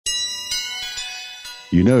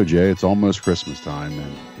You know, Jay, it's almost Christmas time,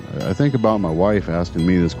 and I think about my wife asking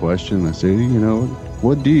me this question. I say,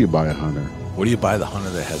 what do you buy a hunter? What do you buy the hunter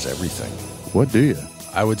that has everything? What do you?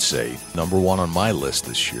 I would say number one on my list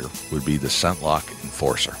this year would be the ScentLock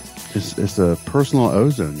Enforcer. It's a personal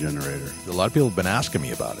ozone generator. A lot of people have been asking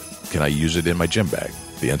me about it. Can I use it in my gym bag?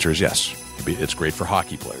 The answer is yes. It's great for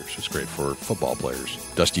hockey players. It's great for football players.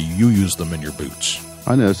 Dusty, you use them in your boots.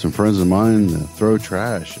 I know some friends of mine that throw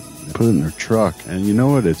trash and put it in their truck. And you know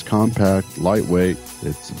what? It's compact, lightweight.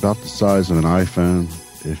 It's about the size of an iPhone.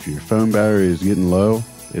 If your phone battery is getting low,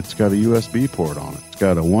 it's got a USB port on it. It's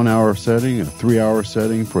got a 1 hour setting, a 3 hour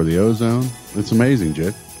setting for the ozone. It's amazing,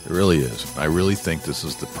 Jake. It really is. I really think this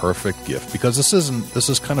is the perfect gift because this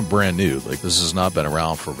is kind of brand new. Like, this has not been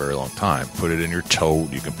around for a very long time. Put it in your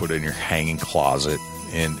tote. You can put it in your hanging closet,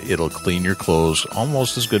 and it'll clean your clothes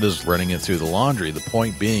almost as good as running it through the laundry. The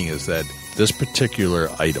point being is that this particular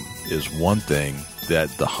item is one thing that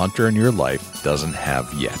the hunter in your life doesn't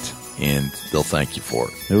have yet, and they'll thank you for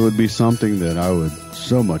it. It would be something that I would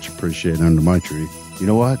so much appreciate under my tree. You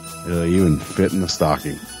know what? It'll even fit in the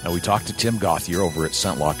stocking. Now, we talked to Tim Gothier over at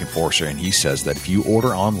ScentLock Enforcer, and he says that if you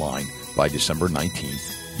order online by December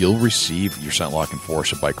 19th, you'll receive your ScentLock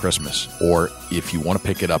Enforcer by Christmas. Or if you want to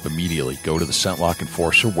pick it up immediately, go to the ScentLock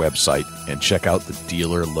Enforcer website and check out the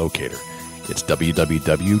dealer locator. It's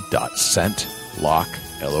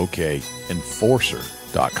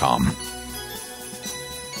www.scentlock.enforcer.com.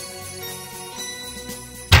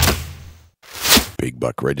 Big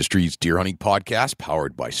Buck Registry's Deer Hunting Podcast,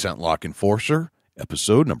 powered by ScentLock Enforcer,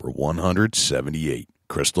 episode number 178.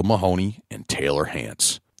 KRYSTLE Mahoney and Taylor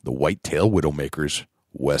HANCE, the Whitetail Widowmakers,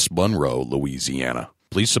 West Monroe, Louisiana.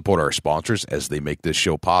 Please support our sponsors as they make this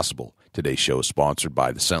show possible. Today's show is sponsored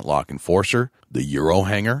by the ScentLock Enforcer, the Euro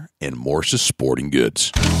Hanger, and Morse's Sporting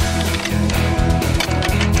Goods.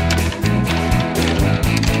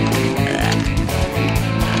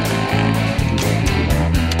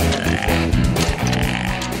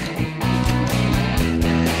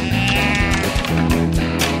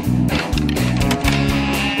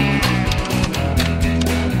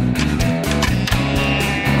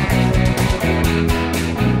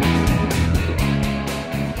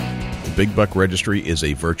 Big Buck Registry is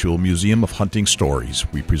a virtual museum of hunting stories.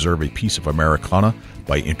 We preserve a piece of Americana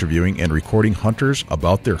by interviewing and recording hunters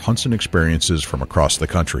about their hunts and experiences from across the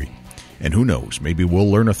country. And who knows, maybe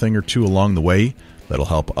we'll learn a thing or two along the way that'll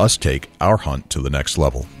help us take our hunt to the next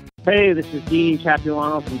level. Hey, this is Dean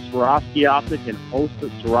Capulano from Swarovski Optics and host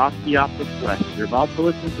of Swarovski Optics West. You're about to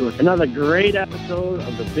listen to another great episode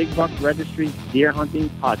of the Big Buck Registry Deer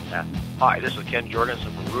Hunting Podcast. Hi, this is Ken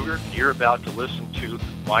Jorgensen from Ruger. You're about to listen to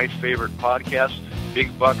my favorite podcast,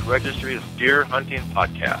 Big Buck Registry's Deer Hunting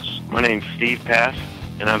Podcast. My name's Steve Pass,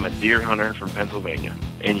 and I'm a deer hunter from Pennsylvania.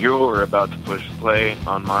 And you're about to push play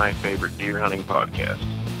on my favorite deer hunting podcast,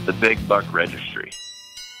 the Big Buck Registry.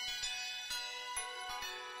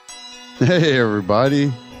 Hey,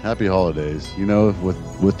 everybody. Happy holidays. You know,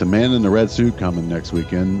 with the man in the red suit coming next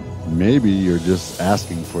weekend, maybe you're just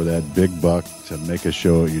asking for that big buck to make a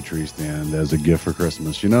show at your tree stand as a gift for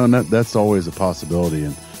Christmas. You know, and that's always a possibility,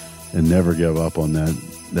 and never give up on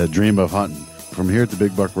that dream of hunting. From here at the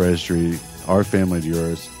Big Buck Registry, our family to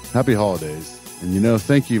yours, happy holidays. And, you know,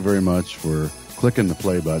 thank you very much for clicking the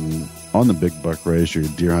play button on the Big Buck Registry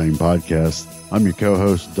Deer Hunting Podcast. I'm your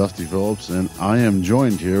co-host, Dusty Phillips, and I am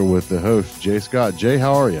joined here with the host, Jay Scott. Jay,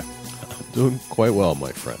 how are you? I'm doing quite well,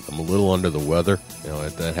 my friend. I'm a little under the weather. You know,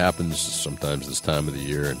 that happens sometimes this time of the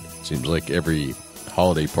year, and it seems like every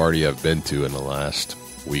holiday party I've been to in the last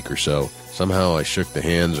week or so, somehow I shook the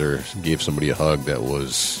hands or gave somebody a hug that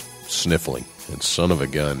was sniffling. And son of a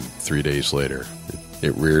gun, 3 days later,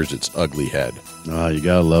 it rears its ugly head. You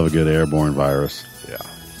gotta love a good airborne virus. Yeah.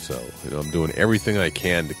 So, you know, I'm doing everything I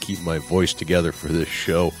can to keep my voice together for this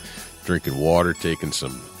show. Drinking water, taking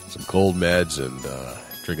some cold meds, and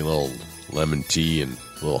drinking a little lemon tea and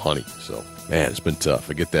a little honey. So, man, it's been tough.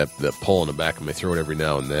 I get that pull in the back of my throat every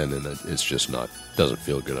now and then, and it's just doesn't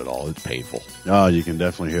feel good at all. It's painful. Oh, you can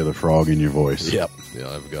definitely hear the frog in your voice. Yep. Yeah,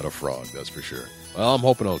 I've got a frog, that's for sure. Well, I'm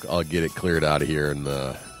hoping I'll get it cleared out of here and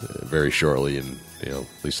very shortly, and, you know,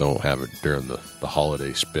 at least I won't have it during the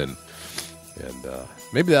holiday spin. And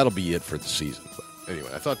maybe that'll be it for the season. But anyway,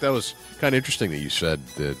 I thought that was kind of interesting that you said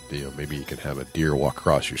that, you know, maybe you can have a deer walk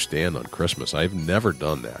across your stand on Christmas. I've never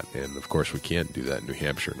done that. And, of course, we can't do that in New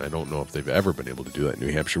Hampshire. And I don't know if they've ever been able to do that in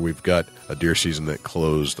New Hampshire. We've got a deer season that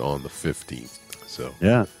closed on the 15th. So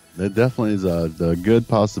yeah, it definitely is a good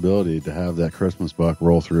possibility to have that Christmas buck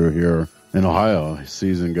roll through here in Ohio.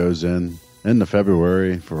 Season goes into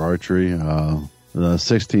February for archery. the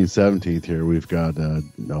 16th, 17th here, we've got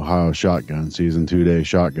Ohio Shotgun, season 2-day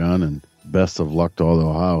shotgun, and best of luck to all the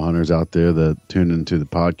Ohio hunters out there that tune into the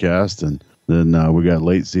podcast. And then we got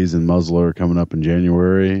late season muzzler coming up in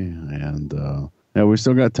January, and we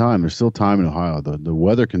still got time. There's still time in Ohio. The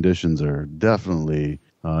weather conditions are definitely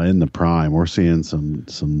in the prime. We're seeing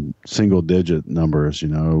some single digit numbers.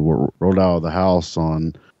 We're rolled out of the house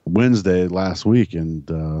on Wednesday last week and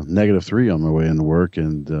 -3 on my way into work,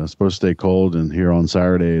 and supposed to stay cold. And here on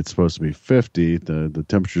Saturday it's supposed to be 50. The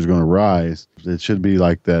temperature's going to rise. It should be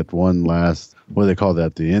like that one last, what do they call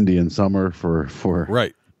that, the Indian summer for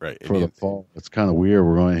right for the fall. It's kind of weird.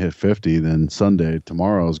 We're going to hit 50, then Sunday,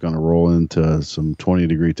 tomorrow is going to roll into some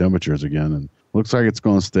 20-degree temperatures again, and looks like it's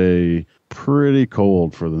going to stay pretty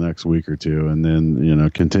cold for the next week or two, and then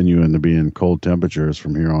continuing to be in cold temperatures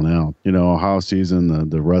from here on out. Ohio season,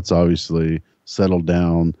 the rut's obviously settled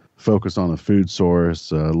down, focus on a food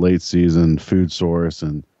source, late season food source,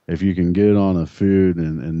 and if you can get on a food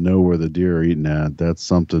and know where the deer are eating at, that's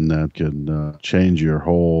something that could change your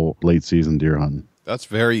whole late season deer hunting. That's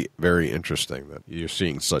very, very interesting that you're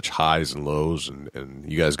seeing such highs and lows, and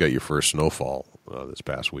you guys got your first snowfall this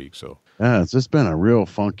past week. So yeah, it's just been a real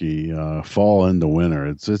funky fall into winter.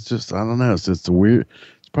 It's just, I don't know. It's weird.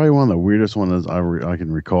 It's probably one of the weirdest ones I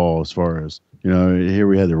can recall, as far as, here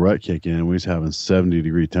we had the rut kick in. We was having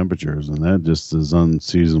 70-degree temperatures, and that just is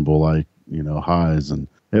unseasonable, highs. And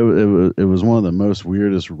it was one of the most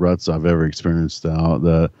weirdest ruts I've ever experienced out.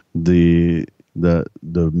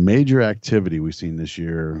 The major activity we've seen this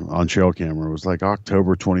year on trail camera was like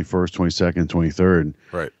October 21st, 22nd, 23rd.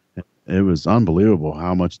 Right. It was unbelievable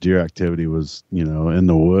how much deer activity was, in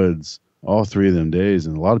the woods all 3 of them days.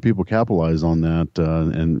 And a lot of people capitalized on that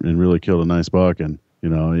and really killed a nice buck. And,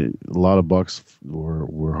 a lot of bucks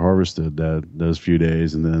were harvested those few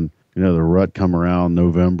days. And then, the rut come around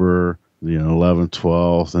November, 11th,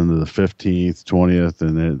 12th, into the 15th, 20th,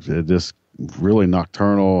 and it just really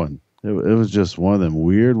nocturnal. And it was just one of them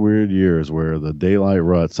weird years where the daylight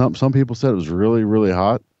rut, some people said it was really, really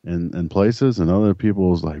hot in places, and other people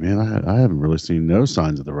was like, man, I haven't really seen no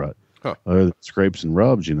signs of the rut. Huh. Other than scrapes and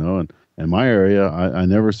rubs, and in my area, I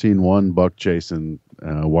never seen one buck chasing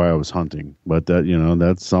while I was hunting. But that,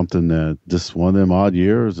 that's something that just one of them odd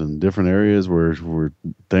years in different areas where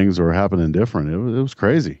things were happening different. It was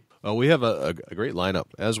crazy. Well, we have a great lineup,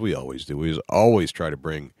 as we always do. We always try to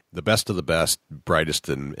bring the best of the best, brightest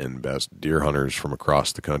and best deer hunters from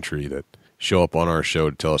across the country that show up on our show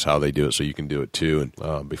to tell us how they do it, so you can do it too. And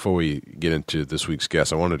before we get into this week's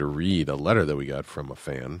guest, I wanted to read a letter that we got from a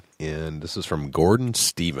fan, and this is from Gordon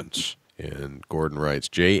Stevens. And Gordon writes,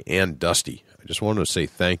 Jay and Dusty, I just wanted to say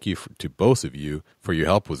thank you to both of you for your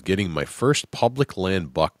help with getting my first public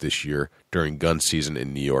land buck this year during gun season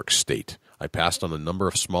in New York State. I passed on a number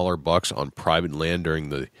of smaller bucks on private land during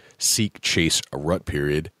the seek, chase, rut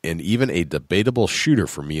period, and even a debatable shooter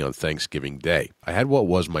for me on Thanksgiving Day. I had what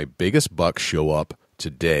was my biggest buck show up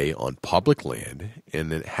today on public land,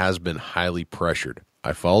 and it has been highly pressured.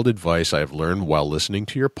 I followed advice I have learned while listening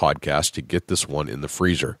to your podcast to get this one in the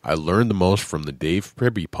freezer. I learned the most from the Dave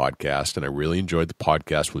Pribby podcast, and I really enjoyed the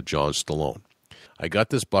podcast with John Stallone. I got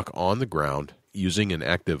this buck on the ground using an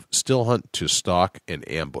active still hunt to stalk and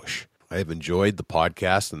ambush. I have enjoyed the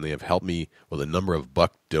podcast, and they have helped me with a number of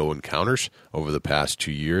buck-doe encounters over the past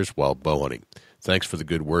 2 years while bow hunting. Thanks for the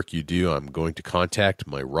good work you do. I'm going to contact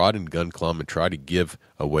my rod and gun club and try to give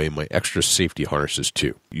away my extra safety harnesses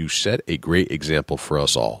too. You set a great example for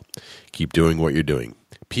us all. Keep doing what you're doing.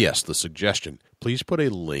 P.S. The suggestion, please put a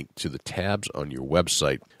link to the tabs on your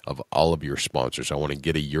website of all of your sponsors. I want to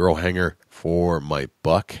get a Euro hanger for my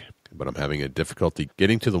buck, but I'm having a difficulty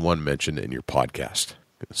getting to the one mentioned in your podcast.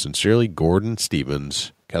 Sincerely, Gordon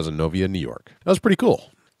Stevens, Cazenovia, New York. That was pretty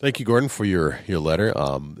cool. Thank you, Gordon, for your letter.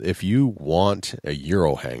 If you want a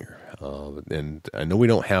Euro hanger, and I know we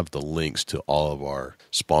don't have the links to all of our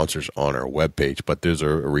sponsors on our webpage, but there's a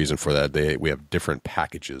reason for that. We have different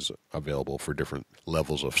packages available for different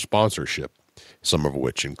levels of sponsorship, some of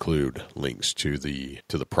which include links to the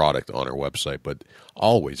product on our website. But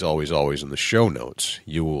always in the show notes,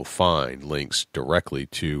 you will find links directly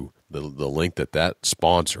to the link that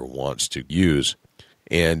sponsor wants to use.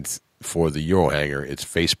 And for the Euro hanger, it's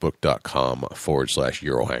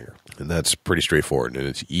facebook.com/Eurohanger. And that's pretty straightforward. And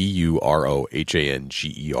it's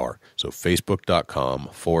EUROHANGER. So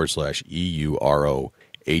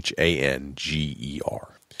facebook.com/EUROHANGER.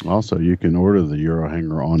 Also, you can order the Euro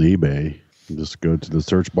hanger on eBay. Just go to the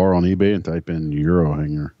search bar on eBay and type in Euro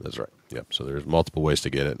hanger. That's right. Yep. So there's multiple ways to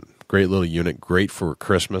get it. Great little unit. Great for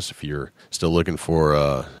Christmas if you're still looking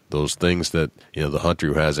for those things that, the hunter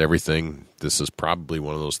who has everything. This is probably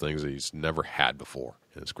one of those things that he's never had before.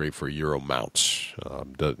 And it's great for Euro mounts.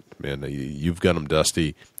 Man, you've got them,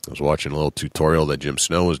 Dusty. I was watching a little tutorial that Jim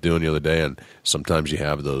Snow was doing the other day, and sometimes you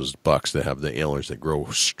have those bucks that have the antlers that grow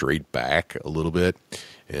straight back a little bit,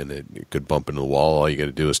 and it could bump into the wall. All you got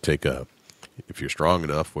to do is take if you're strong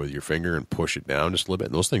enough with your finger and push it down just a little bit.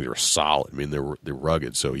 And those things are solid. I mean, they're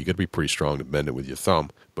rugged, so you got to be pretty strong to bend it with your thumb.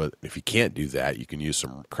 But if you can't do that, you can use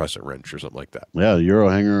some crescent wrench or something like that. Yeah, the Euro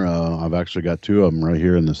hanger. I've actually got 2 of them right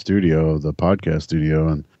here in the studio, the podcast studio,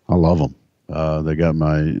 and I love them. One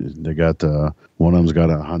of them's got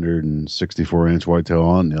a 164 inch whitetail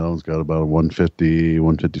on. The other one's got about a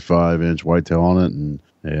 155 inch whitetail on it,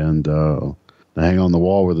 and they hang on the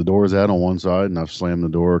wall where the door's at on one side, and I've slammed the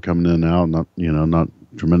door coming in and out, not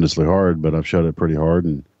tremendously hard, but I've shut it pretty hard,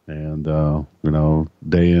 and day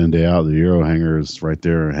in, day out, the Euro hanger is right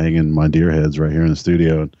there hanging my deer heads right here in the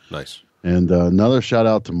studio. Nice. And another shout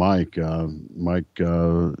out to Mike. Mike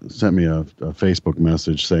sent me a Facebook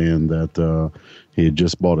message saying that he had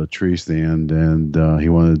just bought a tree stand and he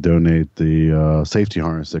wanted to donate the safety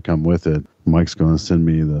harness that come with it. Mike's going to send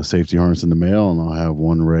me the safety harness in the mail, and I'll have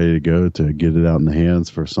one ready to go to get it out in the hands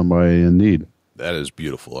for somebody in need. That is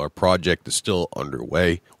beautiful. Our project is still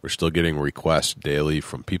underway. We're still getting requests daily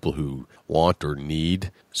from people who want or need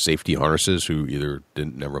safety harnesses, who either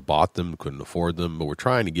never bought them, couldn't afford them, but we're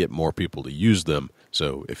trying to get more people to use them.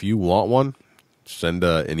 So if you want one, send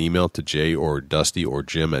an email to Jay or Dusty or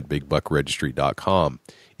Jim at bigbuckregistry.com.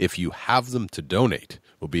 If you have them to donate,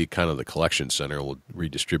 we'll be kind of the collection center. We'll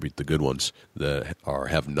redistribute the good ones that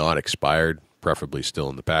have not expired, preferably still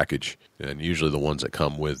in the package, and usually the ones that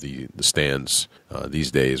come with the stands these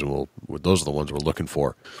days. And those are the ones we're looking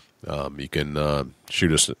for. You can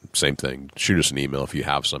shoot us, same thing, shoot us an email if you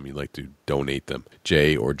have some you'd like to donate them.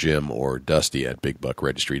 Jay or Jim or Dusty at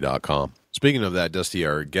bigbuckregistry.com. Speaking of that, Dusty,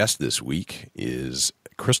 our guest this week is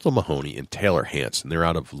KRYSTLE Mahoney and Taylor Hance, and they're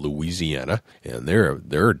out of Louisiana, and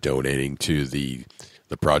they're donating to the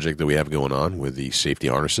project that we have going on with the safety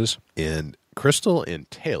harnesses. And KRYSTLE and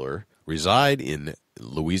Taylor reside in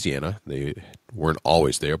Louisiana. They weren't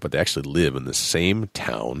always there, but they actually live in the same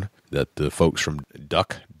town that the folks from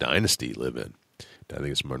Duck Dynasty live in. I think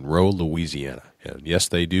it's Monroe, Louisiana. And yes,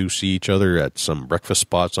 they do see each other at some breakfast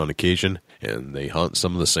spots on occasion, and they hunt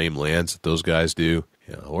some of the same lands that those guys do.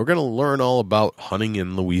 We're going to learn all about hunting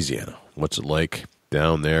in Louisiana. What's it like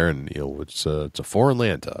down there? And it's a foreign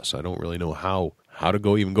land to us. I don't really know how to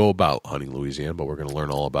go about hunting Louisiana, but we're going to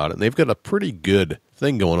learn all about it. And they've got a pretty good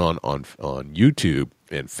thing going on YouTube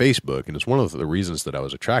and Facebook, and it's one of the reasons that I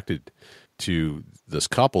was attracted to this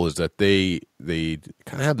couple is that they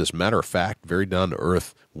kind of have this matter-of-fact, very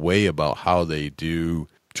down-to-earth way about how they do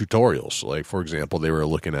tutorials. Like, for example, they were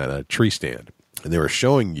looking at a tree stand, and they were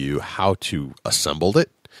showing you how to assemble it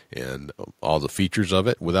and all the features of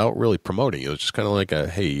it without really promoting it. It was just kind of like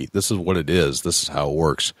hey, this is what it is. This is how it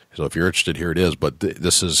works. So if you're interested, here it is. But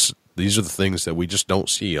these are the things that we just don't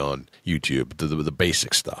see on YouTube, the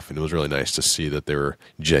basic stuff. And it was really nice to see that they were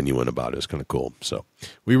genuine about it. It's kind of cool. So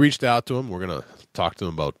we reached out to them. We're going to talk to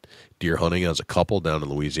them about deer hunting as a couple down in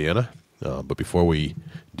Louisiana. But before we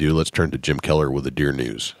do, let's turn to Jim Keller with the Deer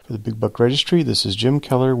News. For the Big Buck Registry, this is Jim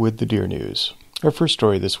Keller with the Deer News. Our first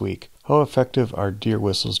story this week: how effective are deer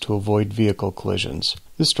whistles to avoid vehicle collisions?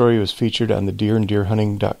 This story was featured on the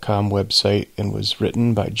deeranddeerhunting.com website and was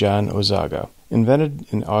written by John Ozaga.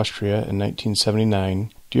 Invented in Austria in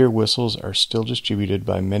 1979, deer whistles are still distributed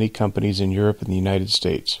by many companies in Europe and the United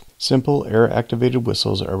States. Simple air-activated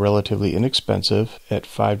whistles are relatively inexpensive at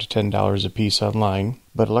 $5 to $10 a piece online,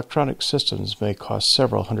 but electronic systems may cost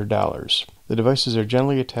several $100s. The devices are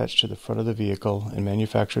generally attached to the front of the vehicle, and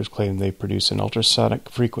manufacturers claim they produce an ultrasonic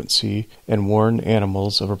frequency and warn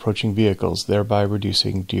animals of approaching vehicles, thereby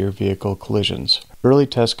reducing deer vehicle collisions. Early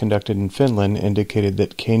tests conducted in Finland indicated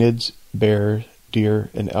that canids, bear, deer,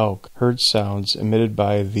 and elk heard sounds emitted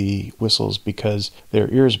by the whistles because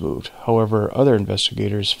their ears moved. However, other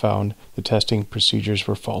investigators found the testing procedures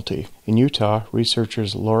were faulty. In Utah,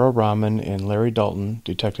 researchers Laura Rahman and Larry Dalton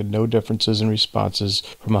detected no differences in responses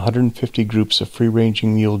from 150 groups of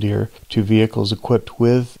free-ranging mule deer to vehicles equipped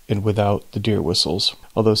with and without the deer whistles.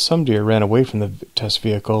 Although some deer ran away from the test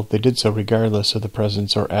vehicle, they did so regardless of the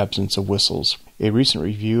presence or absence of whistles. A recent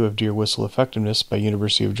review of deer whistle effectiveness by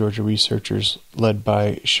University of Georgia researchers led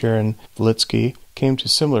by Sharon Velitsky came to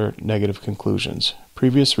similar negative conclusions.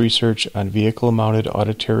 Previous research on vehicle-mounted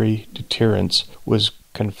auditory deterrence was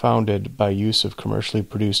confounded by use of commercially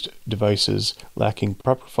produced devices lacking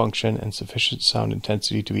proper function and sufficient sound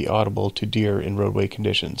intensity to be audible to deer in roadway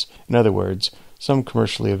conditions. In other words, some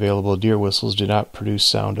commercially available deer whistles do not produce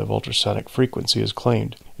sound of ultrasonic frequency as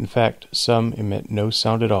claimed. In fact, some emit no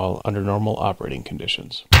sound at all under normal operating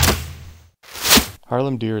conditions.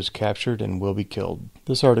 Harlem deer is captured and will be killed.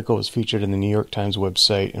 This article was featured in the New York Times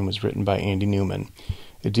website and was written by Andy Newman.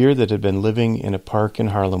 A deer that had been living in a park in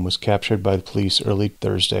Harlem was captured by the police early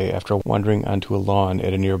Thursday after wandering onto a lawn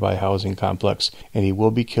at a nearby housing complex, and he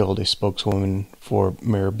will be killed, a spokeswoman for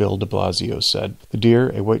Mayor Bill de Blasio said. The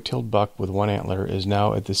deer, a white-tailed buck with one antler, is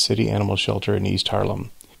now at the city animal shelter in East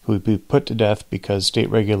Harlem. He would be put to death because state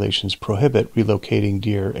regulations prohibit relocating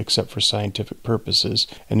deer except for scientific purposes,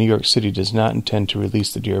 and New York City does not intend to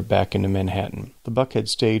release the deer back into Manhattan. The buck had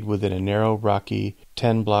stayed within a narrow, rocky,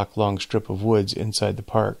 10-block-long strip of woods inside the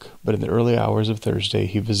park, but in the early hours of Thursday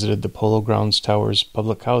he visited the Polo Grounds Towers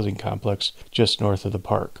public housing complex just north of the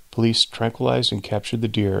park. Police tranquilized and captured the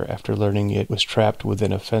deer after learning it was trapped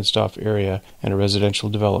within a fenced-off area in a residential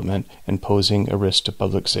development and posing a risk to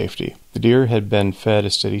public safety. The deer had been fed a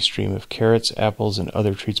steady stream of carrots, apples, and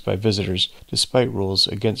other treats by visitors, despite rules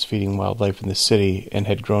against feeding wildlife in the city, and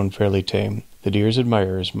had grown fairly tame. The deer's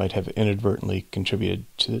admirers might have inadvertently contributed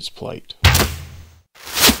to its plight.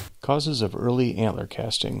 Causes of early antler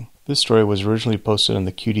casting. This story was originally posted on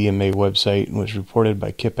the QDMA website and was reported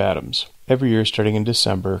by Kip Adams. Every year starting in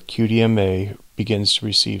December, QDMA begins to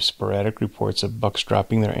receive sporadic reports of bucks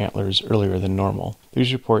dropping their antlers earlier than normal.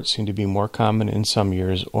 These reports seem to be more common in some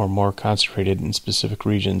years or more concentrated in specific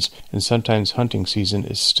regions, and sometimes hunting season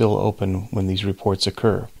is still open when these reports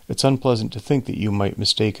occur. It's unpleasant to think that you might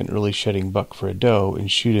mistake an early shedding buck for a doe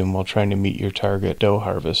and shoot him while trying to meet your target doe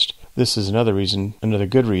harvest. This is another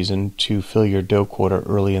good reason to fill your doe quota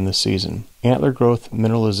early in the season. Antler growth,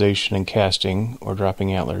 mineralization, and casting, or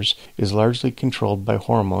dropping antlers, is largely controlled by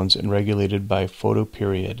hormones and regulated by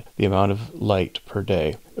photoperiod, the amount of light per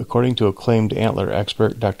day. According to acclaimed antler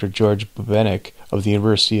expert Dr. George Bubenik of the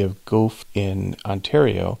University of Guelph in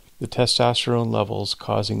Ontario, the testosterone levels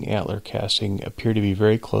causing antler casting appear to be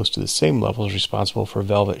very close to the same levels responsible for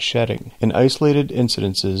velvet shedding. In isolated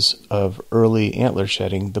incidences of early antler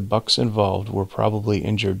shedding, the bucks involved were probably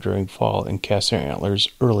injured during fall and cast their antlers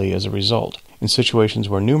early as a result. In situations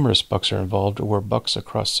where numerous bucks are involved or where bucks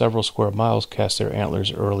across several square miles cast their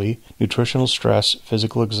antlers early, nutritional stress,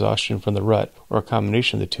 physical exhaustion from the rut, or a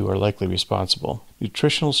combination of the two are likely responsible.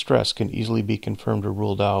 Nutritional stress can easily be confirmed or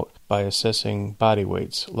ruled out by assessing body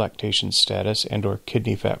weights, lactation status, and/or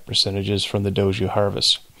kidney fat percentages from the does you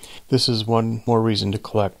harvest. This is one more reason to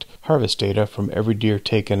collect harvest data from every deer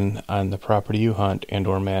taken on the property you hunt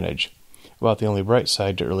and/or manage. About the only bright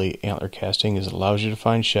side to early antler casting is it allows you to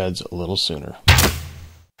find sheds a little sooner.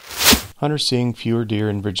 Hunters seeing fewer deer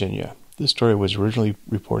in Virginia. This story was originally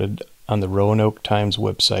reported on the Roanoke Times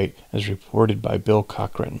website as reported by Bill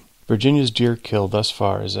Cochran. Virginia's deer kill thus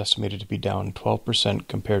far is estimated to be down 12%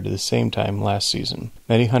 compared to the same time last season.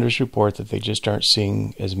 Many hunters report that they just aren't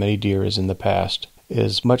seeing as many deer as in the past. It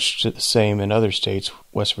is much the same in other states.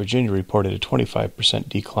 West Virginia reported a 25%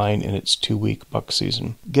 decline in its 2-week buck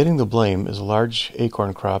season. Getting the blame is a large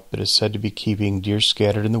acorn crop that is said to be keeping deer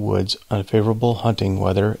scattered in the woods, unfavorable hunting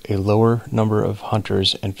weather, a lower number of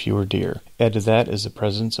hunters, and fewer deer. Add to that is the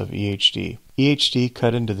presence of EHD. EHD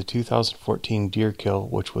cut into the 2014 deer kill,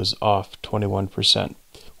 which was off 21%.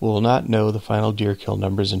 We will not know the final deer kill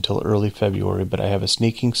numbers until early February, but I have a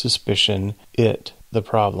sneaking suspicion the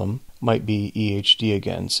problem, might be EHD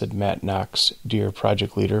again, said Matt Knox, deer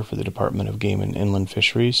project leader for the Department of Game and Inland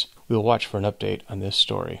Fisheries. We will watch for an update on this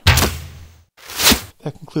story.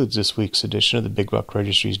 That concludes this week's edition of the Big Buck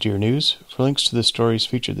Registry's Deer News. For links to the stories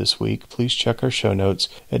featured this week, please check our show notes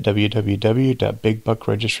at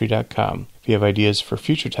www.bigbuckregistry.com. If you have ideas for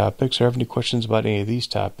future topics or have any questions about any of these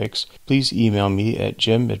topics, please email me at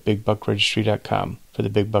jim@bigbuckregistry.com. For the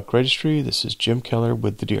Big Buck Registry, this is Jim Keller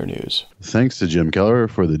with the Deer News. Thanks to Jim Keller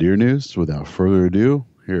for the Deer News. Without further ado,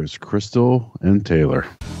 here's Crystal and Taylor.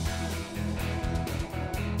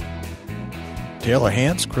 Taylor,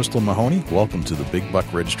 Hance, Crystal, Mahoney, welcome to the Big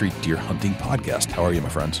Buck Registry Deer Hunting Podcast. How are you, my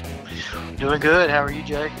friends? Doing good. How are you,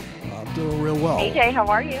 Jay? I'm doing real well. Hey, Jay, how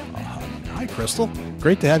are you? Hi, Crystal.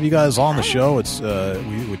 Great to have you guys on the show. It's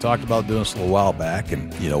we talked about doing this a little while back,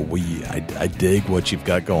 and I dig what you've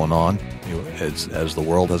got going on. As the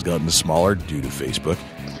world has gotten smaller due to Facebook,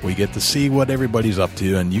 we get to see what everybody's up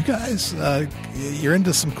to, and you guys, you're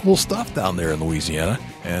into some cool stuff down there in Louisiana.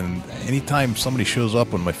 And anytime somebody shows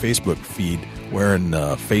up on my Facebook feed wearing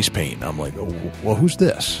face paint, I'm like, oh, well, who's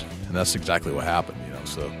this? And that's exactly what happened,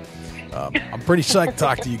 So I'm pretty psyched to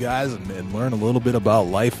talk to you guys and learn a little bit about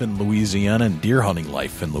life in Louisiana and deer hunting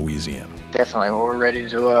life in Louisiana. Definitely. We're ready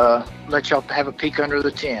to let y'all have a peek under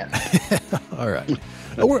the tent. All right.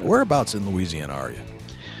 Whereabouts in Louisiana are you?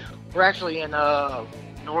 We're actually in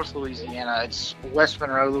North Louisiana. It's West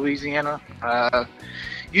Monroe, Louisiana.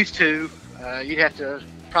 Used to, you'd have to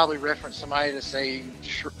probably reference somebody to say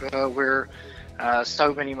we're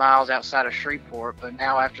so many miles outside of Shreveport, but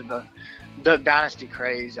now after the Duck Dynasty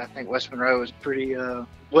craze, I think West Monroe is pretty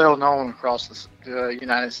well known across the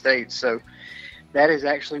United States. So that is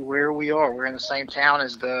actually where we are. We're in the same town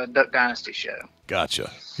as the Duck Dynasty show. Gotcha.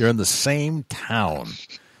 You're in the same town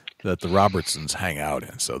that the Robertsons hang out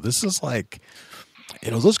in. So this is like,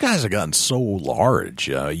 those guys have gotten so large.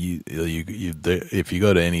 If you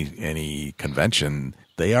go to any convention,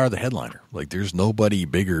 they are the headliner. Like, there's nobody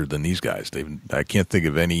bigger than these guys. I can't think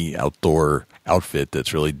of any outdoor outfit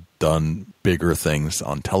that's really done bigger things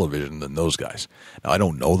on television than those guys. Now, I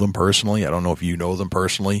don't know them personally. I don't know if you know them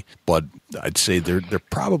personally, but I'd say they're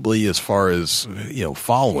probably, as far as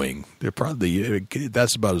following, they're probably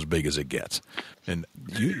that's about as big as it gets. And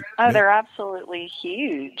they're absolutely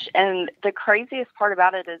huge. And the craziest part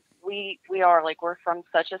about it is we're from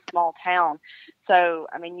such a small town. So,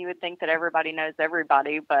 I mean, you would think that everybody knows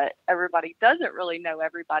everybody, but everybody doesn't really know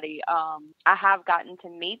everybody. I have gotten to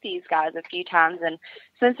meet these guys a few times, and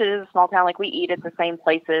since it is a small town, like, we eat at the same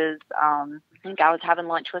places. I think I was having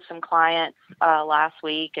lunch with some clients last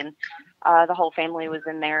week, and the whole family was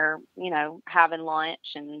in there, having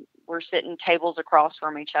lunch, and we're sitting tables across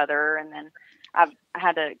from each other. And then I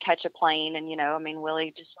had to catch a plane, and,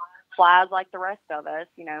 Willie just flies like the rest of us,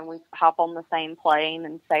 we hop on the same plane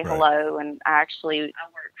and say hello. And I actually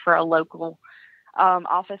work for a local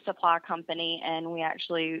office supply company, and we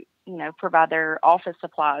actually, provide their office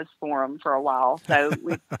supplies for them for a while. So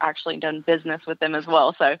we've actually done business with them as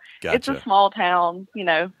well. So Gotcha. It's a small town,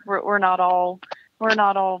 we're not all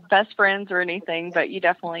best friends or anything, but you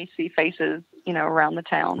definitely see faces, around the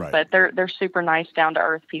town. Right. But they're super nice, down to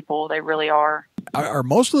earth people. They really are. Are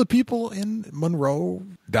most of the people in Monroe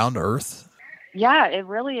down to earth? Yeah, it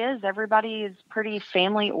really is. Everybody is pretty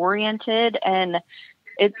family oriented, and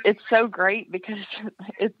it's so great because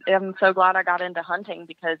I'm so glad I got into hunting,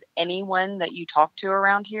 because anyone that you talk to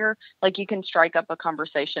around here, like, you can strike up a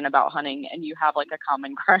conversation about hunting and you have like a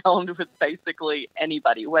common ground with basically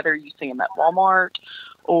anybody, whether you see them at Walmart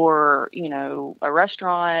or, a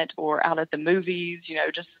restaurant or out at the movies,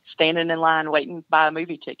 just standing in line waiting to buy a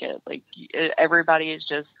movie ticket. Like, everybody is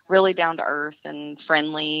just really down to earth and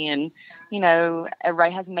friendly, and,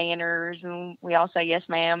 everybody has manners, and we all say yes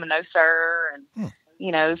ma'am and no sir. And,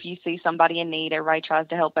 if you see somebody in need, everybody tries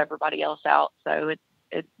to help everybody else out. So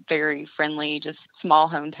it's very friendly, just small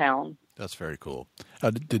hometown. That's very cool.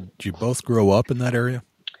 Did you both grow up in that area?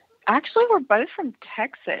 Actually, we're both from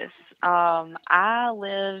Texas. I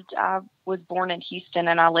was born in Houston,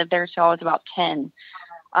 and I lived there till I was about 10.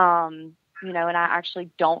 And I actually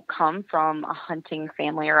don't come from a hunting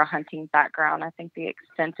family or a hunting background. I think the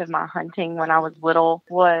extent of my hunting when I was little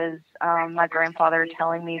was my grandfather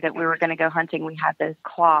telling me that we were going to go hunting. We had this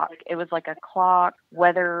clock. It was like a clock,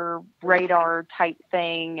 weather radar type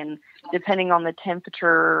thing, and depending on the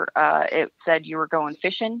temperature, it said you were going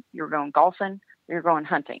fishing, you were going golfing, you're going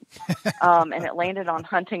hunting. And it landed on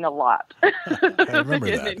hunting a lot. I remember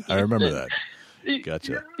that.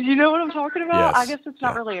 Gotcha. You know what I'm talking about? Yes. I guess it's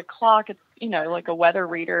not really a clock. It's, like a weather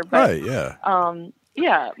reader. But, right, yeah.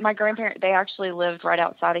 Yeah, my grandparents, they actually lived right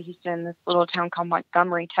outside of Houston, in this little town called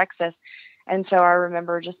Montgomery, Texas. And so I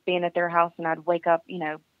remember just being at their house, and I'd wake up,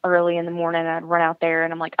 early in the morning, and I'd run out there,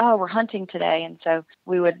 and I'm like, oh, we're hunting today. And so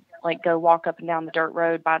we would go walk up and down the dirt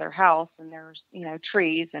road by their house, and there's,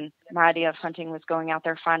 trees. And my idea of hunting was going out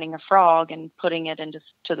there, finding a frog and putting it into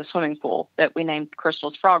the swimming pool that we named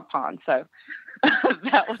Crystal's Frog Pond. So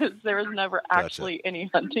there was never actually any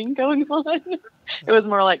hunting going on. It was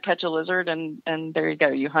more like catch a lizard and there you go,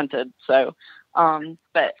 you hunted. So,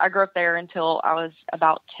 but I grew up there until I was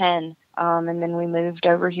about 10. And then we moved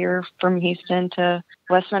over here from Houston to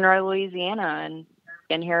West Monroe, Louisiana, and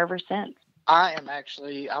been here ever since. I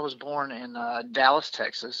was born in Dallas,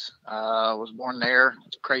 Texas. I was born there.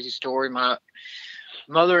 It's a crazy story. My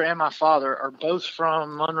mother and my father are both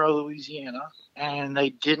from Monroe, Louisiana, and they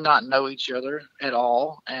did not know each other at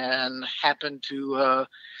all, and happened to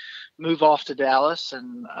move off to Dallas.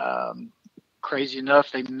 And crazy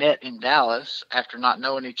enough, they met in Dallas after not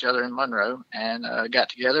knowing each other in Monroe, and got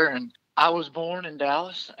together. And I was born in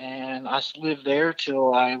Dallas, and I lived there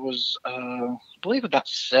till I was, I believe, about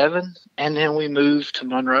 7. And then we moved to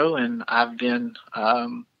Monroe, and I've been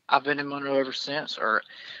in Monroe ever since. Or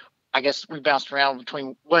I guess we bounced around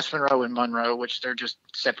between West Monroe and Monroe, which they're just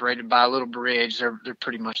separated by a little bridge. They're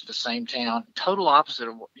pretty much the same town. Total opposite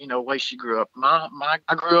of, way she grew up.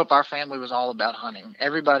 I grew up, our family was all about hunting.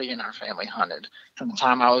 Everybody in our family hunted from the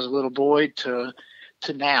time I was a little boy to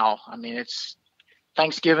now. I mean, it's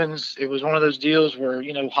Thanksgivings. It was one of those deals where,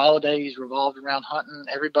 holidays revolved around hunting.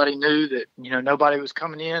 Everybody knew that, nobody was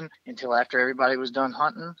coming in until after everybody was done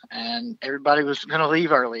hunting, and everybody was going to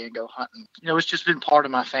leave early and go hunting. It's just been part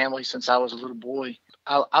of my family since I was a little boy.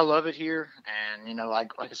 I love it here. And,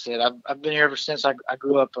 like I said, I've been here ever since I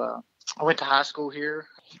grew up. I went to high school here.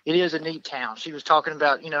 It is a neat town. She was talking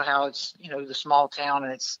about, how it's, the small town,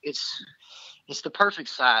 and it's the perfect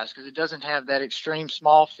size because it doesn't have that extreme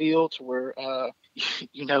small feel to where,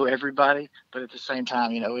 everybody, but at the same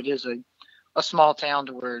time, it is a small town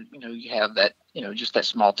to where, you have that, just that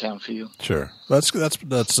small town feel. Sure. That's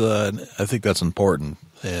I think that's important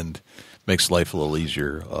and makes life a little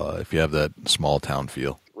easier if you have that small town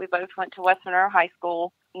feel. We both went to West Monroe High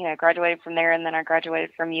School, graduated from there, and then I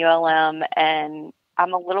graduated from ULM, and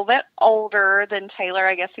I'm a little bit older than Taylor.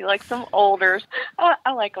 I guess he likes them older.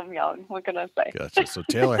 I like them young. What can I say? Gotcha. So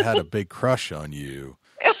Taylor had a big crush on you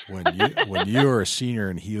when you were a senior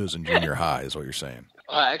and he was in junior high, is what you're saying.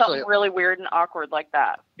 Actually, something really weird and awkward like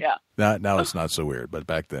that. Yeah. Now it's not so weird, but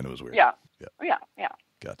back then it was weird. Yeah.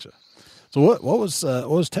 Gotcha. So what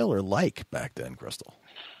was Taylor like back then, Crystal?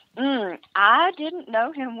 I didn't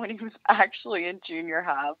know him when he was actually in junior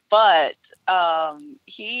high, but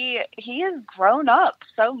he has grown up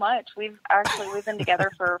so much. We've been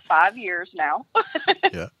together for 5 years now.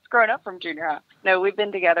 Yeah. Grown up from junior high. No, we've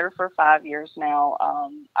been together for 5 years now.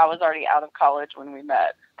 I was already out of college when we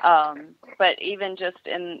met. But even just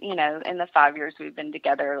in the 5 years we've been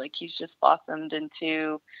together, like he's just blossomed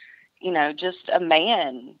into, just a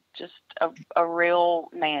man, just a real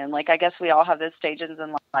man. Like, I guess we all have those stages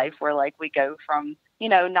in life where like we go from,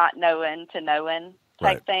 not knowing to knowing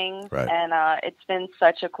type thing. Right. And, it's been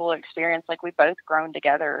such a cool experience. Like we've both grown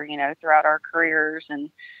together, throughout our careers and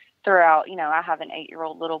throughout, I have an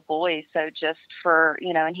 8-year-old little boy. So just for,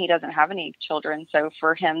 and he doesn't have any children. So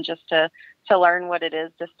for him just to learn what it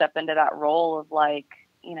is to step into that role of like,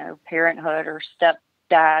 parenthood or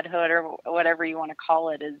stepdadhood or whatever you want to call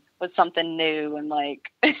it was something new. And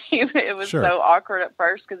like, it was Sure. so awkward at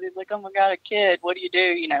first because he's like, oh my God, a kid, what do you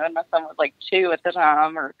do? And my son was like 2 at the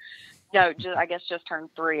time, or no, just turned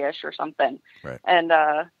 3-ish or something. Right. And,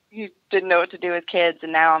 he didn't know what to do with kids.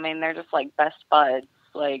 And now, I mean, they're just like best buds.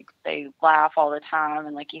 Like they laugh all the time,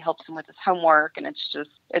 and like he helps him with his homework, and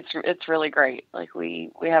it's really great. Like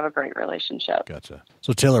we have a great relationship. Gotcha.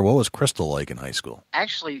 So Taylor, what was Crystal like in high school?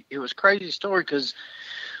 Actually, it was a crazy story because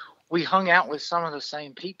we hung out with some of the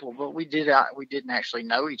same people, but we didn't actually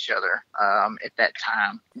know each other at that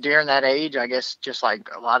time. During that age, I guess, just like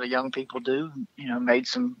a lot of young people do, made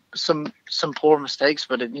some poor mistakes.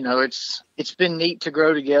 But it's been neat to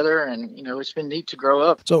grow together, and it's been neat to grow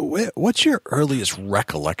up. So, what's your earliest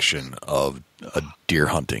recollection of deer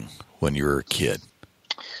hunting when you were a kid?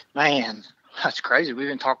 Man, that's crazy.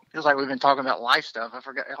 Feels like we've been talking about life stuff. I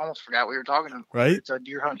almost forgot we were talking about. Right? It's a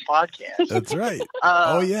deer hunting podcast. That's right.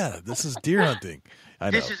 Oh yeah, this is deer hunting. I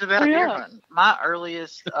know. This is about deer hunting. My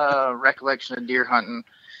earliest recollection of deer hunting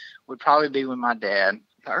would probably be with my dad.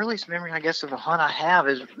 The earliest memory, I guess, of a hunt I have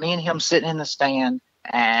is me and him sitting in the stand,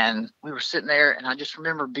 and we were sitting there, and I just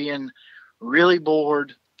remember being really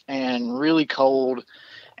bored and really cold,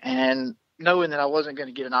 and knowing that I wasn't going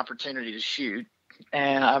to get an opportunity to shoot.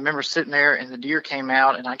 And I remember sitting there, and the deer came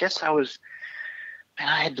out, and I guess I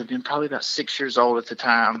had to have been probably about 6 years old at the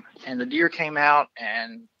time. And the deer came out,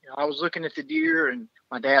 and I was looking at the deer, and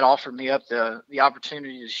my dad offered me up the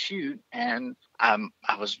opportunity to shoot, and I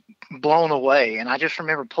was blown away. And I just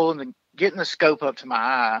remember getting the scope up to my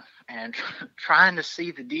eye and trying to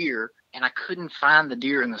see the deer, and I couldn't find the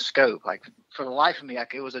deer in the scope. Like, for the life of me,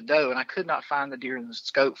 it was a doe, and I could not find the deer in the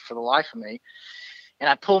scope for the life of me. And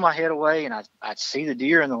I'd pull my head away, and I'd see the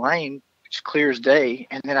deer in the lane, which clear as day,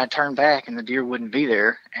 and then I'd turn back, and the deer wouldn't be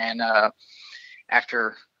there. And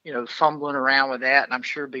after fumbling around with that, and I'm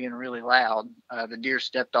sure being really loud, the deer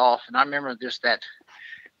stepped off. And I remember just that.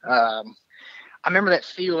 I remember that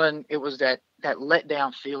feeling. It was that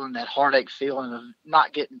letdown feeling, that heartache feeling of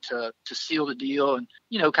not getting to seal the deal, and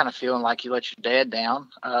kind of feeling like you let your dad down.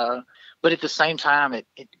 But at the same time, it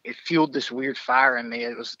fueled this weird fire in me.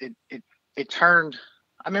 It turned.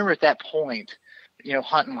 I remember at that point,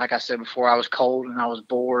 hunting, like I said before, I was cold and I was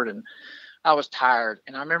bored and I was tired.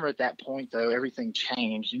 And I remember at that point, though, everything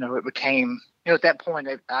changed. It became, at that point,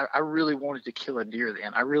 I really wanted to kill a deer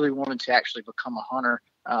then. I really wanted to actually become a hunter.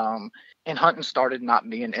 And hunting started not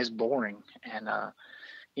being as boring. And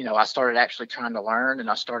I started actually trying to learn, and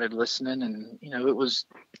I started listening, and,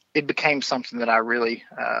 it became something that I really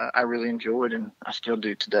enjoyed, and I still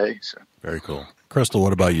do today. So Very cool. Crystal,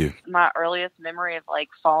 what about you? My earliest memory of like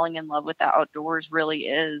falling in love with the outdoors really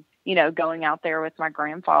is, going out there with my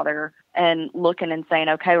grandfather and looking and saying,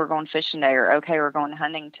 okay, we're going fishing today, or okay, we're going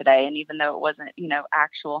hunting today. And even though it wasn't,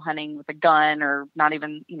 actual hunting with a gun or not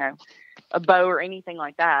even, a bow or anything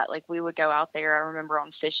like that, like we would go out there, I remember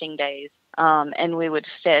on fishing days, and we would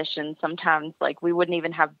fish, and sometimes like we wouldn't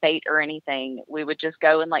even have bait or anything. We would just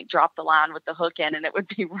go and like drop the line with the hook in, and it would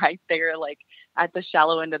be right there, like at the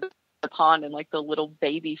shallow end of the pond, and like the little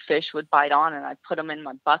baby fish would bite on, and I'd put them in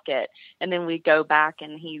my bucket, and then we'd go back,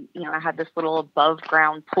 and I had this little above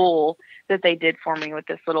ground pool that they did for me with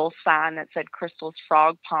this little sign that said Crystal's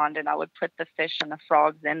Frog Pond, and I would put the fish and the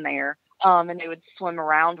frogs in there. And they would swim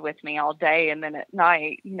around with me all day. And then at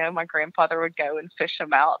night, my grandfather would go and fish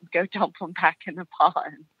them out and go dump them back in the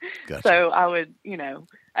pond. Gotcha. So I would,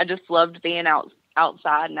 I just loved being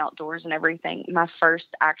outside and outdoors and everything. My first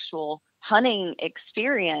actual hunting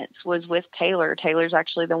experience was with Taylor. Taylor's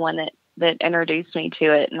actually the one that introduced me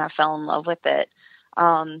to it, and I fell in love with it.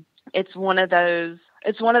 It's one of those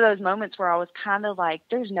moments where I was kind of like,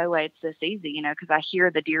 there's no way it's this easy, because I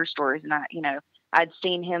hear the deer stories, and I'd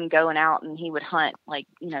seen him going out, and he would hunt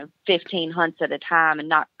 15 hunts at a time and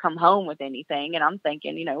not come home with anything. And I'm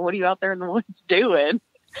thinking, what are you out there in the woods doing?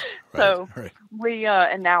 Right. We,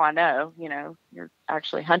 and now I know, you're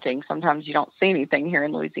actually hunting. Sometimes you don't see anything here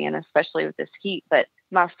in Louisiana, especially with this heat. But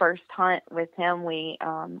my first hunt with him, we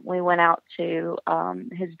went out to,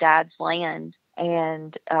 his dad's land,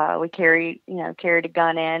 and, we carried a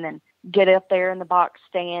gun in and get up there in the box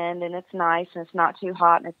stand, and it's nice, and it's not too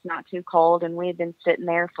hot, and it's not too cold. And we had been sitting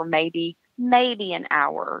there for maybe an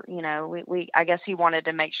hour. I guess he wanted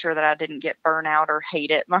to make sure that I didn't get burnt out or hate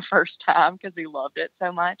it my first time, because he loved it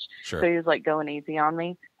so much. Sure. So he was like going easy on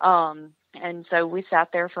me. And so we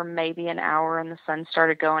sat there for maybe an hour, and the sun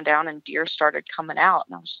started going down, and deer started coming out.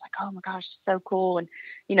 And I was just like, oh my gosh, it's so cool. And,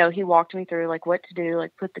 he walked me through like what to do,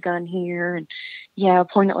 like put the gun here, and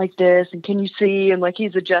point it like this, and can you see? And like,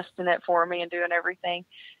 he's adjusting it for me and doing everything.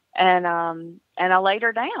 And I laid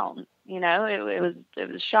her down, it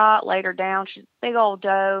was shot, laid her down. She's a big old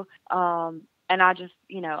doe. And I just,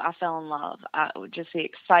 I fell in love. Just the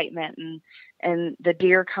excitement and the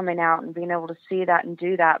deer coming out and being able to see that and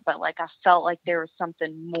do that. But like, I felt like there was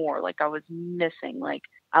something more, like I was missing. Like,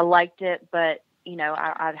 I liked it, but,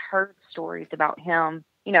 I'd heard stories about him,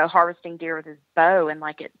 harvesting deer with his bow. And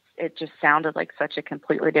like, it just sounded like such a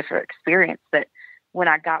completely different experience that when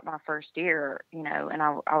I got my first deer, and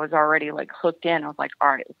I was already like hooked in, I was like, all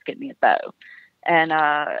right, let's get me a bow. And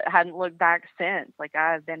hadn't looked back since. Like,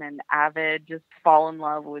 I've been an avid, just fall in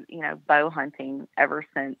love with, bow hunting ever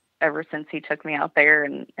since he took me out there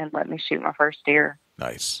and let me shoot my first deer.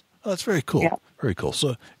 Nice. Oh, that's very cool. Yeah. Very cool.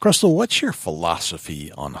 So, Crystal, what's your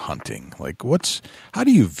philosophy on hunting? Like, how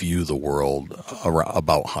do you view the world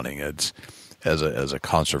about hunting? It's as a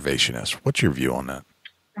conservationist. What's your view on that?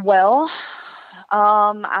 Well,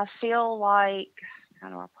 I feel like, how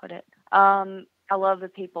do I put it? I love the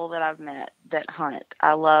people that I've met that hunt.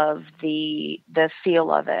 I love the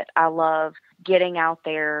feel of it. I love getting out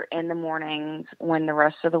there in the mornings when the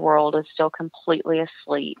rest of the world is still completely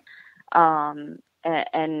asleep, and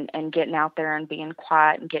getting out there and being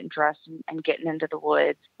quiet and getting dressed and getting into the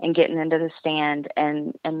woods and getting into the stand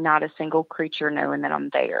and not a single creature knowing that I'm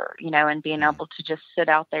there, and being able to just sit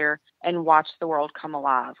out there and watch the world come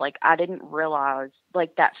alive. Like, I didn't realize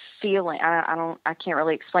like that feeling. I can't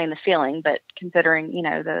really explain the feeling, but considering,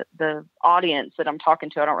 the audience that I'm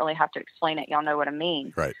talking to, I don't really have to explain it. Y'all know what I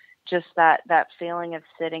mean. Right. Just that feeling of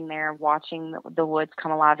sitting there, watching the woods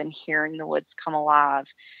come alive and hearing the woods come alive.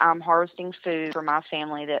 I'm harvesting food for my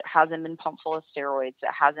family that hasn't been pumped full of steroids,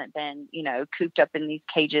 that hasn't been, cooped up in these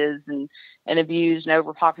cages and abused and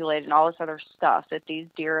overpopulated and all this other stuff, that these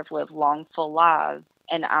deer have lived long, full lives.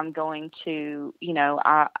 And I'm going to,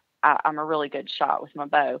 I'm a really good shot with my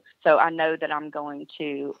bow. So I know that I'm going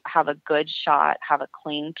to have a good shot, have a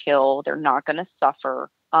clean kill. They're not going to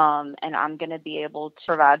suffer. And I'm going to be able to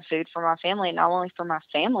provide food for my family, not only for my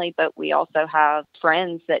family, but we also have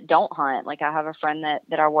friends that don't hunt. Like, I have a friend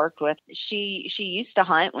that I worked with. She used to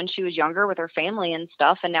hunt when she was younger with her family and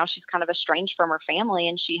stuff. And now she's kind of estranged from her family,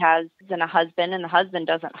 and she has a husband, and the husband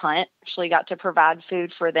doesn't hunt. She got to provide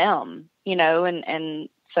food for them, and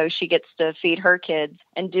so she gets to feed her kids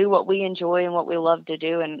and do what we enjoy and what we love to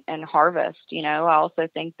do and harvest. I also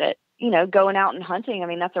think that, going out and hunting, I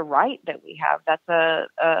mean, that's a right that we have. That's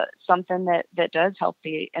something that does help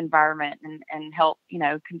the environment and help,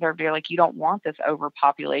 conserve deer. Like, you don't want this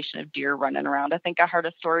overpopulation of deer running around. I think I heard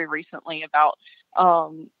a story recently about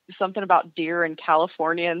something about deer in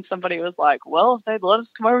California, and somebody was like, well, if they'd let us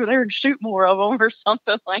come over there and shoot more of them or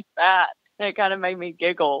something like that. And it kind of made me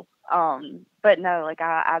giggle. But no, like,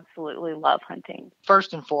 I absolutely love hunting.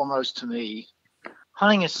 First and foremost, to me,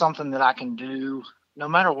 hunting is something that I can do no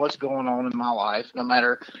matter what's going on in my life, no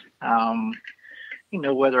matter,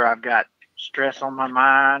 whether I've got stress on my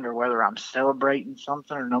mind or whether I'm celebrating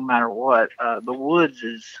something, or no matter what. The woods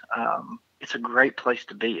is, it's a great place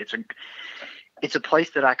to be. It's a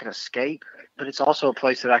place that I can escape, but it's also a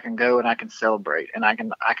place that I can go and I can celebrate and I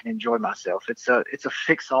can enjoy myself. It's a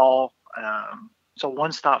fix all. It's a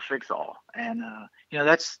one-stop fix all. And,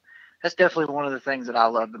 that's definitely one of the things that I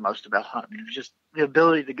love the most about hunting, is just the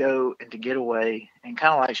ability to go and to get away and,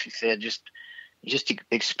 kind of like she said, just to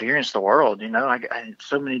experience the world. I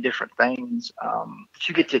so many different things that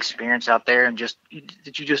you get to experience out there, and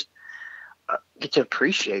that you just get to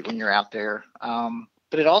appreciate when you're out there.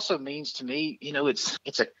 But it also means to me, it's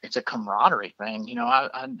a camaraderie thing.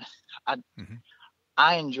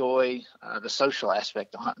 I enjoy the social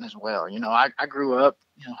aspect of hunting as well. I grew up,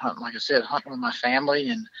 hunting, like I said, hunting with my family,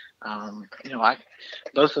 and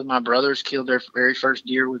both of my brothers killed their very first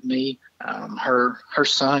deer with me. Her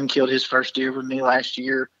son killed his first deer with me last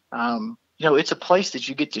year. It's a place that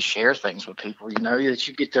you get to share things with people. That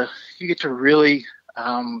you get to really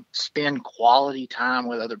spend quality time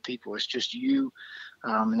with other people. It's just you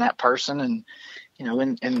and that person, and in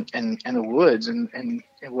the woods and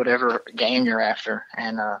whatever game you're after.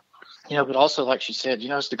 And but also, like she said,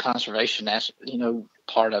 it's the conservation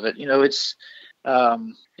part of it. It's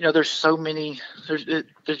there's so many, there's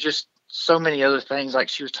just so many other things. Like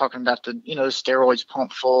she was talking about the steroids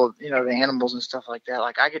pumped full of the animals and stuff like that.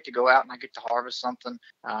 Like, I get to go out and I get to harvest something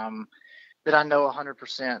that I know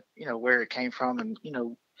 100% where it came from, and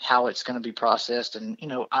how it's going to be processed, and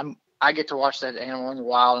I get to watch that animal in the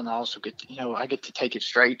wild, and I also get to, I get to take it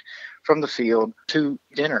straight from the field to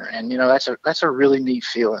dinner, and that's a really neat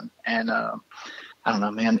feeling. And I don't know,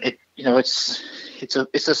 man,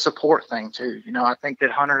 it's a support thing too. I think that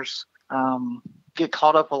hunters get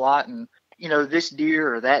caught up a lot in this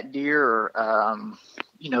deer or that deer, or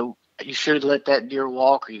you should have let that deer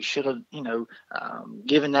walk, or you should have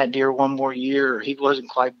given that deer one more year, or he wasn't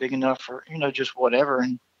quite big enough, or just whatever.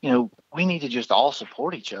 And we need to just all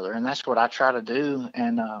support each other. And that's what I try to do.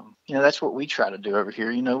 And, that's what we try to do over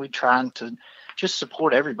here. We try to just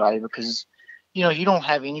support everybody, because, you don't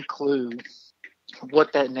have any clue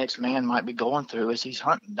what that next man might be going through as he's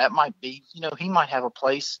hunting. That might be, he might have a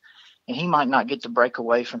place, and he might not get to break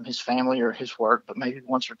away from his family or his work, but maybe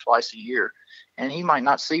once or twice a year. And he might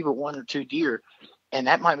not see but one or two deer. And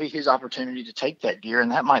that might be his opportunity to take that deer.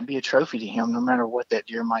 And that might be a trophy to him, no matter what that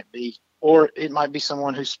deer might be. Or it might be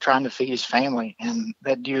someone who's trying to feed his family, and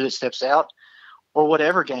that deer that steps out, or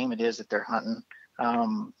whatever game it is that they're hunting,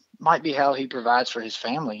 might be how he provides for his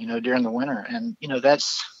family, during the winter. And,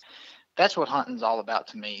 that's what hunting's all about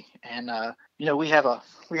to me. And, we have a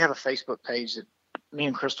Facebook page that me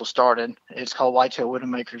and Crystal started. It's called Whitetail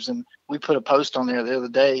Widowmakers. And we put a post on there the other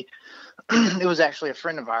day. It was actually a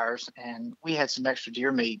friend of ours, and we had some extra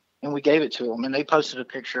deer meat, and we gave it to them, and they posted a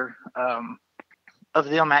picture, of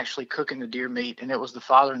them actually cooking the deer meat, and it was the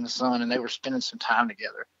father and the son, and they were spending some time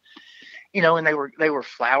together, and they were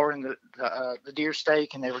flouring the deer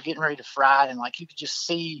steak, and they were getting ready to fry it, and like, you could just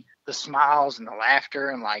see the smiles and the laughter,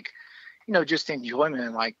 and like, just enjoyment,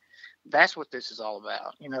 and like, that's what this is all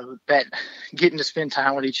about, that getting to spend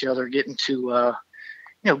time with each other, getting to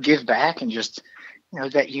give back, and just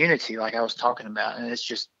that unity, like I was talking about. And it's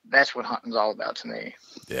just, that's what hunting's all about to me.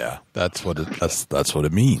 Yeah, that's what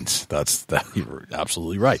it means. You're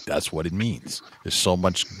absolutely right. That's what it means. There's so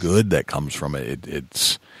much good that comes from it.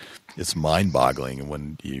 It's mind-boggling. And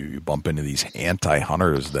when you bump into these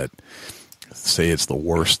anti-hunters that say it's the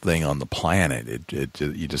worst thing on the planet,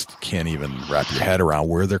 you just can't even wrap your head around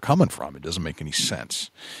where they're coming from. It doesn't make any sense,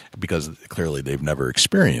 because clearly they've never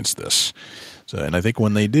experienced this. So, and I think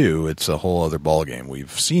when they do, it's a whole other ballgame.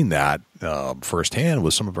 We've seen that firsthand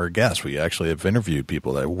with some of our guests. We actually have interviewed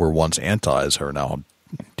people that were once antis who are now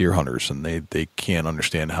deer hunters, and they can't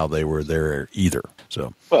understand how they were there either.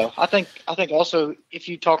 So, well, I think also, if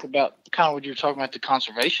you talk about kind of what you're talking about, the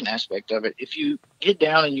conservation aspect of it, if you get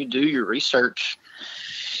down and you do your research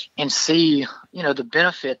and see, the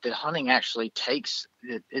benefit that hunting actually takes,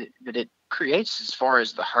 that it creates as far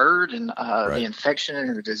as the herd and right. The infection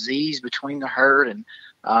and the disease between the herd, and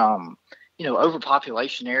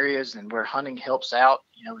overpopulation areas and where hunting helps out,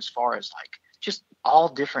 as far as like just all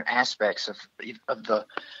different aspects of the,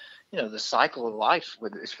 the cycle of life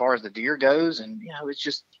as far as the deer goes. And, it's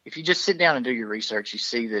just, if you just sit down and do your research, you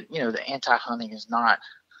see that, the anti-hunting is not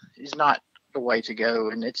the way to go.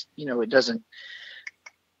 And it's, it doesn't,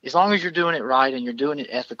 as long as you're doing it right and you're doing it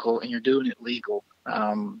ethical and you're doing it legal,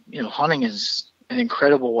 hunting is an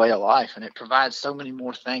incredible way of life, and it provides so many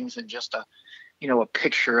more things than just a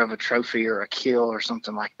picture of a trophy or a kill or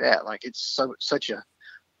something like that. Like, it's such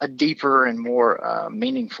a deeper and more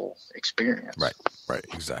meaningful experience. Right,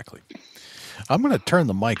 exactly. I'm going to turn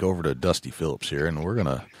the mic over to Dusty Phillips here, and we're going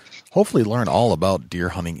to hopefully learn all about deer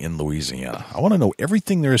hunting in Louisiana. I want to know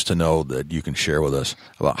everything there is to know that you can share with us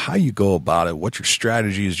about how you go about it, what your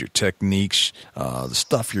strategies, your techniques, the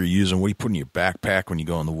stuff you're using, what do you put in your backpack when you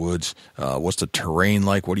go in the woods, what's the terrain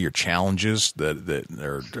like, what are your challenges that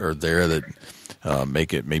are there that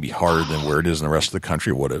make it maybe harder than where it is in the rest of the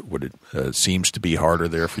country, what it seems to be harder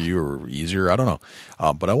there for you or easier, I don't know.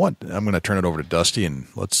 But I'm going to turn it over to Dusty, and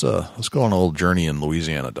let's go on a little journey in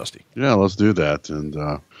Louisiana, Dusty. Yeah, let's do that.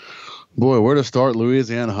 And boy, where to start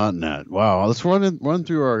Louisiana hunting at? Wow, let's run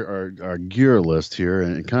through our gear list here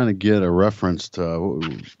and kind of get a reference to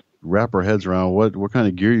wrap our heads around what kind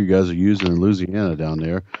of gear you guys are using in Louisiana down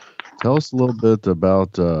there. Tell us a little bit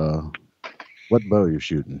about what bow you're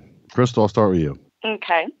shooting. Crystal, I'll start with you.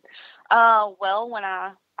 Okay. Well, when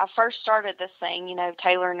I first started this thing,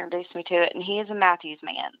 Taylor introduced me to it, and he is a Matthews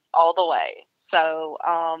man all the way. So,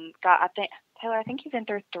 Taylor, I think you've been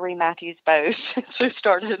through 3 Matthews bows since we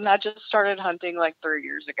started, and I just started hunting like 3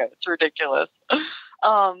 years ago. It's ridiculous.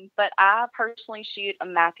 But I personally shoot a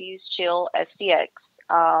Matthews Chill SDX.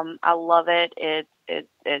 I love it. It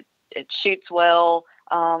shoots well.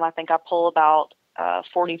 I think I pull about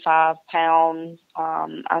 45 pounds.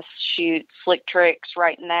 I shoot slick tricks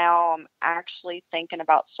right now. I'm actually thinking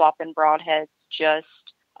about swapping broadheads just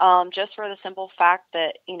for the simple fact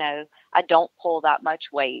that, I don't pull that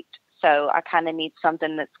much weight. So I kind of need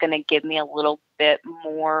something that's going to give me a little bit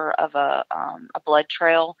more of a blood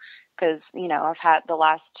trail, because, I've had the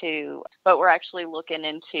last 2, but we're actually looking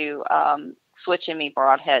into switching me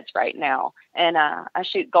broadheads right now. And I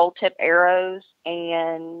shoot gold tip arrows,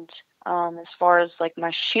 and as far as like my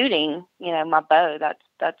shooting, my bow,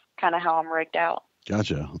 that's kind of how I'm rigged out.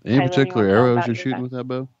 Gotcha. Any particular arrows you're shooting with that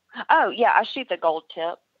bow? Oh yeah, I shoot the gold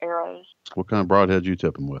tip arrows. What kind of broadheads you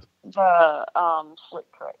tip them with? The slick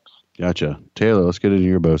tricks. Gotcha. Taylor, let's get into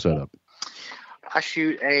your bow setup. I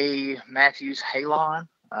shoot a Matthews Halon.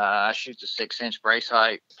 I shoot the 6-inch brace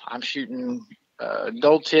height. I'm shooting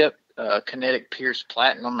gold tip kinetic Pierce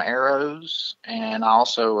Platinum arrows, and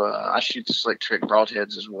also I shoot the slick trick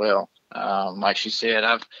broadheads as well. Like she said,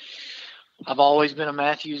 I've always been a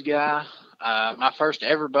Matthews guy. My first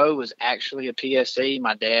ever bow was actually a PSE.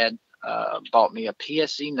 My dad bought me a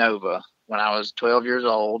PSE Nova when I was 12 years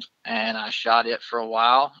old, and I shot it for a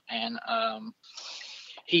while. And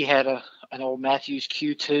he had an old Matthews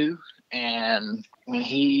Q2, and when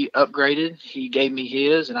he upgraded, he gave me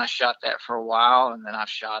his, and I shot that for a while. And then I've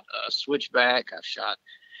shot a Switchback, I've shot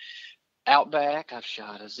Outback, I've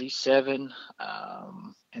shot a Z7,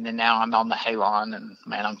 and then now I'm on the Halon. And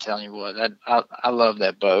man, I'm telling you what, I love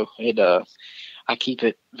that bow. I keep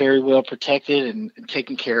it very well protected and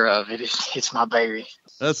taken care of. It's my baby.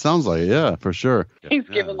 That sounds like it, yeah, for sure. He's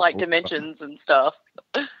given like dimensions and stuff.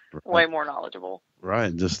 Right. Way more knowledgeable.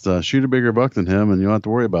 Right. Just shoot a bigger buck than him, and you don't have to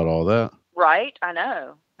worry about all that. Right. I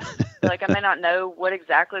know. Like, I may not know what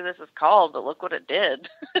exactly this is called, but look what it did.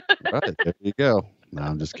 Right. There you go. No,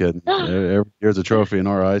 I'm just kidding. Every year's a trophy in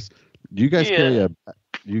our eyes. Do you guys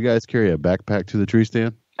carry a backpack to the tree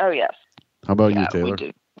stand? Oh yes. How about you, Taylor?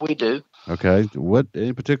 We do. Okay. What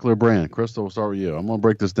any particular brand? Crystal, we'll start with you. I'm gonna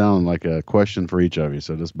break this down like a question for each of you,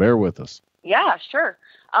 so just bear with us. Yeah, sure.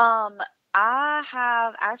 I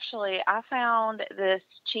found this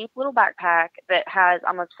cheap little backpack that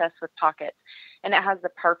I'm obsessed with pockets, and it has the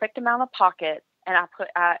perfect amount of pockets, and I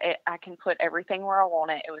can put everything where I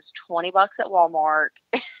want it. It was $20 at Walmart.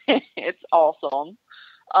 It's awesome.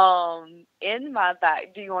 In my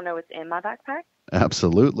bag, do you want to know what's in my backpack?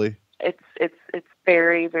 Absolutely. It's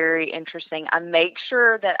very, very interesting. I make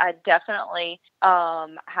sure that I definitely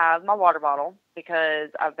have my water bottle, because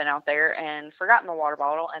I've been out there and forgotten my water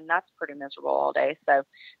bottle, and that's pretty miserable all day. So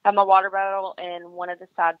I have my water bottle in one of the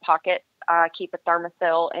side pockets. I keep a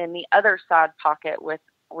Thermacel in the other side pocket with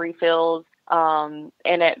refills in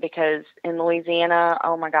it, because in Louisiana,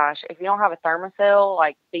 oh my gosh, if you don't have a Thermacel,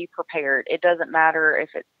 like, be prepared. It doesn't matter if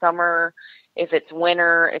it's summer, if it's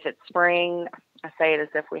winter, if it's spring. I say it as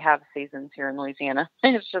if we have seasons here in Louisiana.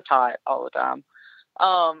 It's just hot all the time.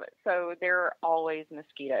 So there are always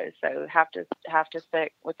mosquitoes. So have to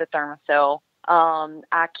stick with the Thermacel.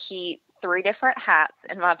 I keep 3 different hats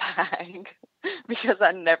in my bag because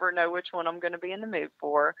I never know which one I'm going to be in the mood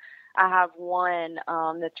for. I have one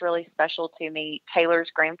that's really special to me. Taylor's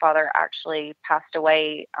grandfather actually passed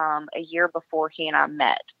away a year before he and I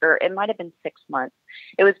met, or it might have been 6 months.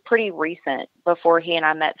 It was pretty recent before he and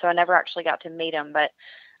I met, so I never actually got to meet him, but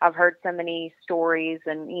I've heard so many stories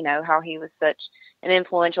and, you know, how he was such an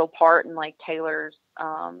influential part in, like, Taylor's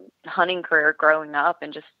hunting career growing up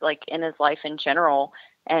and just, like, in his life in general.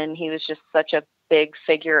 And he was just such a big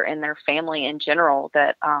figure in their family in general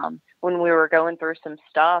that when we were going through some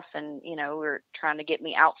stuff and, you know, we were trying to get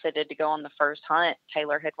me outfitted to go on the first hunt,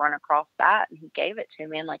 Taylor had run across that and he gave it to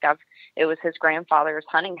me. And, like, it was his grandfather's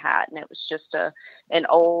hunting hat, and it was just an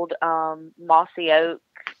old mossy oak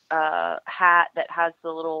hat that has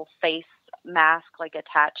the little face mask, like,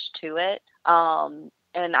 attached to it.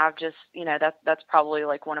 And I've just, you know, that's probably,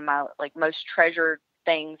 like, one of my, like, most treasured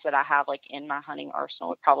things that I have, like, in my hunting arsenal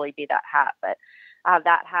would probably be that hat. But I have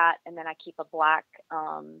that hat, and then I keep a black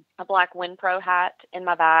Winpro hat in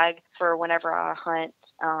my bag for whenever I hunt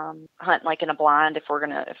like in a blind. If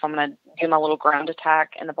I'm gonna do my little ground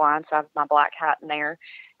attack in the blind, so I have my black hat in there.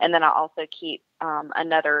 And then I also keep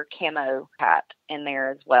another camo hat in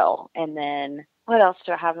there as well. And then what else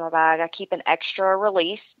do I have in my bag? I keep an extra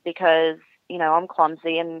release because, you know, I'm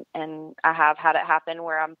clumsy and I have had it happen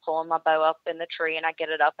where I'm pulling my bow up in the tree and I get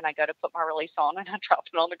it up and I go to put my release on and I drop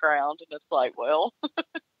it on the ground and it's like, well,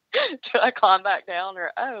 do I climb back down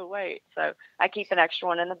or, oh, wait. So I keep an extra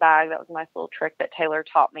one in the bag. That was a nice little trick that Taylor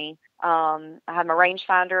taught me. I have my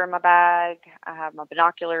rangefinder in my bag. I have my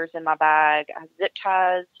binoculars in my bag. I have zip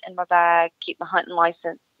ties in my bag. Keep my hunting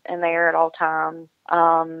license in there at all times.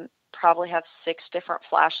 Probably have 6 different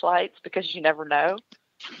flashlights because you never know.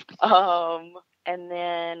 And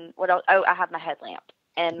then what else? Oh, I have my headlamp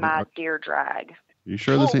and my deer drag. You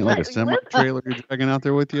sure this ain't like a semi-trailer you're dragging out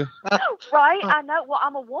there with you? Right, I know. Well,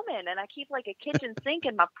 I'm a woman, and I keep, like, a kitchen sink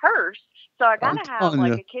in my purse, so I gotta have,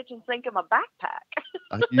 like, a kitchen sink in my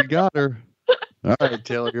backpack. You got her. All right,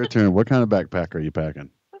 Taylor, your turn. What kind of backpack are you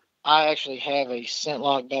packing? I actually have a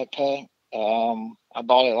scent-lock backpack. I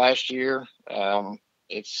bought it last year.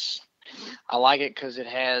 I like it because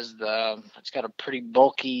it's got a pretty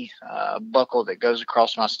bulky buckle that goes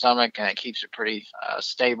across my stomach, and it keeps it pretty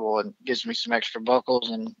stable and gives me some extra buckles,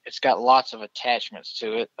 and it's got lots of attachments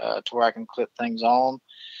to it to where I can clip things on.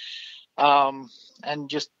 And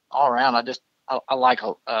just all around, I like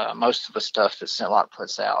most of the stuff that Scentlock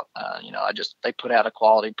puts out. They put out a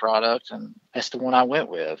quality product, and that's the one I went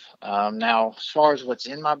with. Now, as far as what's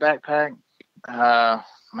in my backpack,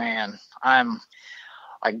 man, I'm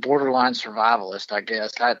like borderline survivalist, I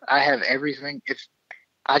guess. I have everything.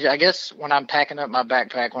 I guess when I'm packing up my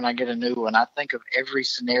backpack, when I get a new one, I think of every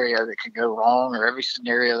scenario that can go wrong or every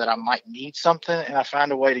scenario that I might need something, and I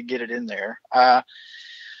find a way to get it in there.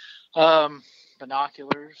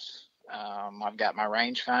 Binoculars. I've got my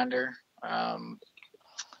rangefinder.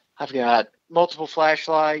 I've got multiple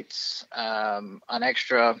flashlights, an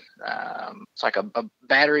extra, it's like a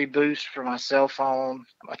battery boost for my cell phone,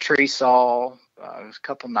 a tree saw, a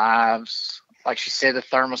couple knives. Like she said, the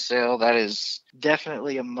Thermacel, that is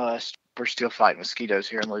definitely a must. We're still fighting mosquitoes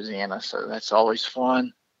here in Louisiana, so that's always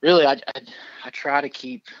fun. Really, I try to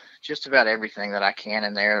keep just about everything that I can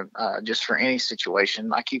in there, just for any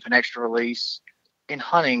situation. I keep an extra release. In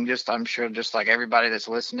hunting, I'm sure just like everybody that's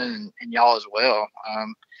listening and y'all as well,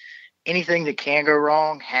 anything that can go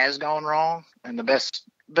wrong has gone wrong, and the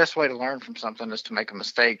best way to learn from something is to make a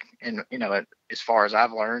mistake. And as far as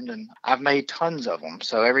I've learned, and I've made tons of them,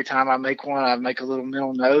 so every time I make one, I make a little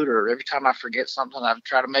mental note, or every time I forget something, I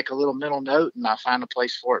try to make a little mental note, and I find a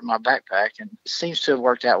place for it in my backpack, and it seems to have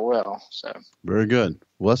worked out well. So very good.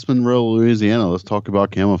 West Monroe, Louisiana. Let's talk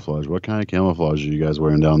about camouflage. What kind of camouflage are you guys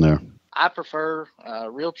wearing down there? I prefer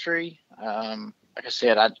Realtree. Like I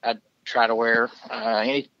said, I try to wear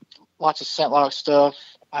lots of Scentlock stuff.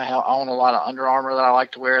 I own a lot of Under Armour that I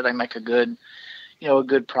like to wear. They make a good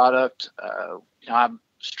product. I'm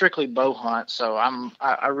strictly bow hunt, so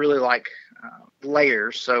I really like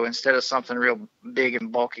layers. So instead of something real big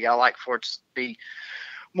and bulky, I like for it to be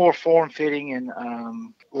more form-fitting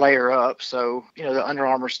and layer up. So, the Under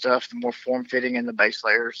Armour stuff, the more form-fitting and the base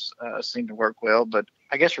layers seem to work well. But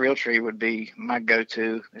I guess Realtree would be my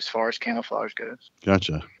go-to as far as camouflage goes.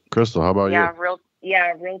 Gotcha. Crystal, how about you?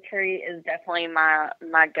 Realtree is definitely my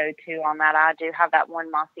go-to on that. I do have that one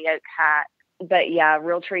mossy oak hat. But, yeah,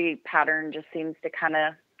 Realtree pattern just seems to kind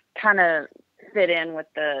of fit in with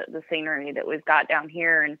the scenery that we've got down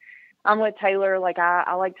here. And I'm with Taylor. Like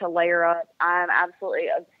I like to layer up. I'm absolutely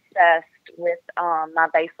obsessed with my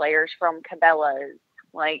base layers from Cabelas.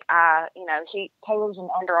 Like Taylor's an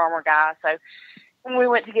Under Armour guy, so when we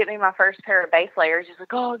went to get me my first pair of base layers, he's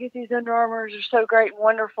like, "Oh, get these Under Armours. They're so great and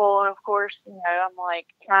wonderful." And of course, I'm like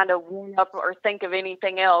trying to warm up or think of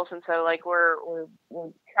anything else. And so like we're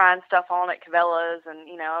trying stuff on at Cabelas, and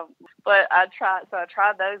but I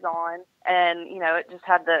tried those on, and it just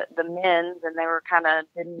had the men's, and they were kind of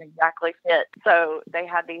didn't exactly fit. So they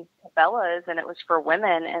had these Cabelas, and it was for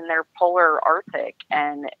women, and they're polar Artic,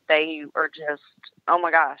 and they are just, oh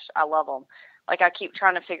my gosh, I love them. Like, I keep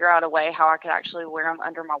trying to figure out a way how I could actually wear them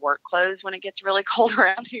under my work clothes when it gets really cold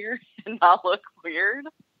around here and not look weird.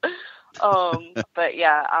 But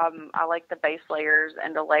yeah, I like the base layers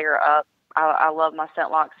and to layer up. I love my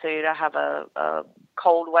scent lock suit. I have a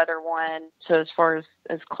cold weather one. So as far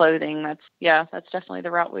as clothing, that's definitely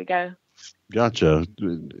the route we go. Gotcha.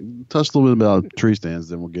 Touch a little bit about tree stands,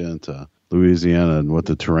 then we'll get into Louisiana and what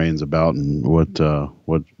the terrain's about and what the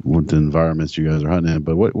environments you guys are hunting in.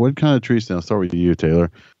 But what kind of tree stand? I'll start with you,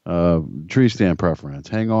 Taylor. Tree stand preference: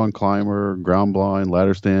 hang on, climber, ground blind,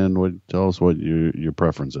 ladder stand. Tell us what your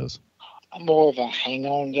preference is. I'm more of a hang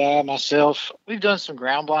on guy myself. We've done some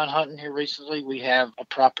ground blind hunting here recently. We have a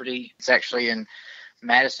property. It's actually in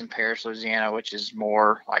Madison Parish, Louisiana, which is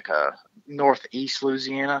more like a northeast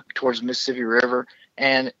Louisiana towards the Mississippi River.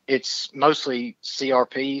 And it's mostly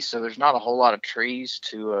CRP, so there's not a whole lot of trees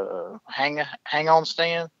to hang on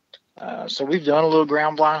stand. So we've done a little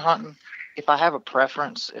ground blind hunting. If I have a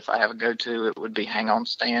preference, if I have a go-to, it would be hang on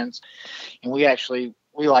stands. And we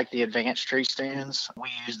like the advanced tree stands. We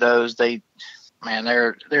use those. They're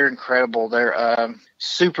incredible. They're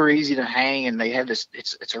super easy to hang, and they have this.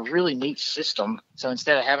 It's a really neat system. So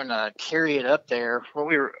instead of having to carry it up there,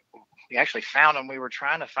 we actually found them. We were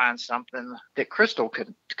trying to find something that Crystal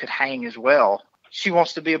could hang as well. She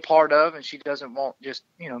wants to be a part of, and she doesn't want just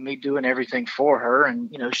me doing everything for her.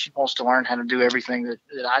 And she wants to learn how to do everything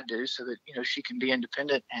that I do, so that she can be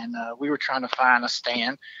independent. And we were trying to find a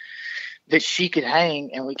stand that she could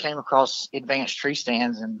hang, and we came across advanced tree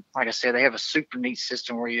stands. And like I said, they have a super neat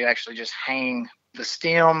system where you actually just hang the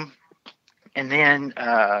stem, and then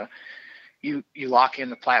you lock in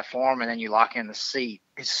the platform, and then you lock in the seat.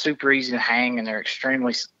 It's super easy to hang, and they're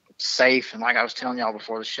extremely safe. And like I was telling y'all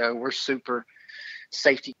before the show, we're super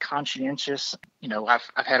safety conscientious. I've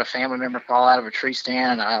had a family member fall out of a tree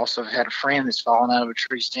stand, and I also had a friend that's fallen out of a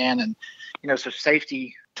tree stand. And so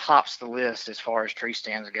safety tops the list as far as tree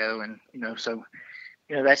stands go. And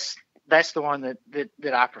that's the one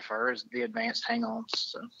that I prefer, is the advanced hang-ons.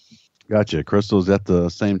 So. Gotcha. Crystal, is that the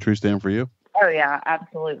same tree stand for you? Oh yeah,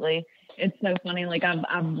 absolutely. It's so funny. Like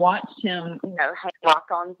I've watched him, hang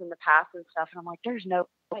lock-ons in the past and stuff, and I'm like, there's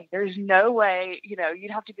no way,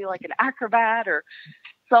 you'd have to be like an acrobat or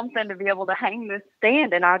something to be able to hang this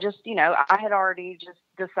stand. And I just, I had already just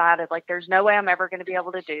decided, like, there's no way I'm ever going to be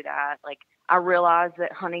able to do that. Like, I realize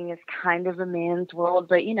that hunting is kind of a man's world,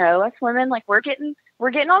 but us women, like, we're getting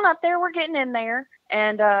on up there, we're getting in there.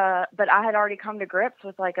 And, but I had already come to grips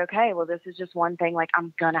with, like, okay, well, this is just one thing, like,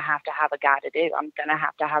 I'm going to have a guy to do. I'm going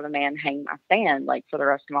to have a man hang my stand, like, for the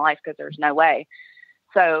rest of my life, because there's no way.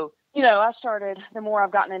 So, I started, the more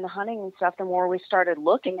I've gotten into hunting and stuff, the more we started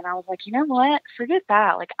looking, and I was like, you know what, forget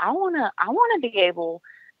that. Like, I want to be able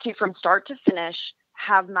to, from start to finish,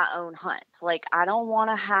 have my own hunt. Like, I don't want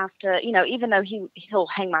to have to, even though he'll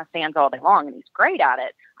hang my stands all day long and he's great at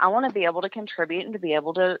it, I want to be able to contribute and to be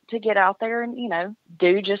able to get out there and,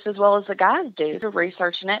 do just as well as the guys do. So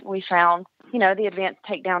researching it, we found, the advanced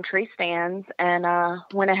takedown tree stands, and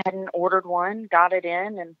went ahead and ordered one, got it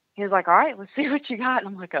in, and he was like, all right, let's see what you got. And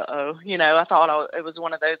I'm like, uh-oh. I thought it was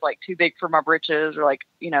one of those, like, too big for my britches, or like,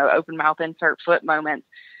 open mouth insert foot moments.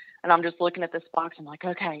 And I'm just looking at this box. I'm like,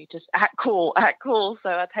 okay, just act cool. So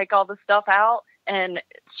I take all the stuff out, and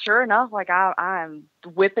sure enough, like, I'm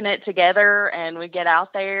whipping it together, and we get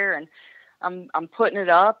out there, and I'm putting it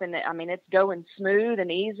up, and it's going smooth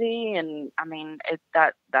and easy. And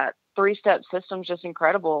that 3-step system's just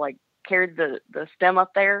incredible. Like, carried the stem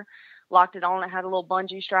up there, locked it on. It had a little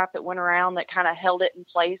bungee strap that went around that kind of held it in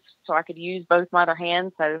place so I could use both my other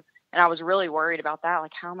hands. So, and I was really worried about that.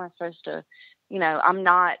 Like, how am I supposed to, I'm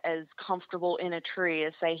not as comfortable in a tree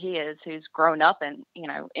as, say, he is, who's grown up in,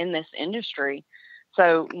 in this industry.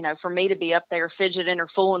 So, for me to be up there fidgeting or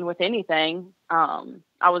fooling with anything,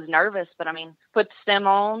 I was nervous, but put the stem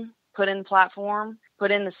on, put in the platform,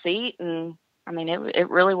 put in the seat, and it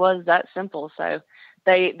really was that simple. So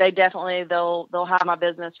they definitely, they'll have my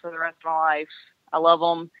business for the rest of my life. I love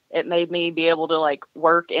them. It made me be able to, like,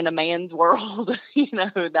 work in a man's world,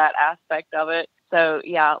 that aspect of it. So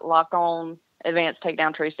yeah, lock on advanced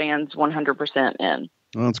takedown tree stands 100% in.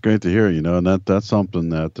 Well, that's great to hear, and that's something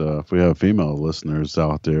that if we have female listeners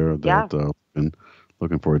out there that been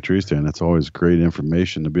looking for a tree stand, it's always great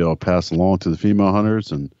information to be able to pass along to the female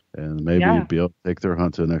hunters and maybe be able to take their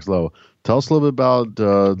hunt to the next level. Tell us a little bit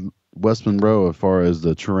about West Monroe as far as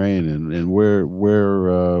the terrain and where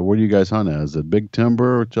do you guys hunt at? Is it big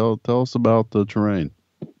timber? Tell us about the terrain.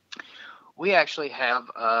 We actually have,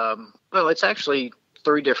 it's actually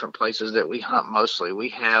 3 different places that we hunt mostly. We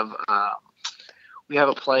have a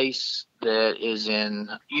place that is in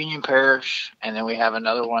Union Parish, and then we have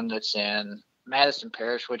another one that's in Madison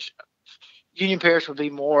Parish, which Union Parish would be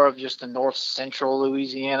more of just the north central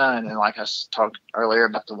Louisiana, and then like I talked earlier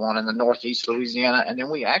about the one in the northeast Louisiana, and then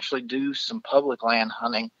we actually do some public land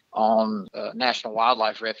hunting on National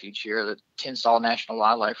Wildlife Refuge here, the Tensall National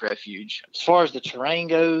Wildlife Refuge. As far as the terrain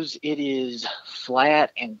goes, it is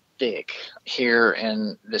flat and thick here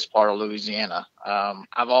in this part of Louisiana.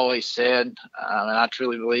 I've always said, and I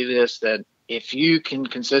truly believe this, that if you can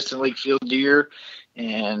consistently kill deer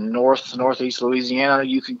in northeast Louisiana,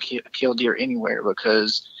 you can kill deer anywhere,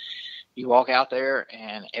 because you walk out there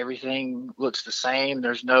and everything looks the same.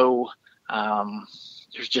 There's no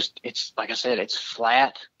it's like I said, it's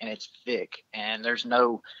flat and it's thick, and it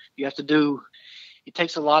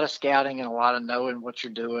takes a lot of scouting and a lot of knowing what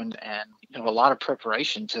you're doing, and a lot of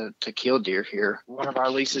preparation to kill deer here. One of our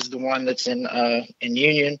leases, the one that's in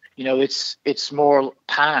Union, it's more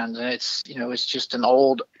pines, and it's just an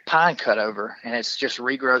old pine cutover, and it's just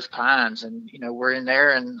regrowth pines, and we're in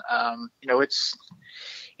there, and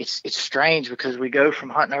it's strange because we go from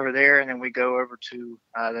hunting over there and then we go over to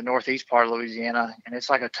the northeast part of Louisiana, and it's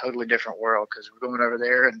like a totally different world, because we're going over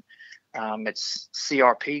there and it's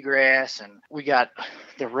CRP grass, and we got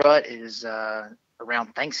the rut is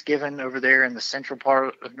around Thanksgiving over there in the central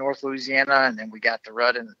part of North Louisiana, and then we got the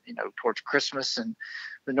rut in towards Christmas and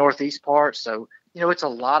the northeast part. So it's a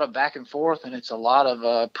lot of back and forth, and it's a lot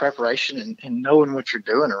of preparation and knowing what you're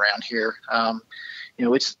doing around here.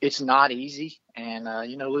 It's not easy, and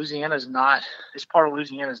this part of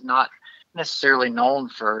Louisiana is not necessarily known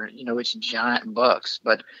for its giant bucks,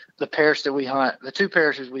 but the parish that we hunt, the 2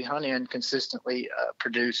 parishes we hunt in, consistently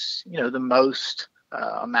produce the most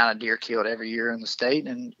amount of deer killed every year in the state,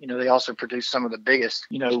 and they also produce some of the biggest.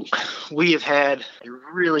 We have had a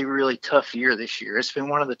really, really tough year this year. It's been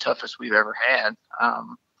one of the toughest we've ever had.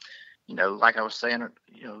 Like I was saying,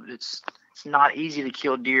 it's not easy to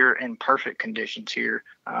kill deer in perfect conditions here,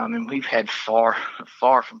 and we've had far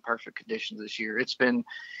from perfect conditions this year. It's been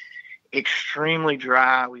extremely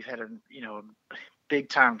dry. We've had a big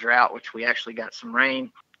time drought, which we actually got some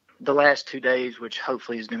rain the last 2 days, which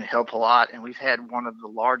hopefully is going to help a lot. And we've had one of the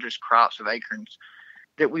largest crops of acorns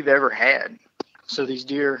that we've ever had. So these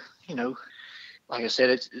deer, like I said,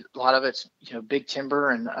 a lot of it's big timber,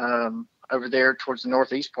 and over there towards the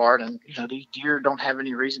northeast part, and these deer don't have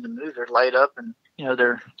any reason to move. They're laid up, and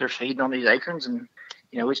they're feeding on these acorns, and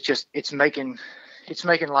it's making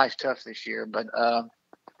life tough this year. But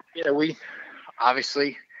we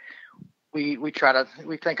obviously we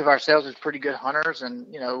think of ourselves as pretty good hunters, and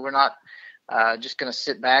we're not just going to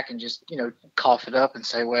sit back and just cough it up and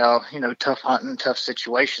say, well, tough hunting, tough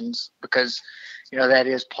situations, because that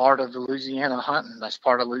is part of the Louisiana hunting. That's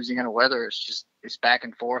part of Louisiana weather. It's back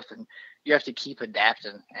and forth, and you have to keep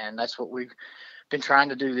adapting, and that's what we've been trying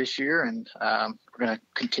to do this year, and we're going to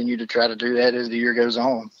continue to try to do that as the year goes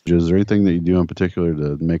on. Is there anything that you do in particular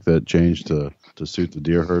to make that change to suit the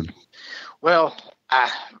deer herd? Well,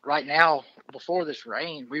 right now, before this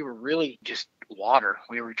rain, we were really just water.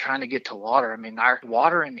 We were trying to get to water. I mean, our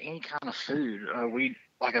water and any kind of food.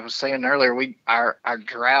 Like I was saying earlier, our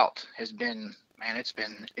drought has been, man, it's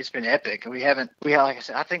been epic. Like I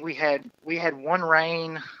said, I think we had one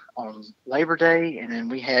rain on Labor Day, and then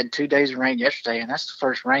we had 2 days of rain yesterday, and that's the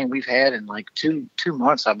first rain we've had in like two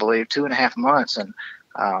months, I believe, 2.5 months. And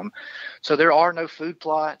so there are no food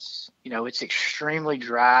plots. It's extremely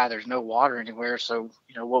dry. There's no water anywhere. So,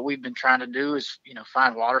 what we've been trying to do is,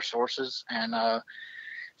 find water sources and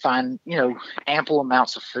find, ample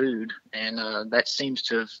amounts of food. And that seems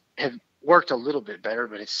to have worked a little bit better,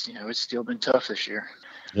 but it's still been tough this year.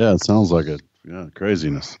 Yeah, it sounds like it. Yeah,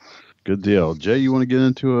 craziness. Good deal. Jay, you want to get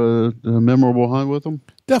into a memorable hunt with them?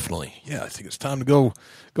 Definitely. Yeah, I think it's time to go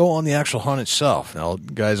on the actual hunt itself. Now,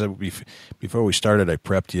 guys, before we started, I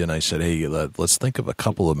prepped you and I said, hey, let's think of a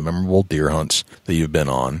couple of memorable deer hunts that you've been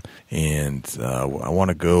on. And I want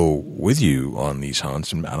to go with you on these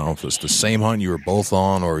hunts. And I don't know if it's the same hunt you were both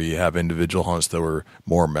on, or you have individual hunts that were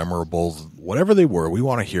more memorable. Whatever they were, we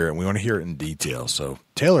want to hear it, and we want to hear it in detail. So,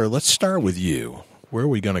 Taylor, let's start with you. Where are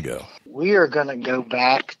we going to go? we are going to go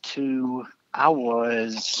back to, I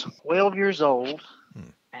was 12 years old,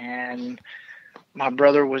 and my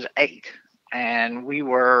brother was 8. And we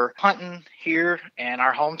were hunting here in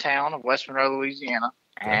our hometown of West Monroe, Louisiana.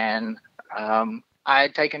 And I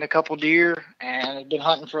had taken a couple deer and had been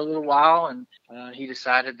hunting for a little while. And he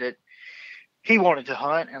decided that he wanted to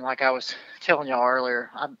hunt. And like I was telling y'all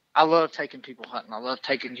earlier, I love taking people hunting. I love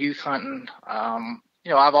taking youth hunting.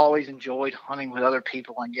 I've always enjoyed hunting with other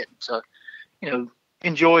people and getting to,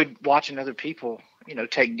 enjoyed watching other people,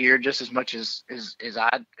 take deer just as much as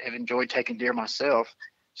I have enjoyed taking deer myself.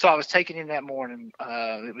 So I was taking him that morning.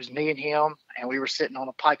 It was me and him, and we were sitting on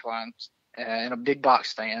a pipeline in a big box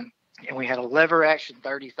stand, and we had a lever action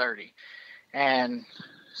 30-30. And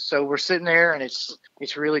so we're sitting there, and it's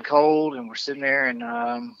really cold, and we're sitting there, and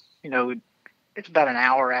it's about an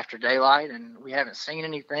hour after daylight, and we haven't seen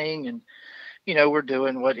anything, and we're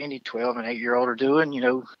doing what any 12 and 8-year-old are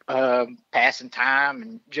doing, passing time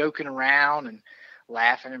and joking around and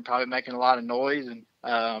laughing and probably making a lot of noise. And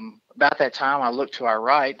about that time, I looked to our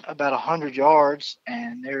right about 100 yards,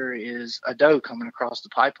 and there is a doe coming across the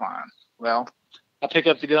pipeline. Well, I pick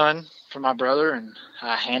up the gun for my brother, and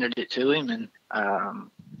I handed it to him, and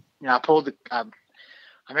I pulled I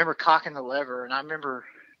remember cocking the lever, and I remember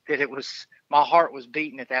that my heart was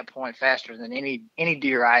beating at that point faster than any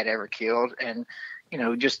deer I had ever killed. And,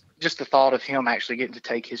 just the thought of him actually getting to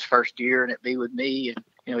take his first deer and it be with me.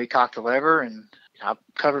 And, he cocked the lever, and I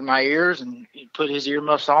covered my ears, and he put his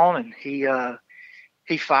earmuffs on, and he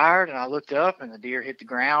fired, and I looked up, and the deer hit the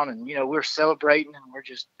ground, and, we're celebrating, and we're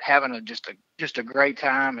just having just a great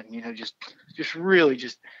time. And, just really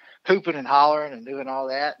just hooping and hollering and doing all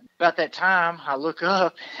that. About that time, I look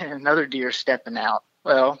up, and another deer stepping out.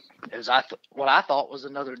 Well, what I thought was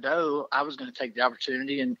another doe, I was going to take the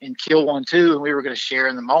opportunity and kill one too, and we were going to share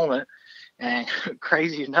in the moment. And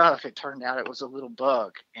crazy enough, it turned out it was a little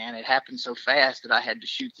buck, and it happened so fast that I had to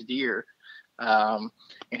shoot the deer. And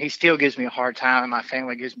he still gives me a hard time, and my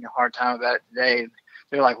family gives me a hard time about it today.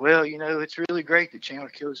 They're like, well, it's really great that Chandler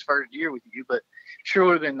killed his first deer with you, but sure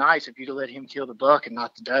would have been nice if you'd have let him kill the buck and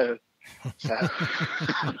not the doe. So,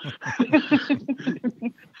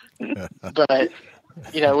 but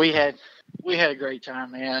we had a great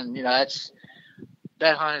time, man.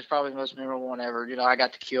 That hunt is probably the most memorable one ever. I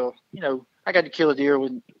got to kill a deer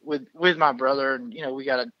with my brother, and we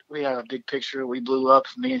had a big picture we blew up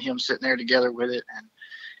of me and him sitting there together with it. And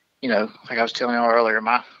like I was telling you earlier,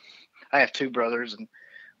 I have 2 brothers, and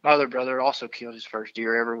my other brother also killed his first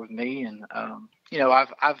deer ever with me. And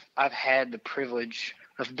I've had the privilege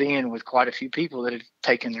of being with quite a few people that have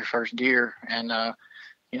taken their first deer, and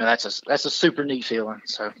that's a super neat feeling.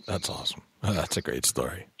 So that's awesome. That's a great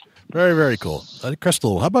story. Very, very cool.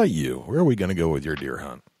 Crystal, how about you? Where are we going to go with your deer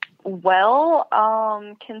hunt? Well,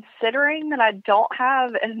 considering that I don't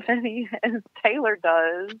have as many as Taylor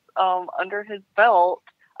does under his belt,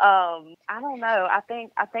 I don't know. I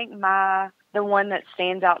think the one that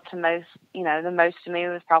stands out to most, the most to me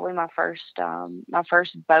was probably my first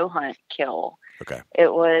bow hunt kill. Okay.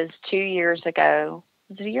 It was 2 years ago.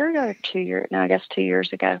 Was it a year ago or 2 years? No, I guess 2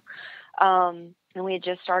 years ago. And we had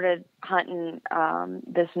just started hunting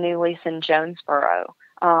this new lease in Jonesboro.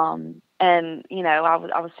 And,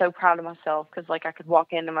 I was so proud of myself because, I could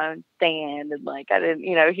walk into my own stand and, I didn't,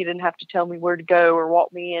 he didn't have to tell me where to go or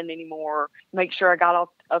walk me in anymore, make sure I got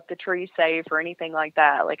up the tree safe or anything like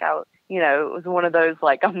that. It was one of those,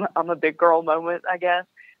 I'm a big girl moment, I guess.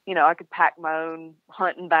 I could pack my own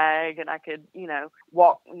hunting bag, and I could,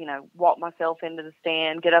 walk myself into the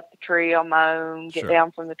stand, get up the tree on my own, get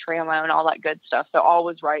down from the tree on my own, all that good stuff. So all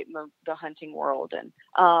was right in the hunting world. And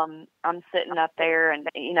I'm sitting up there, and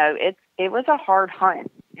it was a hard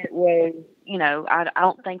hunt. It was, I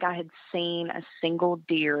don't think I had seen a single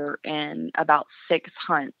deer in about 6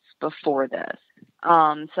 hunts before this. So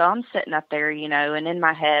I'm sitting up there, and in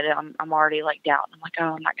my head, I'm already doubting. I'm like,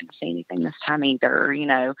 oh, I'm not going to see anything this time either,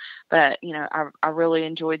 but, I really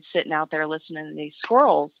enjoyed sitting out there listening to these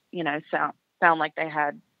squirrels, sound like they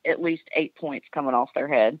had at least 8 points coming off their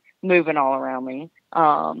head, moving all around me.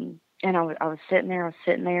 And I was sitting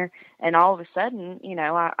there, and all of a sudden,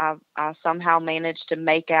 I somehow managed to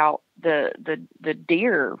make out the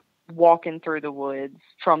deer walking through the woods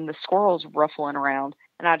from the squirrels ruffling around.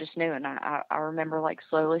 And I just knew, and I remember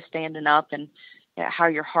slowly standing up and how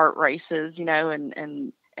your heart races,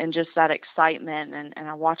 and just that excitement. And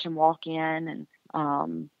I watch them walk in, and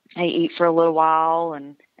I eat for a little while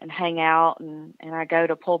and hang out. And I go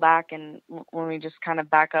to pull back. And when we just kind of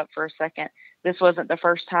back up for a second, this wasn't the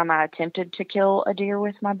first time I attempted to kill a deer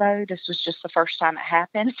with my bow. This was just the first time it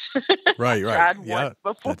happened. Right. Yeah.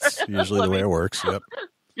 That's usually the way it works. Yep.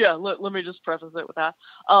 Yeah, let me just preface it with that.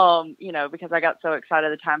 Because I got so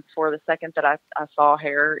excited the time before, the second that I saw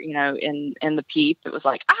hair, in the peep, it was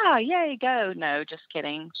like, yay, go. No, just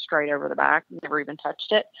kidding. Straight over the back. Never even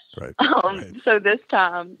touched it. Right. So this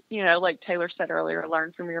time, like Taylor said earlier,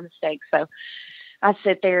 learn from your mistakes. So I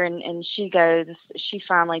sit there and she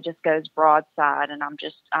finally just goes broadside, and I'm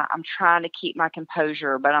trying to keep my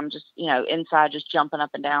composure, but I'm just, inside just jumping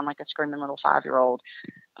up and down like a screaming little 5-year-old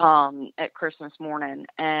at Christmas morning.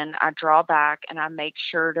 And I draw back and I make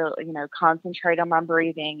sure to, concentrate on my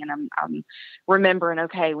breathing. And I'm remembering,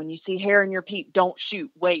 okay, when you see hair in your peep, don't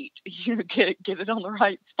shoot, wait, get it on the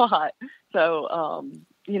right spot. So,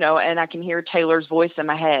 and I can hear Taylor's voice in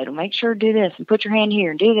my head, make sure to do this and put your hand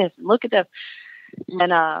here and do this and look at this.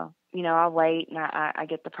 And, I wait and I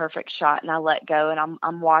get the perfect shot and I let go, and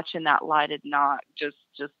I'm watching that lighted knock just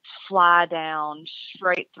fly down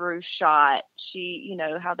straight through shot. She,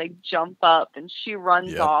 how they jump up and she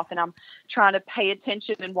runs off, and I'm trying to pay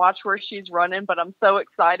attention and watch where she's running, but I'm so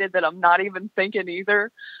excited that I'm not even thinking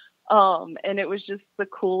either. And it was just the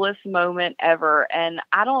coolest moment ever. And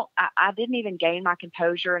I didn't even gain my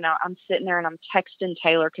composure. And I'm sitting there and I'm texting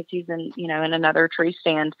Taylor, cause he's in, in another tree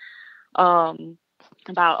stand,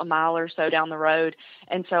 about a mile or so down the road.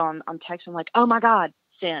 And so I'm texting like, oh my God,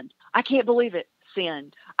 send. I can't believe it.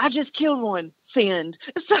 Send. I just killed one. Send.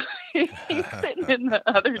 So he's sitting in the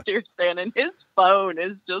other deer stand and his phone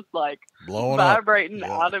is just like blowing vibrating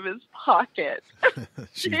out of his pocket.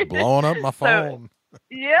 She's blowing up my phone.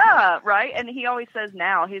 Yeah, right. And he always says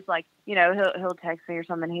now, he's like, he'll text me or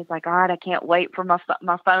something. He's like, all right, I can't wait for my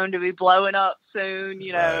phone to be blowing up soon.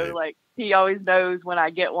 Right. Like he always knows when I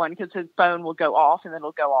get one because his phone will go off and then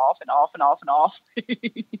it'll go off and off and off and off.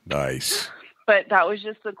 Nice. But that was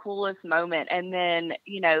just the coolest moment. And then,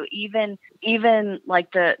 even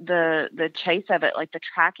like the chase of it, like the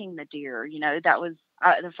tracking the deer, that was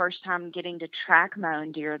the first time getting to track my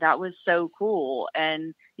own deer. That was so cool.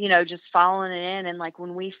 And, just following it in. And like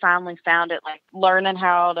when we finally found it, like learning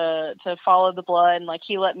how to follow the blood, and like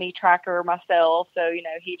he let me track her myself. So,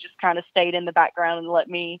 he just kind of stayed in the background and let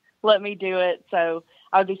me do it. So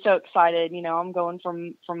I would be so excited. I'm going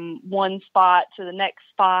from one spot to the next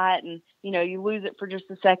spot, and, you lose it for just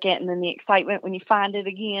a second, and then the excitement when you find it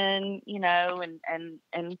again,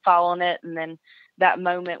 and following it. And then that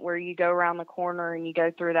moment where you go around the corner and you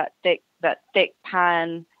go through that thick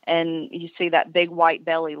pine and you see that big white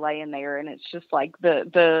belly laying there. And it's just like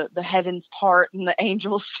the heavens part and the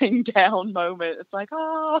angels sing down moment. It's like,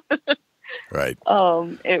 oh, right.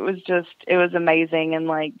 It was amazing. And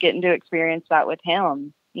like getting to experience that with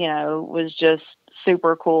him, was just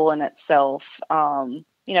super cool in itself.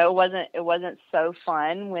 It wasn't so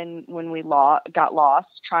fun when we got lost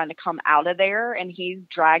trying to come out of there, and he's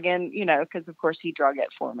dragging, cause of course he drug it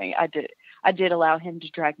for me. I did allow him to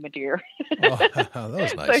drag my deer. Oh, that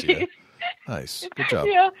was nice. So nice. Good job.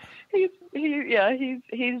 Yeah.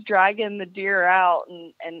 He's dragging the deer out,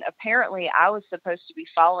 and apparently I was supposed to be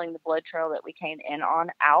following the blood trail that we came in on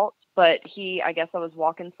out, but I guess I was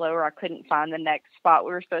walking slower. I couldn't find the next spot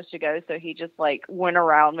we were supposed to go. So he just like went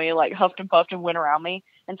around me, like huffed and puffed and went around me.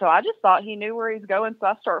 And so I just thought he knew where he's going. So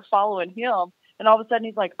I started following him, and all of a sudden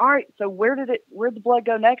he's like, all right, so where'd the blood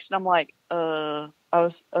go next? And I'm like, I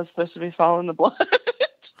was supposed to be following the blood.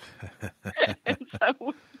 And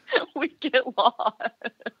so we get lost.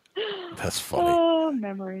 That's funny. Oh,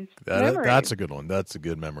 memories. That's a good one. That's a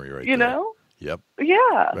good memory right there. You know? Yep.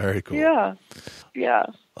 Yeah. Very cool. Yeah.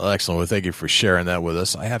 Well, excellent. Well, thank you for sharing that with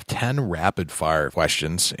us. I have 10 rapid fire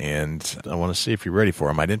questions, and I want to see if you're ready for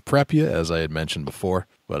them. I didn't prep you, as I had mentioned before,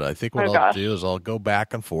 but I think what I'll do is I'll go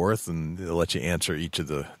back and forth and let you answer each of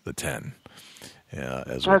the 10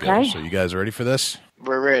 as we go. So you guys ready for this?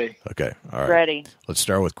 We're ready. Okay. All right. Ready. Let's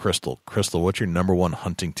start with Crystal. Crystal, what's your number one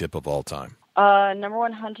hunting tip of all time? Number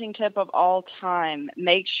one hunting tip of all time: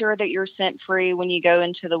 make sure that you're scent free when you go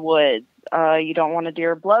into the woods. You don't want a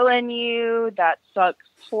deer blowing you. That sucks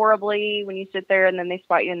horribly when you sit there and then they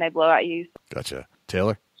spot you and they blow at you. Gotcha.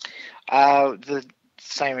 Taylor? The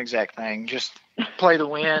same exact thing. Just play the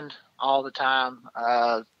wind all the time.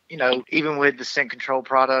 Even with the scent control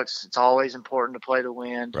products, it's always important to play the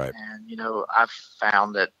wind. Right. And, I've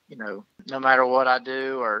found that, no matter what I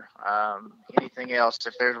do or anything else,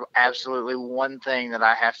 if there's absolutely one thing that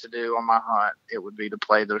I have to do on my hunt, it would be to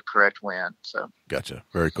play the correct wind. So. Gotcha.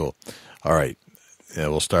 Very cool. All right. Yeah,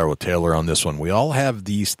 we'll start with Taylor on this one. We all have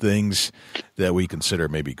these things that we consider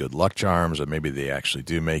maybe good luck charms, or maybe they actually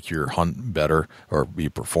do make your hunt better or you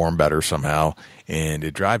perform better somehow. And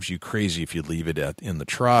it drives you crazy if you leave it in the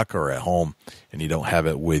truck or at home and you don't have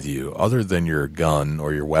it with you. Other than your gun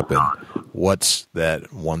or your weapon, what's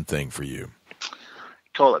that one thing for you?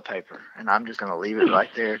 toilet paper, and I'm just going to leave it right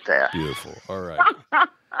there at that. Beautiful. All right.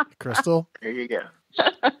 Crystal? There you go.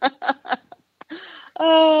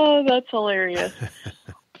 Oh, that's hilarious.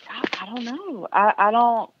 I don't know. I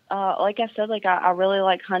don't, like I said, like I really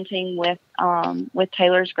like hunting with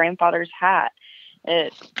Taylor's grandfather's hat.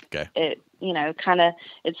 It, you know, kind of,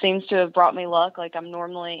 it seems to have brought me luck. Like I'm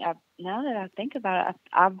normally, now that I think about it,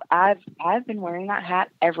 I've been wearing that hat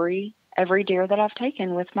every deer that I've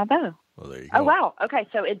taken with my bow. Well, there you go. Oh, wow. Okay.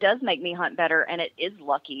 So it does make me hunt better, and it is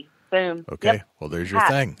lucky. Boom. Okay. Yep. Well, there's your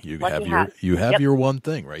Hat. thing. You Lucky have hat. your your one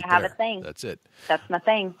thing right there. I have a thing. That's it. That's my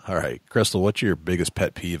thing. All right, Crystal. What's your biggest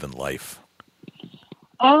pet peeve in life?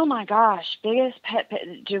 Oh my gosh. Biggest pet.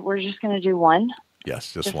 We're just going to do one.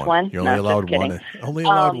 Yes, just Just one. one? You're only No, allowed just one. kidding. Only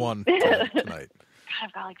allowed one tonight. God,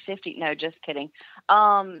 I've got like 50. No, just kidding.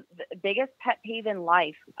 The biggest pet peeve in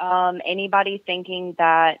life. Anybody thinking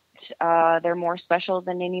that they're more special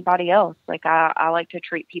than anybody else. Like I like to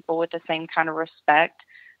treat people with the same kind of respect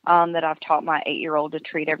that I've taught my 8-year-old to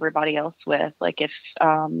treat everybody else with. Like if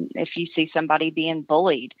you see somebody being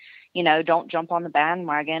bullied, you know, don't jump on the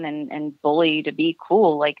bandwagon and bully to be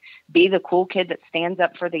cool. Like be the cool kid that stands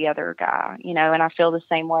up for the other guy, you know. And I feel the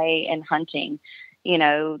same way in hunting, you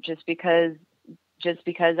know, just because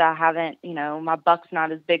I haven't, you know, my buck's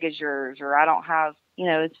not as big as yours, or I don't have, you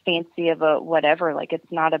know, as fancy of a whatever. Like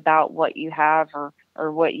it's not about what you have or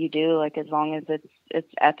what you do. Like as long as it's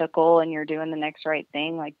ethical and you're doing the next right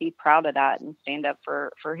thing, like be proud of that and stand up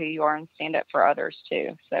for who you are and stand up for others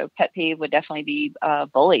too. So pet peeve would definitely be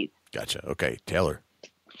bullies. Gotcha. Okay, Taylor.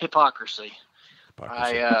 Hypocrisy.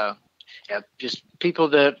 Just people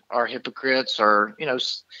that are hypocrites or, you know,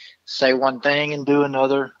 say one thing and do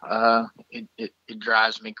another. It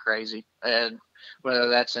drives me crazy. And whether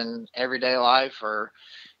that's in everyday life or,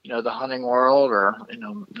 you know, the hunting world or, you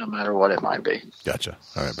know, no matter what it might be. Gotcha.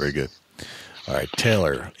 All right, very good. All right,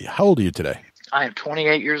 Taylor, how old are you today? I am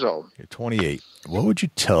 28 years old. You're 28. What would you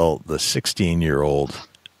tell the 16-year-old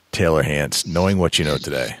Taylor Hance, knowing what you know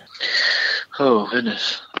today? Oh,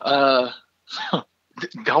 goodness.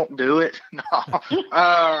 Don't do it. No.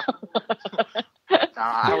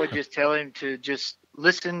 I would just tell him to just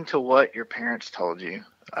listen to what your parents told you.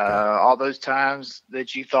 All those times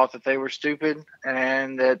that you thought that they were stupid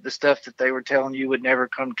and that the stuff that they were telling you would never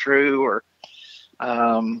come true, or,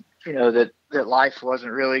 you know, that life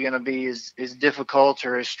wasn't really going to be as difficult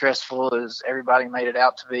or as stressful as everybody made it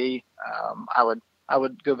out to be. I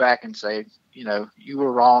would go back and say, you know, you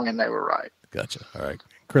were wrong and they were right. Gotcha. All right.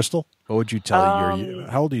 Crystal, what would you tell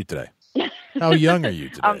how old are you today? How young are you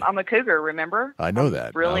today? I'm a cougar, remember? I know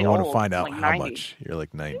that. Really I want to old, find out like how 90. much. You're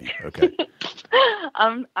like 90. Okay.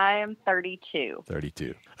 I am 32.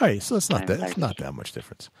 32. All right, so it's not that much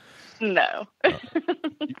difference. No.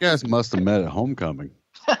 You guys must have met at homecoming.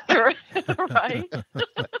 Right.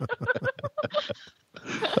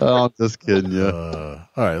 Oh, I'm just kidding you. All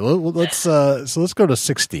right, let's go to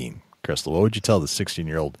 16. Crystal, what would you tell the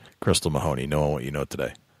 16-year-old Crystal Mahoney, knowing what you know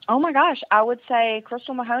today? Oh my gosh, I would say,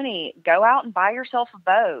 Crystal Mahoney, go out and buy yourself a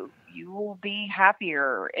bow. You will be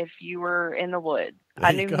happier if you were in the woods.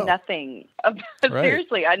 I knew nothing about,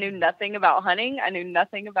 seriously, I knew nothing about hunting. I knew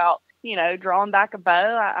nothing about, you know, drawing back a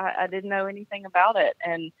bow. I didn't know anything about it.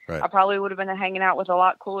 And I probably would have been hanging out with a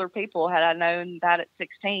lot cooler people had I known that at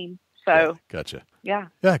 16. So, gotcha. Yeah.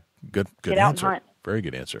 Yeah, good Get answer. out and hunt. Very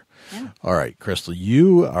good answer. Yeah. All right, Crystal,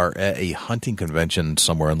 you are at a hunting convention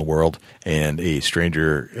somewhere in the world, and a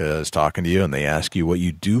stranger is talking to you, and they ask you what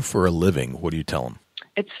you do for a living. What do you tell them?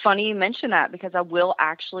 It's funny you mention that because I will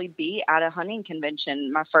actually be at a hunting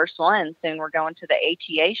convention, my first one. Soon we're going to the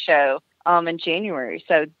ATA show in January,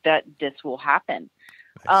 so that this will happen.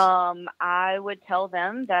 Nice. I would tell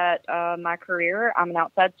them that my career, I'm an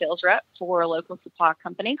outside sales rep for a local supply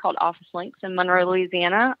company called Office Links in Monroe,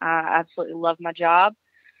 Louisiana. I absolutely love my job.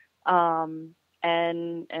 And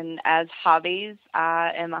as hobbies,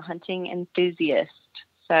 I am a hunting enthusiast.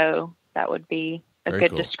 So that would be a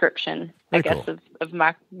good description, I guess, of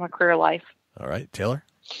my career life. All right. Taylor?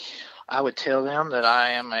 I would tell them that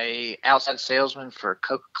I am a outside salesman for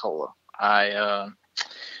Coca-Cola.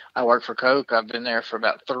 I work for Coke. I've been there for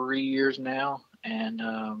about 3 years now. And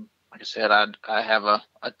like I said, I have a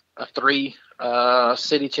 3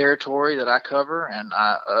 city territory that I cover, and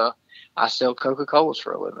I sell Coca-Colas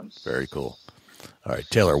for a living. Very cool. All right,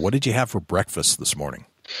 Taylor, what did you have for breakfast this morning?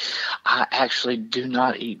 I actually do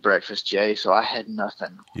not eat breakfast, Jay, so I had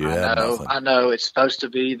nothing. Nothing. I know it's supposed to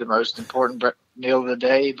be the most important meal of the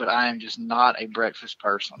day, but I am just not a breakfast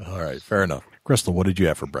person. All right, fair enough. Crystal, what did you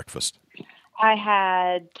have for breakfast? I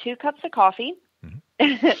had 2 cups of coffee,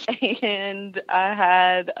 and I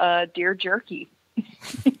had deer jerky.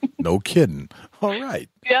 No kidding. All right.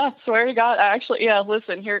 Yeah, swear to God. Actually, yeah,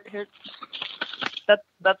 listen, here.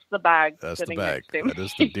 That's the bag. That's the sitting bag. next to me. That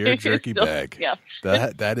is the deer jerky Still- bag. Yeah.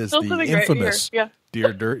 That is Still the sitting right here. infamous Yeah.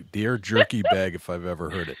 deer jerky bag, if I've ever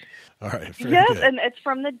heard it. All right. Very Yes, good. and it's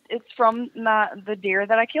from the deer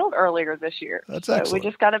that I killed earlier this year. That's so excellent. We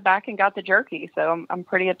just got it back and got the jerky. So I'm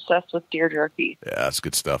pretty obsessed with deer jerky. Yeah, that's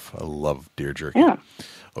good stuff. I love deer jerky. Yeah.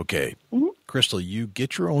 Okay. Mm-hmm. Crystal, you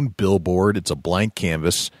get your own billboard. It's a blank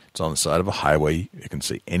canvas. It's on the side of a highway. It can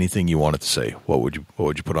say anything you want it to say. What would you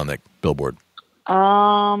put on that billboard?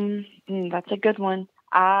 That's a good one.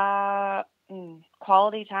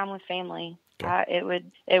 Quality time with family. Okay.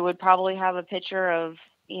 It would probably have a picture of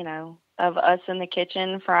us in the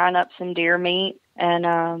kitchen frying up some deer meat,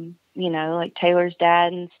 and like Taylor's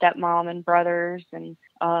dad and stepmom and brothers, and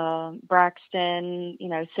Braxton,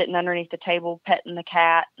 sitting underneath the table petting the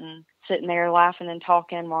cat and sitting there laughing and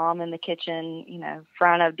talking while I'm in the kitchen,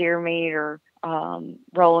 frying up deer meat or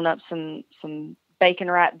rolling up some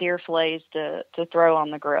bacon wrapped deer fillets to throw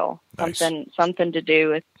on the grill. Nice. Something to do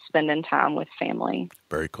with spending time with family.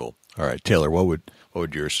 Very cool. All right, Taylor, what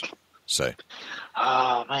would yours say?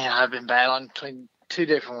 Oh man, I've been battling between two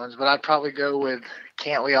different ones, but I'd probably go with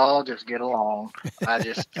 "Can't we all just get along?"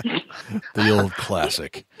 The old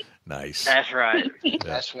classic. Nice. That's right. Yeah.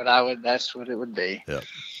 That's what it would be. Yeah.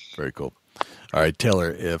 Very cool. All right,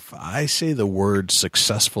 Taylor, if I say the word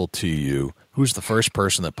successful to you, who's the first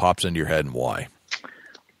person that pops into your head and why?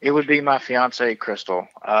 It would be my fiance, Crystal.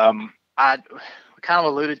 I kind of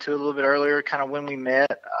alluded to it a little bit earlier, kind of when we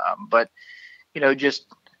met, but just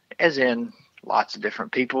as in lots of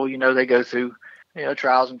different people, they go through,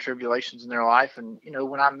 trials and tribulations in their life. And,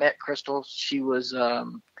 when I met Crystal, she was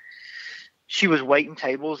waiting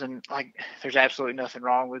tables, and like, there's absolutely nothing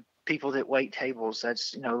wrong with people that wait tables.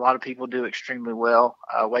 That's, a lot of people do extremely well,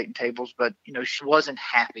 waiting tables, but, she wasn't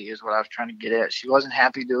happy is what I was trying to get at. She wasn't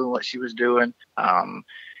happy doing what she was doing.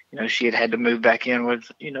 She had to move back in with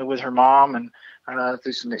her mom and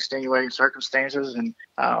through some extenuating circumstances. And,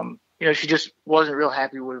 she just wasn't real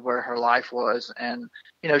happy with where her life was. And,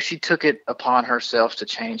 she took it upon herself to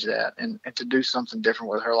change that and to do something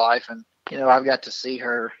different with her life. And, I've got to see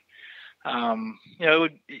her,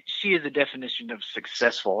 she is the definition of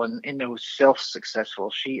successful and,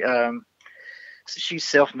 self-successful. She's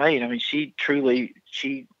self-made. I mean, she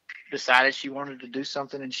decided she wanted to do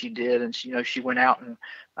something, and she did. And she went out and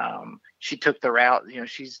she took the route.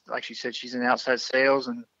 She's, like she said, she's in outside sales,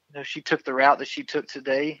 and she took the route that she took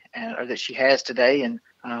today, or that she has today. And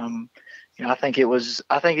I think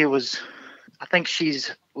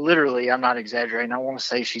she's literally, I'm not exaggerating, I want to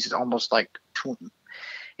say she's almost like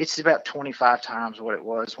it's about 25 times what it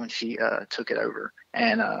was when she took it over.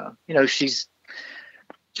 And she's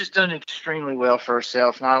just done extremely well for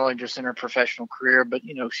herself, not only just in her professional career, but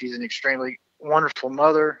she's an extremely wonderful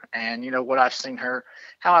mother. And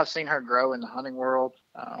how I've seen her grow in the hunting world,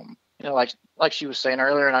 like she was saying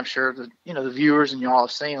earlier, and I'm sure that the viewers and y'all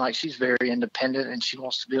have seen, like, she's very independent, and she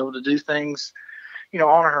wants to be able to do things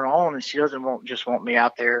on her own, and she doesn't want me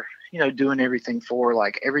out there doing everything for her.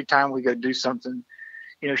 Like, every time we go do something,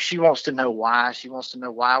 she wants to know why. She wants to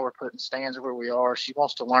know why we're putting stands where we are. She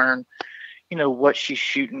wants to learn what she's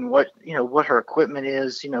shooting, what her equipment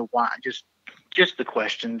is, why, just the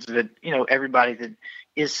questions that, everybody that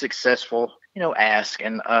is successful, ask.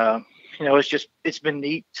 And, it's been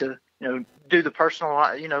neat to, do the personal,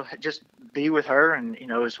 just be with her, and,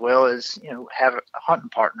 as well as, have a hunting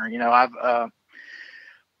partner. I've,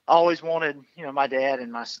 always wanted, my dad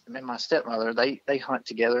and my stepmother, they hunt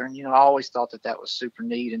together. And, I always thought that was super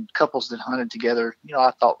neat, and couples that hunted together,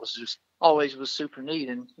 I thought was just always was super neat.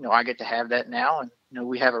 And, I get to have that now, and,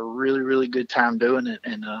 we have a really, really good time doing it.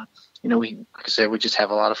 And, we, like I said, we just have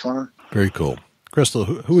a lot of fun. Very cool. Crystal,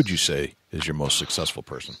 who would you say is your most successful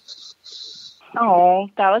person? Oh,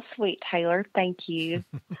 that was sweet, Taylor. Thank you.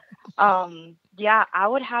 Yeah, I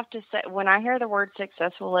would have to say, when I hear the word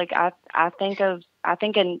successful, like I think of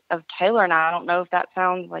Taylor, and I don't know if that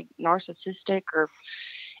sounds like narcissistic or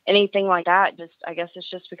anything like that. I guess it's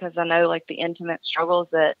just because I know, like, the intimate struggles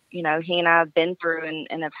that, he and I have been through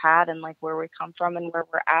and have had, and, like, where we come from and where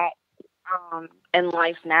we're at in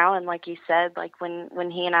life now. And like you said, like,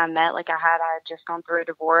 when he and I met, like, I had just gone through a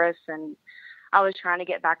divorce, and I was trying to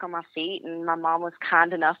get back on my feet, and my mom was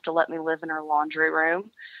kind enough to let me live in her laundry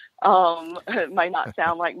room. It may not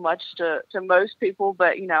sound like much to most people,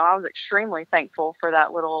 but, I was extremely thankful for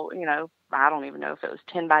that little, I don't even know if it was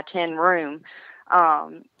 10 by 10 room,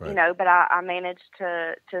 right. But I managed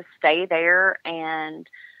to stay there and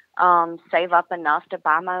save up enough to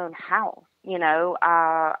buy my own house.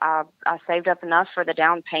 I saved up enough for the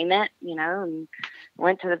down payment, and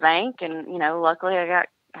went to the bank, and, luckily I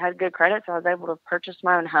had good credit. So I was able to purchase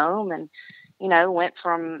my own home, and, went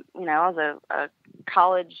from, I was a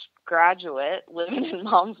college graduate living in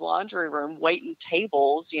mom's laundry room, waiting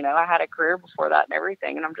tables. I had a career before that and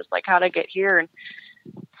everything. And I'm just like, how'd I get here? And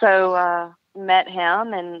so, met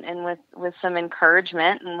him, and with some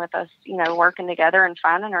encouragement, and with us, working together and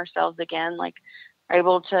finding ourselves again, like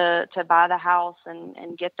able to buy the house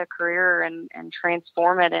and get the career and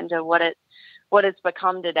transform it into what it's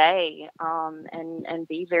become today, and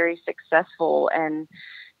be very successful and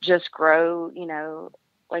just grow,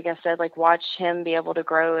 like I said, like watch him be able to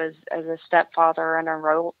grow as a stepfather and a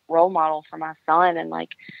role model for my son, and like,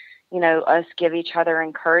 us give each other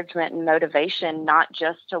encouragement and motivation, not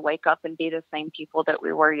just to wake up and be the same people that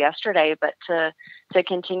we were yesterday, but to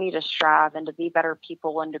continue to strive and to be better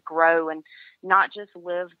people and to grow, and not just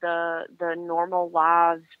live the normal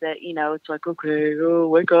lives that, it's like, okay,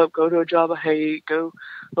 wake up, go to a job I hate,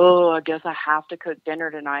 I guess I have to cook dinner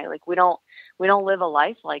tonight. Like we don't live a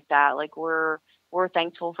life like that. Like we're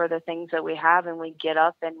thankful for the things that we have, and we get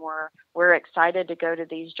up and we're excited to go to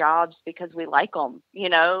these jobs because we like them,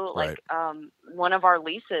 like, one of our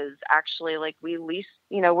leases, actually, like we lease,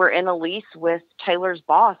 we're in a lease with Taylor's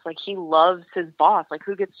boss. Like he loves his boss. Like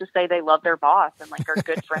who gets to say they love their boss and like are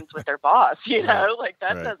good friends with their boss, like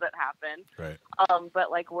that doesn't happen. Right.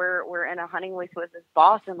 But like we're in a hunting lease with his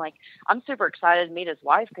boss, and like, I'm super excited to meet his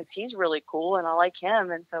wife because he's really cool and I like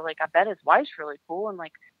him. And so like, I bet his wife's really cool, and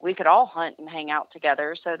like we could all hunt and hang out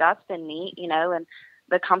together. So that's been neat, and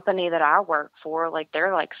the company that I work for, like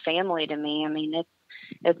they're like family to me. I mean,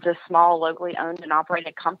 it's a small, locally owned and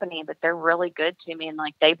operated company, but they're really good to me. And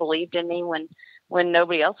like, they believed in me when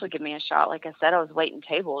nobody else would give me a shot. Like I said, I was waiting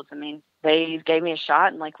tables. I mean, they gave me a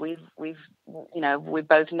shot, and like we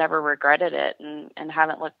both never regretted it and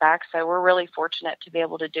haven't looked back. So we're really fortunate to be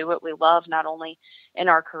able to do what we love, not only in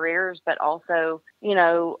our careers, but also,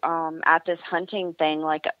 at this hunting thing.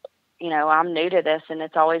 Like, I'm new to this, and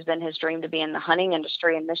it's always been his dream to be in the hunting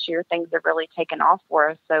industry. And this year things have really taken off for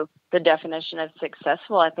us. So the definition of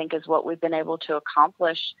successful, I think, is what we've been able to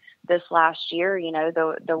accomplish this last year.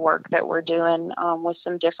 The work that we're doing with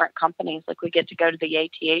some different companies. Like we get to go to the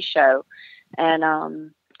ATA show,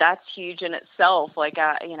 and that's huge in itself. Like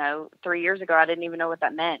 3 years ago, I didn't even know what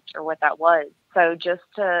that meant or what that was. So just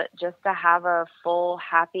to have a full,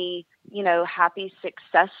 happy,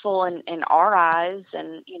 successful in our eyes,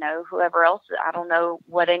 and, whoever else, I don't know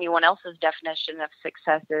what anyone else's definition of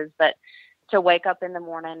success is, but to wake up in the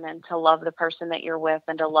morning and to love the person that you're with,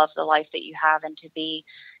 and to love the life that you have, and to be,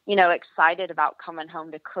 excited about coming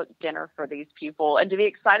home to cook dinner for these people, and to be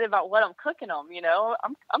excited about what I'm cooking them.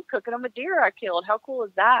 I'm cooking them a deer I killed. How cool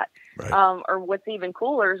is that? Right. Or what's even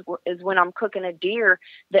cooler is when I'm cooking a deer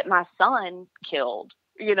that my son killed.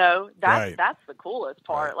 That's the coolest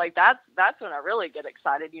part. Right. Like that's when I really get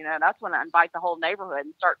excited. That's when I invite the whole neighborhood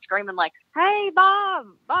and start screaming like, "Hey,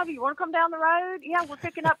 Bobby, you want to come down the road? Yeah, we're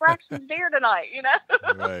picking up Braxton's deer tonight."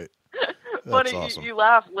 Right. That's awesome. You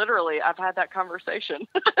laugh. Literally, I've had that conversation.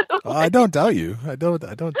 I don't doubt you. I don't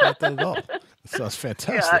doubt that at all. That sounds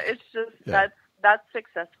fantastic. Yeah, it's just that's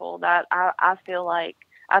successful. That I feel like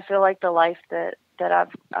the life that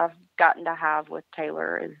I've gotten to have with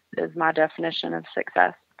Taylor is my definition of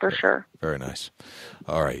success, for sure. Very nice.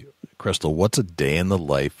 All right, Crystal, what's a day in the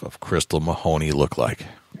life of Crystal Mahoney look like?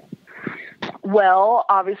 Well,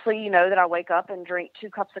 obviously, you know that I wake up and drink 2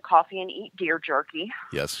 cups of coffee and eat deer jerky.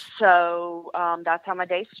 Yes. So that's how my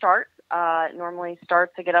day starts. It normally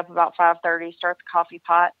starts to get up about 5:30, start the coffee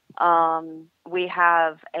pot. We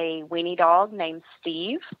have a weenie dog named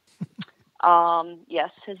Steve.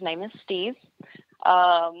 Yes, his name is Steve.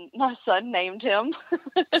 My son named him.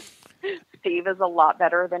 Steve is a lot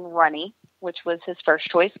better than Runny, which was his first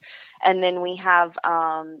choice. And then we have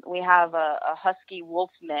a husky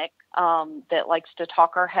wolf mix that likes to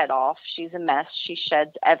talk her head off. She's a mess. She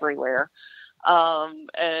sheds everywhere.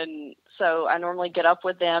 And so I normally get up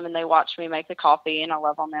with them, and they watch me make the coffee, and I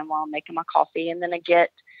love on them while I'm making my coffee. And then I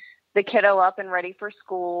get the kiddo up and ready for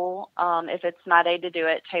school. If it's my day to do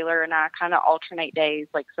it, Taylor and I kind of alternate days.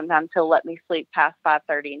 Like sometimes he'll let me sleep past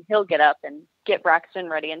 5:30, and he'll get up and get Braxton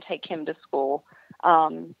ready and take him to school.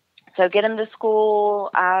 So get him to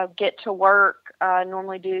school. I get to work.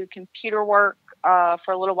 Normally do computer work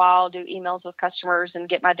for a little while, do emails with customers, and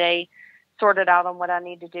get my day sorted out on what I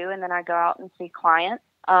need to do. And then I go out and see clients.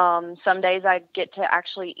 Some days I get to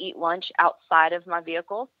actually eat lunch outside of my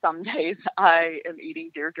vehicle. Some days I am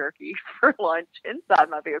eating deer jerky for lunch inside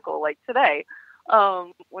my vehicle, like today.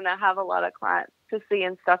 when I have a lot of clients to see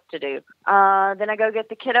and stuff to do. Then I go get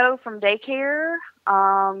the kiddo from daycare,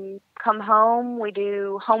 come home, we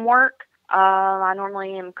do homework. I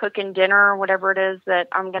normally am cooking dinner, whatever it is that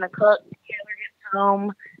I'm going to cook. Taylor gets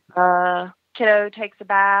home. Kiddo takes a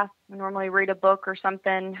bath. We normally read a book or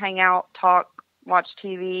something, hang out, talk, watch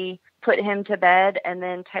TV, put him to bed. And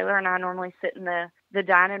then Taylor and I normally sit in the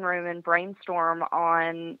dining room and brainstorm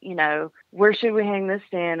on, where should we hang this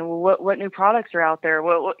stand? What new products are out there?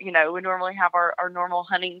 We normally have our normal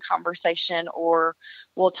hunting conversation, or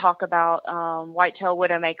we'll talk about whitetail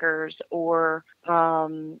widowmakers, or,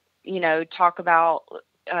 talk about,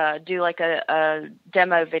 do like a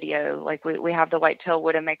demo video. Like we have the Whitetail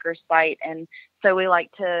Widowmakers site. And so we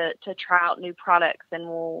like to try out new products, and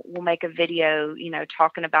we'll make a video,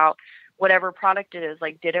 talking about whatever product it is.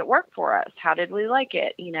 Like, did it work for us? How did we like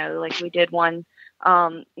it? Like we did one,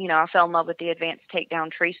 I fell in love with the advanced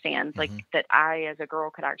takedown tree stands, like that I, as a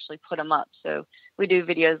girl, could actually put them up. So we do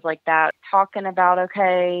videos like that, talking about,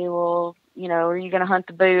 okay, well, are you going to hunt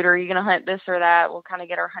the boot, or are you going to hunt this or that? We'll kind of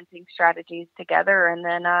get our hunting strategies together, and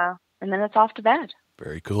then it's off to bed.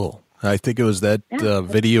 Very cool. I think it was that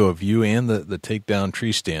video of you and the takedown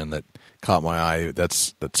tree stand that caught my eye.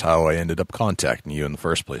 That's how I ended up contacting you in the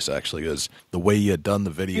first place, actually, is the way you had done the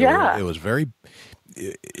video. Yeah. It was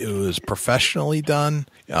it was professionally done,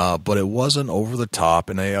 but it wasn't over the top.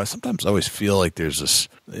 And I sometimes always feel like there's this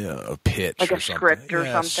a pitch, like or a something. script or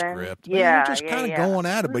something. Script. Yeah, you were just kind of going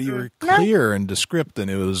at it, but you were clear and descript, and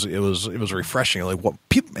it was refreshing. Like,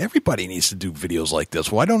 everybody needs to do videos like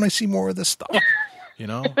this. Why don't I see more of this stuff?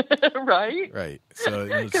 Right. So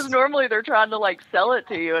because normally they're trying to like sell it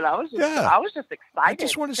to you, and I was just excited. I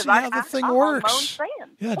just want to see how the thing works.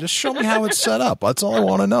 Yeah, just show me how it's set up. That's all I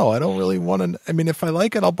want to know. I don't really want to. I mean, if I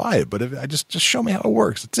like it, I'll buy it. But if I just show me how it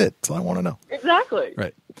works. That's it. That's all I want to know. Exactly.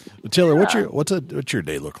 Right. Well, Taylor, what's your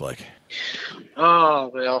day look like? Oh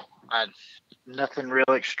well, nothing real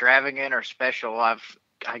extravagant or special. I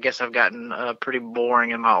guess I've gotten pretty boring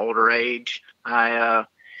in my older age.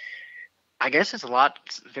 I guess it's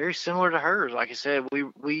very similar to hers. Like I said,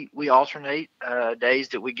 we alternate days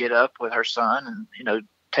that we get up with her son and,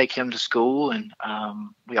 take him to school, and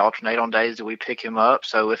we alternate on days that we pick him up.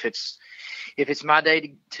 So if it's my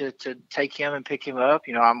day to take him and pick him up,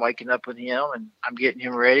 I'm waking up with him and I'm getting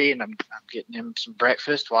him ready, and I'm getting him some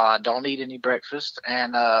breakfast while I don't eat any breakfast.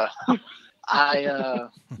 And I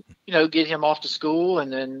get him off to school,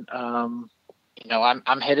 and then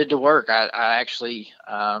I'm headed to work. I actually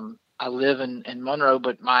I live in Monroe,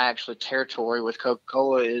 but my actual territory with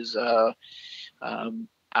Coca-Cola is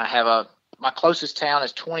my closest town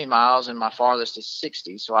is 20 miles and my farthest is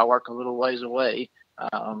 60. So I work a little ways away.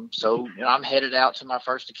 So I'm headed out to my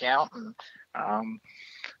first account, and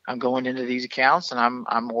I'm going into these accounts, and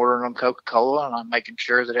I'm ordering them Coca-Cola, and I'm making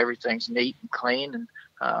sure that everything's neat and clean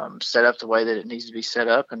and set up the way that it needs to be set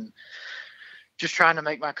up, and just trying to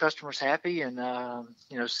make my customers happy, and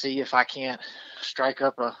see if I can't strike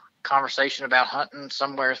up a conversation about hunting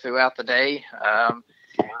somewhere throughout the day.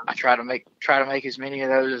 I try to make as many of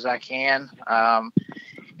those as I can, and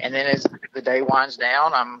then as the day winds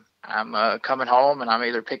down, I'm coming home, and I'm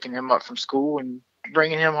either picking him up from school and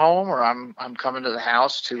bringing him home, or I'm coming to the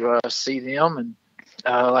house to see them. And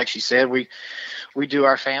like she said, we do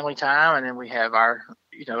our family time, and then we have our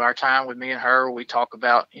time with me and her. We talk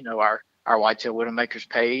about our Whitetail Widowmakers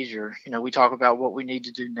page, or we talk about what we need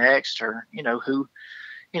to do next, or who.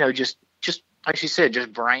 Just like she said,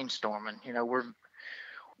 just brainstorming. We're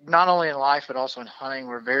not only in life, but also in hunting,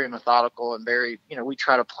 we're very methodical and very, we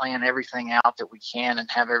try to plan everything out that we can and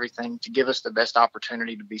have everything to give us the best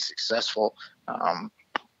opportunity to be successful.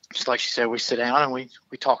 Just like she said, we sit down and we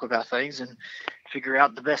talk about things and figure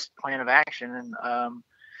out the best plan of action. And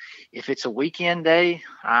if it's a weekend day,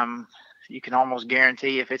 you can almost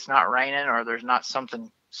guarantee if it's not raining or there's not something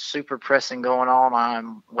super pressing going on,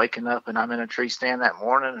 I'm waking up and I'm in a tree stand that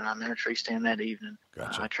morning, and I'm in a tree stand that evening.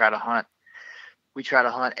 Gotcha. We try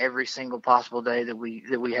to hunt every single possible day that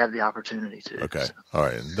we have the opportunity to. Okay. So. All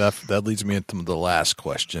right. And that leads me into the last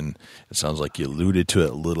question. It sounds like you alluded to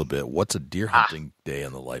it a little bit. What's a deer hunting day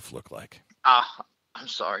in the life look like? I'm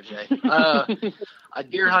sorry, Jay. A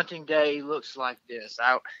deer hunting day looks like this.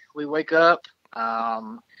 We wake up,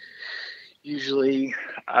 usually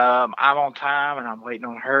I'm on time, and I'm waiting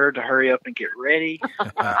on her to hurry up and get ready.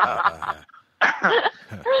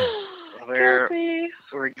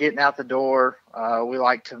 We're getting out the door. We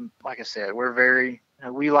like to, like I said,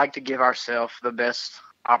 we like to give ourselves the best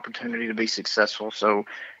opportunity to be successful. So,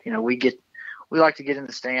 we like to get in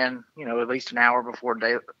the stand, at least an hour before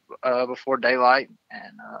daylight,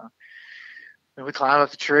 and we climb up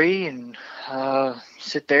the tree and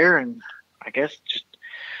sit there and I guess just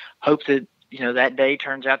hope that, that day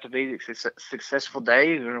turns out to be a successful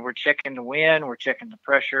day. We're checking the wind, we're checking the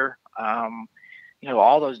pressure,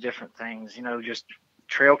 all those different things, just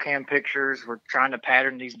trail cam pictures. We're trying to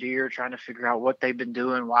pattern these deer, trying to figure out what they've been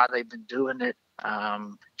doing, why they've been doing it.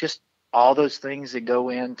 Just all those things that go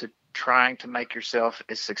into trying to make yourself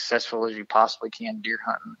as successful as you possibly can deer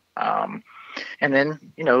hunting. And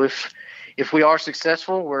then, if we are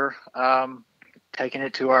successful, we're taking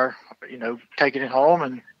it to our, taking it home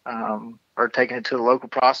and or taking it to the local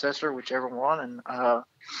processor, whichever one,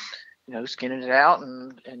 and skinning it out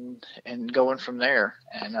and going from there.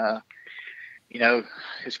 And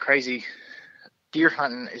it's crazy. Deer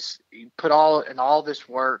hunting is, you put all this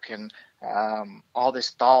work and all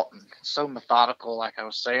this thought, and so methodical, like I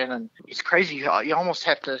was saying, and it's crazy. You almost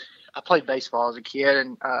have to. I played baseball as a kid,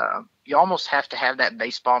 and you almost have to have that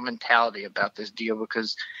baseball mentality about this deal,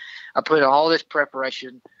 because I put in all this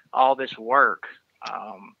preparation, all this work,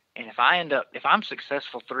 and if I'm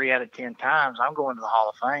successful 3 out of 10 times, I'm going to the Hall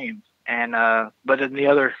of Fame. And but in the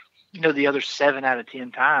other 7 out of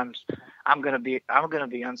 10 times, I'm gonna be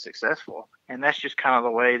unsuccessful. And that's just kind of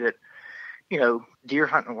the way that deer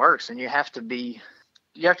hunting works. And you have to be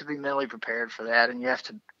mentally prepared for that, and you have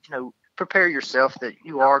to prepare yourself that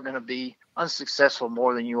you are going to be unsuccessful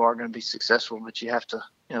more than you are going to be successful. But you have to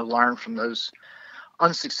learn from those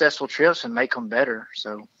unsuccessful trips and make them better.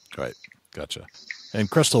 So right, gotcha. And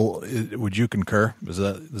KRYSTLE, would you concur? Is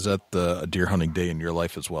that a deer hunting day in your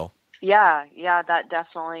life as well? Yeah, that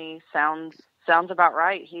definitely sounds about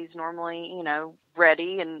right. He's normally,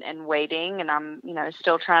 ready and waiting, and I'm,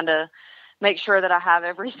 still trying to make sure that I have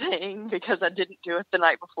everything because I didn't do it the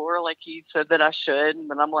night before like he said that I should. And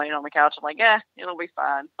then I'm laying on the couch. I'm like, it'll be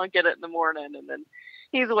fine. I'll get it in the morning. And then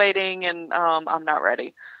he's waiting, and I'm not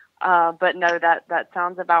ready. But no, that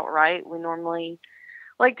sounds about right. We normally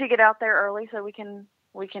like to get out there early so we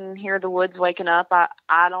can hear the woods waking up.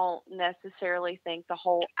 I don't necessarily think the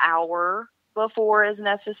whole hour before is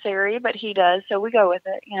necessary, but he does, so we go with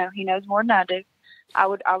it. He knows more than I do. I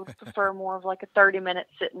would prefer more of like a 30-minute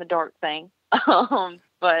sit in the dark thing.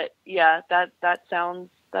 But yeah, that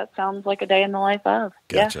sounds like a day in the life of.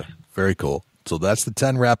 Gotcha. Yeah. Very cool. So that's the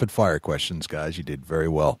 10 rapid fire questions, guys. You did very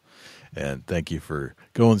well. And thank you for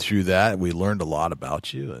going through that. We learned a lot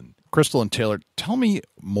about you. And KRYSTLE and Taylor, tell me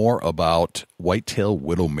more about Whitetail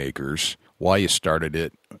Widowmakers, why you started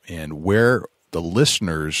it, and where the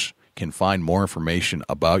listeners can find more information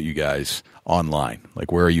about you guys online. Like,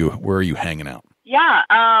 where are you hanging out? Yeah,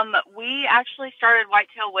 we actually started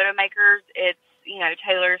Whitetail Widowmakers. It's,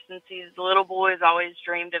 Taylor, since he's a little boy, has always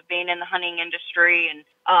dreamed of being in the hunting industry and,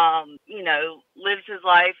 lives his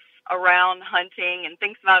life around hunting and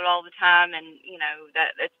thinks about it all the time. And,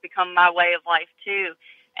 that it's become my way of life too.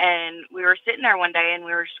 And we were sitting there one day and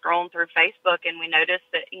we were scrolling through Facebook, and we noticed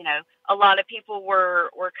that, a lot of people were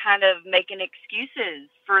kind of making excuses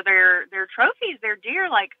for their trophies, their deer,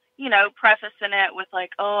 like, prefacing it with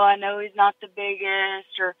like, oh, I know he's not the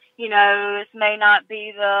biggest, or, this may not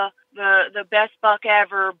be the best buck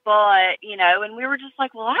ever, but, and we were just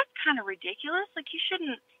like, well, that's kind of ridiculous. Like, you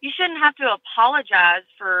shouldn't have to apologize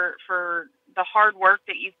for the hard work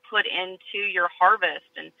that you've put into your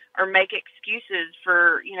harvest, and or make excuses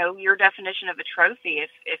for your definition of a trophy.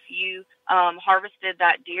 If you harvested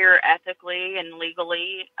that deer ethically and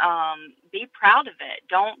legally, be proud of it.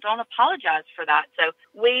 Don't apologize for that. So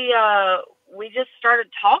we just started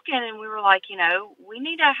talking, and we were like, we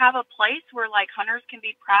need to have a place where like hunters can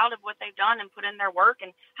be proud of what they've done and put in their work,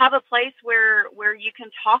 and have a place where you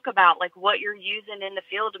can talk about like what you're using in the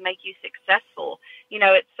field to make you successful.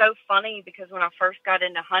 It's so funny because when I first got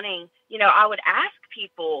into hunting, I would ask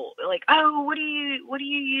people like, oh, what are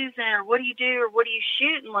you using, or what do you do, or what do you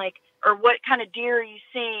shoot, and like, or what kind of deer are you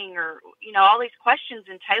seeing, or all these questions.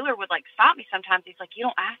 And Taylor would like stop me sometimes. He's like, you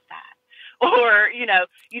don't ask that. Or,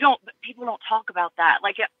 people don't talk about that.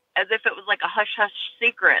 Like, as if it was like a hush hush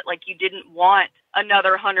secret. Like you didn't want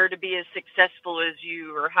another hunter to be as successful as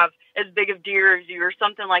you, or have as big of deer as you, or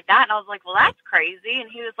something like that. And I was like, well, that's crazy.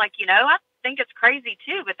 And he was like, I think it's crazy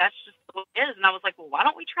too, but that's just what it is. And I was like, well, why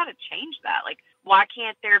don't we try to change that? Like, why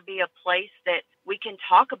can't there be a place that we can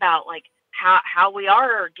talk about, like, how we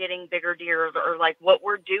are getting bigger deer, or like what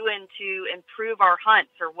we're doing to improve our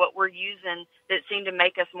hunts, or what we're using that seem to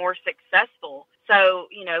make us more successful. So,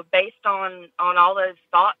 based on all those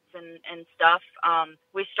thoughts and stuff,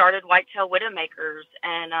 we started Whitetail Widowmakers,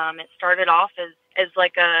 and it started off as, as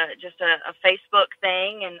like just a Facebook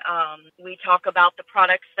thing, and we talk about the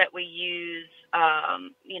products that we use.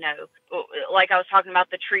 Like I was talking about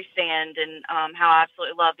the Treestand and how I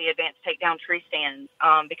absolutely love the advanced takedown Treestands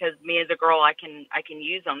because me as a girl, I can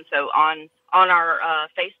use them. So on our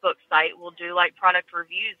Facebook site, we'll do like product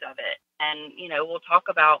reviews of it, and we'll talk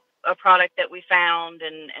about a product that we found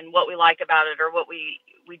and what we like about it or what we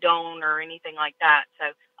don't or anything like that.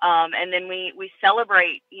 So and then we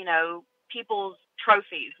celebrate people's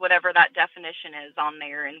trophies, whatever that definition is on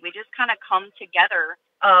there, and we just kind of come together.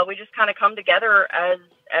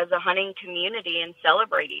 As a hunting community and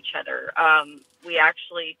celebrate each other. We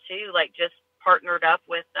actually too just partnered up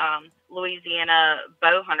with Louisiana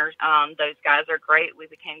bow hunters. Those guys are great. We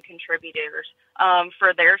became contributors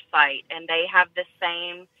for their site, and they have the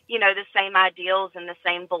same ideals and the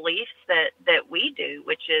same beliefs that we do,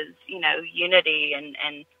 which is unity,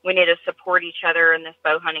 and we need to support each other in this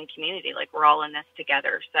bow hunting community. Like, we're all in this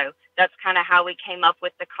together. So that's kind of how we came up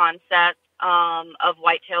with the concept of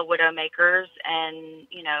Whitetail Widowmakers, and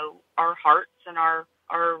our hearts and our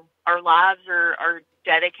lives are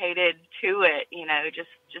dedicated to it.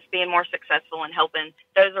 Just being more successful and helping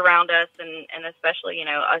those around us, and especially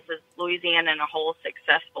us as Louisiana in a whole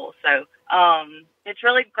successful. So it's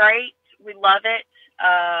really great. We love it.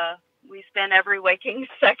 We spend every waking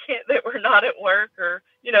second that we're not at work or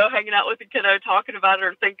hanging out with the kiddo, talking about it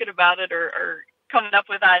or thinking about it or coming up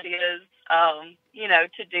with ideas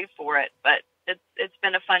to do for it. But it's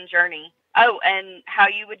been a fun journey. Oh, and how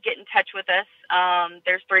you would get in touch with us.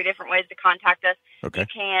 There's 3 different ways to contact us. Okay. You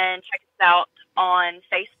can check us out on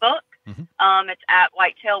Facebook. Mm-hmm. It's at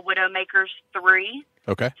Whitetail Widowmakers 3.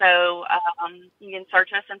 Okay. So you can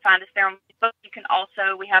search us and find us there on Facebook. You can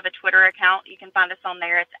also, we have a Twitter account. You can find us on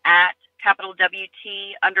there. It's at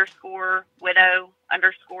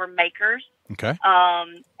WT_widow_makers. Okay.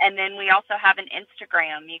 And then we also have an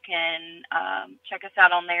Instagram. You can check us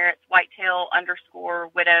out on there. It's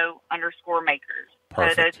Whitetail_widow_makers.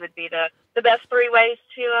 Perfect. So those would be the best 3 ways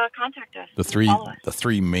to contact us. The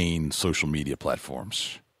three main social media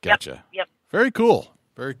platforms. Gotcha. Yep. Very cool.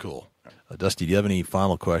 Very cool. Dusty, do you have any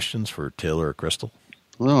final questions for Taylor or Crystal?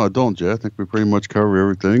 No, I don't, Jay. I think we pretty much covered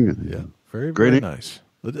everything. Yeah. Very, very nice.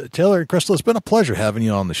 Taylor and Crystal, it's been a pleasure having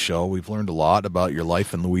you on the show. We've learned a lot about your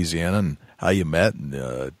life in Louisiana and how you met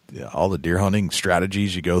and all the deer hunting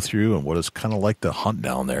strategies you go through and what it's kind of like to hunt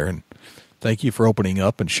down there. And thank you for opening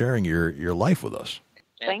up and sharing your life with us.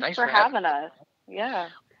 Thanks for having us. Yeah.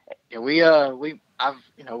 Yeah, we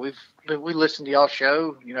listen to y'all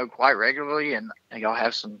show, quite regularly, and y'all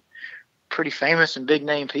have some pretty famous and big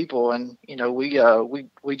name people, and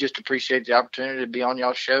we just appreciate the opportunity to be on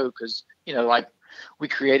y'all show because we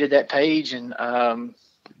created that page, and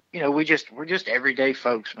we're just everyday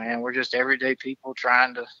folks, man. We're just everyday people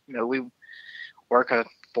trying to we work a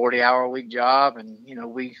 40-hour a week job, and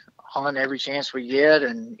we hunt every chance we get,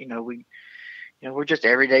 and we're just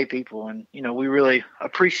everyday people, and we really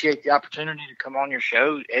appreciate the opportunity to come on your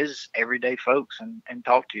show as everyday folks and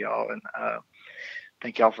talk to y'all, and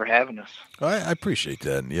thank y'all for having us. I appreciate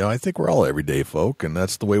that. And, I think we're all everyday folk, and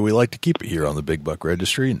that's the way we like to keep it here on the Big Buck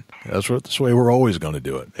Registry. And that's the way we're always going to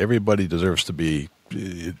do it. Everybody deserves to be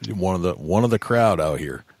one of the crowd out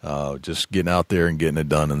here, just getting out there and getting it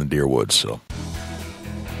done in the deer woods. So.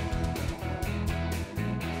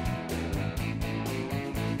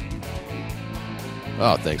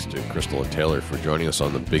 Oh, thanks to Crystal and Taylor for joining us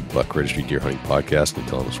on the Big Buck Registry Deer Hunting Podcast and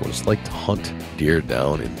telling us what it's like to hunt deer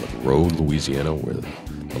down in Monroe, Louisiana, where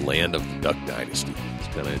the land of the Duck Dynasty. It's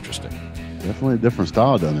kind of interesting. Definitely a different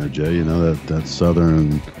style down there, Jay. That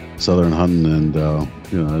southern hunting, and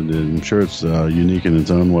I'm sure it's unique in its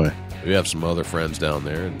own way. We have some other friends down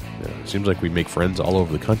there, and it seems like we make friends all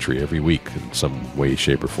over the country every week in some way,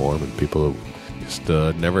 shape, or form, and people who just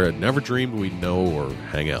never dreamed we'd know or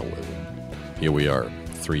hang out with. Here we are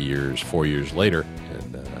 4 years later,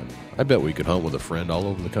 and I bet we could hunt with a friend all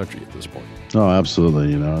over the country at this point. Oh,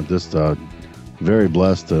 absolutely. Just very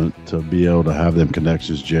blessed to be able to have them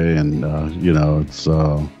connections, Jay. And, it's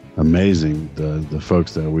amazing the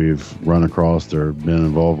folks that we've run across or been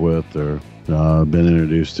involved with or been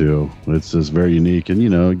introduced to. It's just very unique.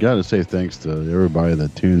 And, got to say thanks to everybody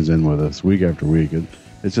that tunes in with us week after week.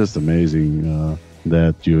 It's just amazing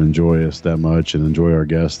that you enjoy us that much and enjoy our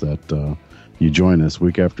guests, that you join us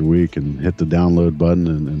week after week and hit the download button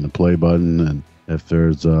and the play button. And if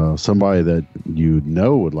there's somebody that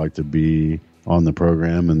would like to be on the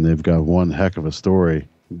program and they've got one heck of a story,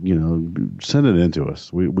 send it in to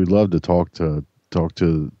us. We'd love to talk to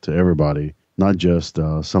everybody, not just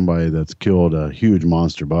somebody that's killed a huge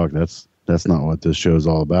monster buck. That's not what this show's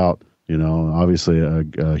all about. You know, obviously a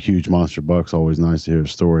huge monster buck's always nice to hear a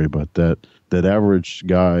story, but that average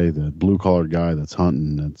guy, that blue-collar guy that's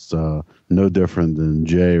hunting, that's no different than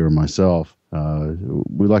Jay or myself.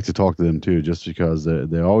 We like to talk to them too, just because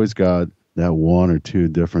they always got that one or two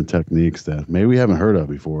different techniques that maybe we haven't heard of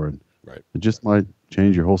before. And right. It just might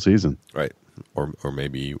change your whole season. Right. Or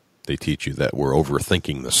maybe they teach you that we're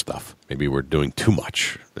overthinking this stuff. Maybe we're doing too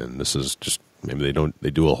much, and this is just, maybe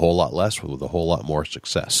they do a whole lot less with a whole lot more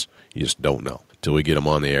success. You just don't know until we get them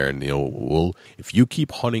on the air. And, you know, if you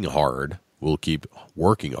keep hunting hard, we'll keep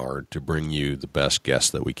working hard to bring you the best guests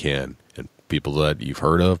that we can, and people that you've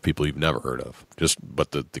heard of, people you've never heard of.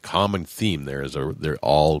 But the common theme there is they're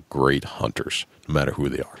all great hunters, no matter who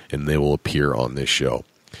they are, and they will appear on this show.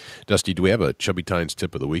 Dusty, do we have a Chubby Tines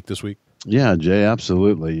tip of the week this week? Yeah, Jay,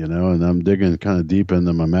 absolutely. You know, and I'm digging kind of deep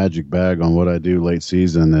into my magic bag on what I do late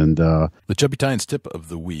season. And the Chubby Tines tip of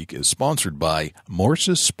the week is sponsored by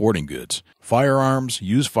Morse's Sporting Goods. Firearms,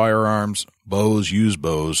 used firearms, bows, used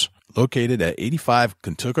bows, located at 85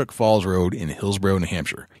 Kentucky Falls Road in Hillsborough, New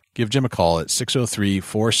Hampshire. Give Jim a call at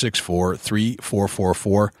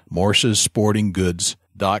 603-464-3444,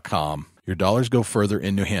 morsessportinggoods.com. Your dollars go further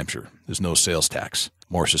in New Hampshire. There's no sales tax.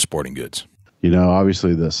 Morse's Sporting Goods. You know,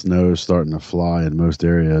 obviously the snow is starting to fly in most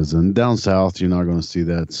areas, and down south you're not going to see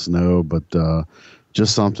that snow, but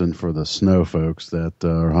just something for the snow folks that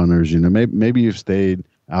are hunters. You know, maybe you've stayed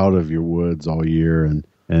out of your woods all year and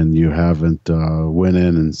you haven't went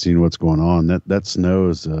in and seen what's going on. That snow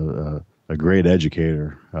is a great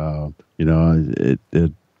educator. You know, it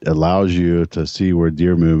allows you to see where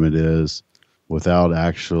deer movement is without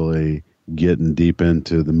actually getting deep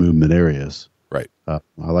into the movement areas. Right. I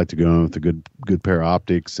like to go in with a good pair of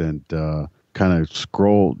optics and kind of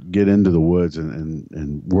get into the woods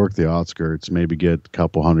and work the outskirts, maybe get a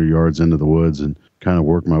couple 100 yards into the woods and kind of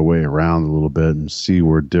work my way around a little bit and see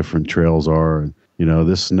where different trails are. And, you know,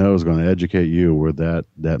 this snow is going to educate you where that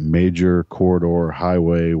major corridor,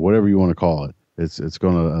 highway, whatever you want to call it, it's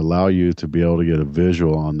going to allow you to be able to get a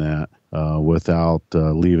visual on that without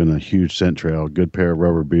leaving a huge scent trail. Good pair of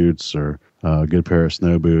rubber boots or a good pair of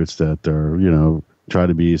snow boots that are, you know, try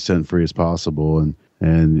to be scent free as possible.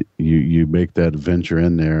 And you make that venture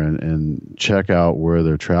in there and check out where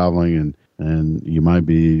they're traveling. And you might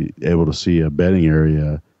be able to see a bedding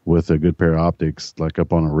area with a good pair of optics, like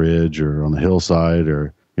up on a ridge or on a hillside,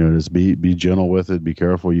 or, you know, just be gentle with it. Be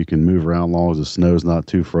careful. You can move around as long as the snow's not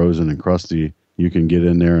too frozen and crusty. You can get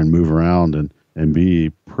in there and move around and be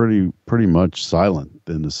pretty much silent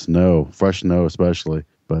in the snow, fresh snow especially.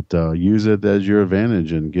 But use it as your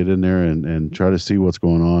advantage and get in there and try to see what's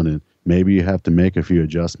going on. And maybe you have to make a few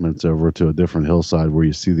adjustments over to a different hillside where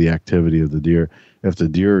you see the activity of the deer. If the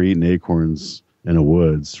deer are eating acorns in the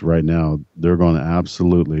woods right now, they're going to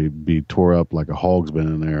absolutely be tore up like a hog's been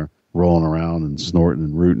in there, rolling around and snorting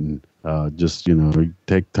and rooting. Just, you know,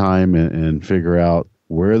 take time and figure out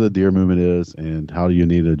where the deer movement is and how do you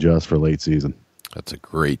need to adjust for late season. That's a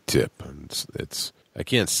great tip. It's I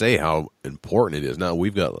can't say how important it is. Now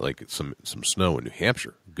we've got like some snow in New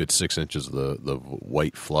Hampshire, good 6 inches of the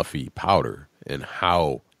white fluffy powder, and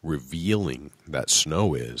how revealing that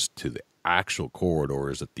snow is to the actual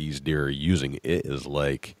corridors that these deer are using. It is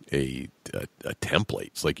like a template.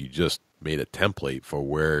 It's like you just made a template for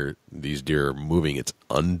where these deer are moving. It's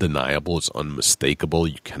undeniable. It's unmistakable.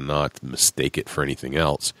 You cannot mistake it for anything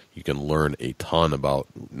else. You can learn a ton about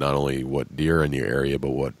not only what deer in your area,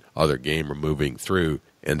 but what other game are moving through,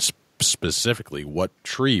 and specifically what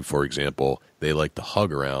tree, for example, they like to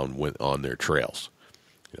hug around on their trails.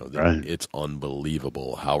 You know, right. It's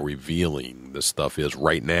unbelievable how revealing this stuff is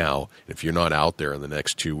right now. If you're not out there in the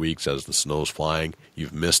next 2 weeks as the snow's flying,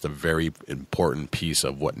 you've missed a very important piece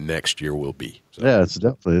of what next year will be. So. Yeah, it's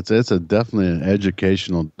definitely an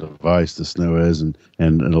educational device. The snow is, and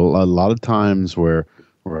a lot of times where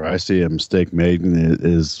I see a mistake made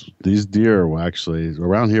is these deer will actually,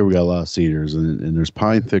 around here we got a lot of cedars and there's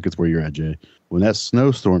pine thickets where you're at, Jay. When that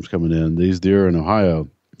snowstorm's coming in, these deer in Ohio,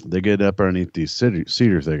 they get up underneath these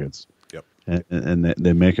cedar thickets. Yep. And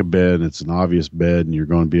they make a bed. It's an obvious bed, and you're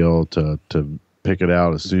going to be able to pick it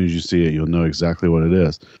out as soon as you see it. You'll know exactly what it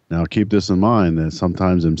is. Now, keep this in mind that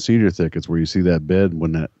sometimes in cedar thickets where you see that bed,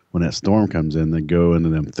 when that storm comes in, they go into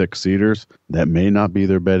them thick cedars. That may not be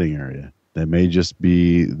their bedding area. That may just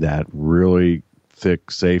be that really thick,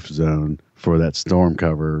 safe zone for that storm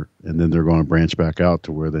cover, and then they're going to branch back out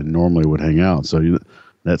to where they normally would hang out. So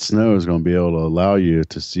that snow is going to be able to allow you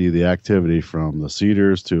to see the activity from the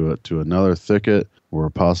cedars to another thicket or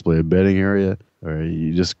possibly a bedding area. Or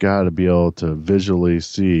you just got to be able to visually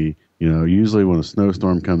see. You know, usually when a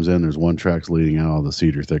snowstorm comes in, there's one track leading out of the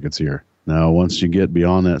cedar thickets here. Now, once you get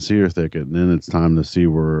beyond that cedar thicket, then it's time to see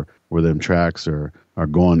where them tracks are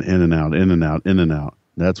going in and out, in and out, in and out.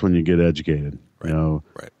 That's when you get educated. Right. You know,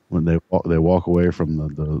 Right. when they walk away from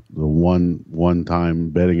the one time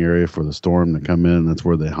bedding area for the storm to come in, that's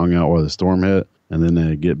where they hung out where the storm hit, and then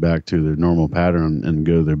they get back to their normal pattern and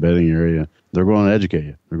go to their bedding area. They're going to educate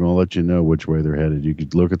you. They're going to let you know which way they're headed. You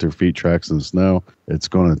could look at their feet tracks in the snow. It's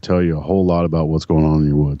going to tell you a whole lot about what's going on in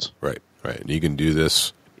your woods. Right, right. And you can do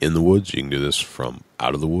this in the woods. You can do this from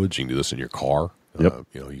out of the woods. You can do this in your car. Yep.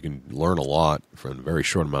 You can learn a lot from a very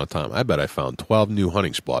short amount of time. I bet I found 12 new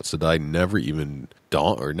hunting spots that I never even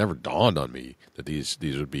never dawned on me that these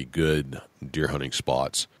would be good deer hunting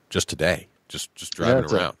spots just today, just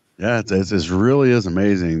driving around. It really is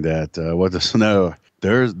amazing that with the snow,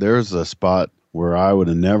 there's a spot where I would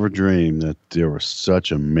have never dreamed that there was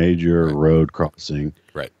such a major road crossing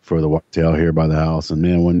for the whitetail here by the house. And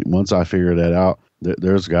man, once I figured that out,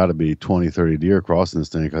 there's got to be 20, 30 deer crossing this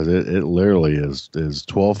thing, because it literally is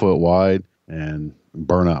 12 foot wide and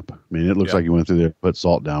burn up. I mean, it looks like you went through there, put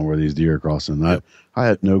salt down where these deer are crossing. I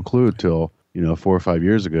had no clue till 4 or 5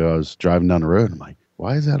 years ago. I was driving down the road, and I'm like,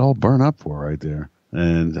 why is that all burn up for right there?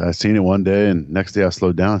 And I seen it one day, and next day I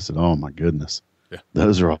slowed down. I said, oh my goodness,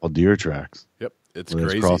 those are all deer tracks. Yep, it's crazy.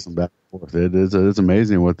 crazy. Crossing back and forth. It's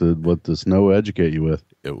amazing what the snow will educate you with.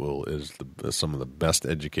 It is some of the best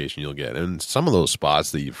education you'll get. And some of those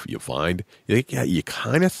spots that you find, you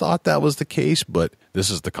kind of thought that was the case, but this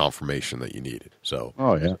is the confirmation that you needed. So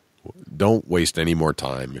don't waste any more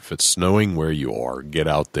time. If it's snowing where you are, get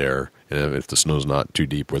out there. And if the snow's not too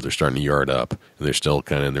deep where they're starting to yard up and they're still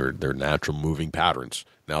kind of in their natural moving patterns,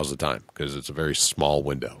 now's the time, because it's a very small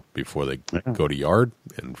window before they go to yard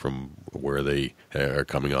and from where they are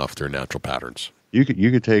coming off their natural patterns. You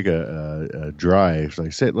could take a drive,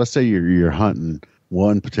 let's say you're hunting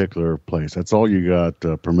one particular place. That's all you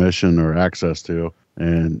got permission or access to,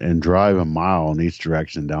 and drive a mile in each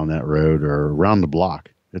direction down that road or around the block.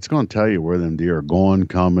 It's going to tell you where them deer are going,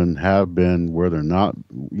 coming, have been, where they're not.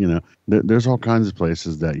 There's all kinds of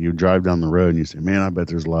places that you drive down the road and you say, man, I bet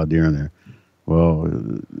there's a lot of deer in there. Well,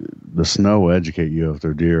 the snow will educate you if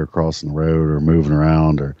there are deer crossing the road or moving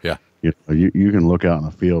around, or you can look out in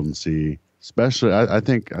the field and see. Especially, I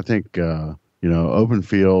think open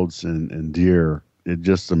fields and deer. It's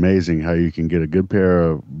just amazing how you can get a good pair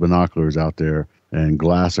of binoculars out there and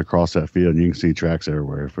glass across that field, and you can see tracks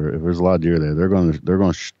everywhere. If there's a lot of deer there, they're going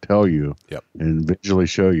to tell you and visually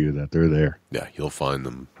show you that they're there. Yeah, you'll find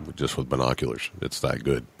them just with binoculars. It's that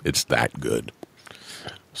good. It's that good.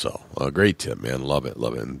 So, great tip, man. Love it,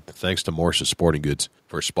 love it. And thanks to Morse's Sporting Goods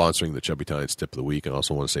for sponsoring the Chubby Tines Tip of the Week. And I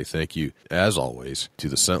also want to say thank you, as always, to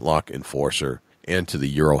the ScentLock Enforcer and to the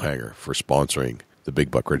Euro Hanger for sponsoring the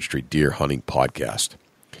Big Buck Registry Deer Hunting Podcast.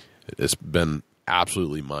 It's been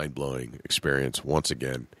absolutely mind-blowing experience once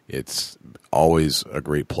again. It's always a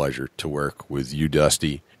great pleasure to work with you,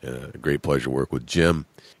 Dusty, and a great pleasure to work with Jim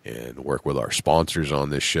and work with our sponsors on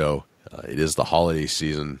this show. It is the holiday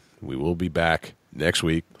season. We will be back next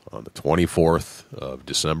week on the 24th of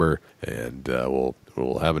December, and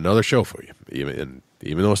we'll have another show for you. Even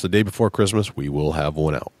though it's the day before Christmas, we will have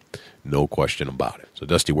one out. No question about it. So,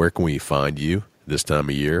 Dusty, where can we find you this time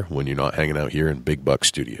of year when you're not hanging out here in Big Buck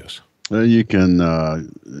Studios? You can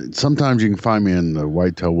sometimes you can find me in the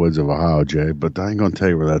Whitetail Woods of Ohio, Jay, but I ain't going to tell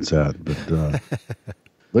you where that's at. But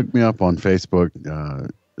look me up on Facebook,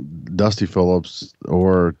 Dusty Phillips,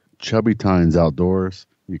 or Chubby Tines Outdoors.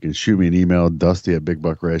 You can shoot me an email,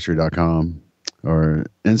 dusty@bigbuckregistry.com, or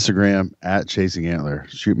Instagram @ChasingAntler.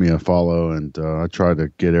 Shoot me a follow, and I try to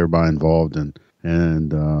get everybody involved and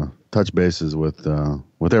touch bases with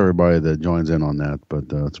everybody that joins in on that.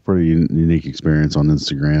 But it's a pretty unique experience on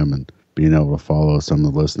Instagram and being able to follow some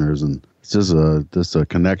of the listeners, and it's just a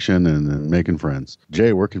connection and making friends.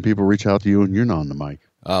 Jay, where can people reach out to you when you're not on the mic?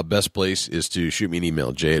 Best place is to shoot me an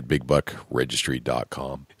email,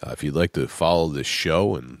 jay@bigbuckregistry.com. If you'd like to follow this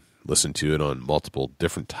show and listen to it on multiple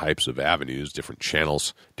different types of avenues, different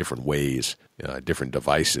channels, different ways, different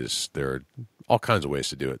devices, there are all kinds of ways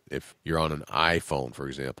to do it. If you're on an iPhone, for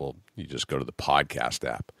example, you just go to the podcast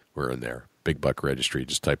app. We're in there. Big Buck Registry.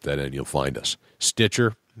 Just type that in. You'll find us.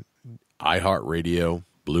 Stitcher, iHeartRadio,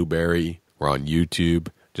 Blueberry. We're on YouTube.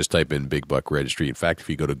 Just type in Big Buck Registry. In fact, if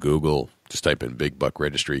you go to Google, just type in Big Buck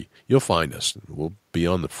Registry, you'll find us. We'll be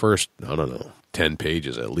on the first, 10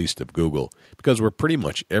 pages at least of Google, because we're pretty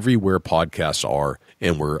much everywhere podcasts are,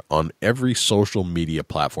 and we're on every social media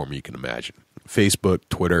platform you can imagine. Facebook,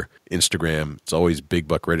 Twitter, Instagram. It's always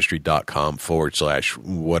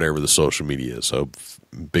bigbuckregistry.com/whatever the social media is. So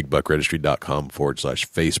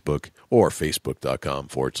bigbuckregistry.com/Facebook or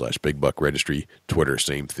facebook.com/bigbuckregistry. Twitter,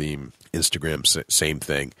 same theme. Instagram, same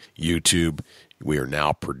thing. YouTube. We are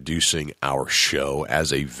now producing our show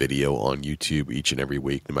as a video on YouTube each and every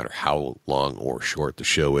week, no matter how long or short the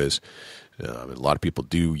show is. A lot of people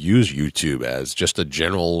do use YouTube as just a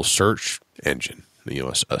general search engine,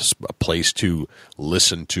 a place to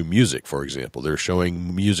listen to music, for example. They're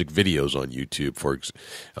showing music videos on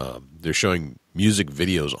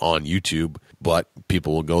YouTube. But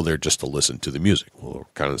people will go there just to listen to the music. Well,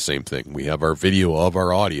 kind of the same thing. We have our video of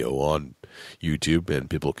our audio on YouTube, and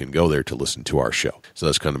people can go there to listen to our show. So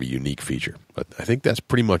that's kind of a unique feature. But I think that's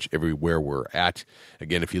pretty much everywhere we're at.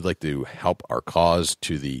 Again, if you'd like to help our cause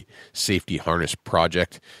to the Safety Harness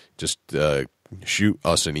Project, just shoot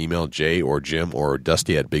us an email, Jay or Jim or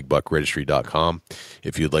Dusty at bigbuckregistry.com.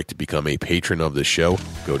 If you'd like to become a patron of the show,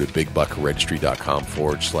 go to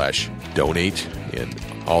bigbuckregistry.com/donate, and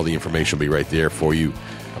all the information will be right there for you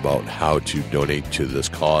about how to donate to this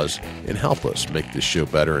cause and help us make this show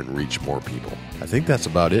better and reach more people. I think that's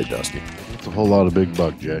about it, Dusty. It's a whole lot of big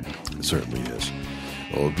buck, Jay. It certainly is.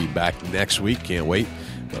 Well, we'll be back next week. Can't wait.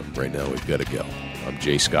 But right now, we've got to go. I'm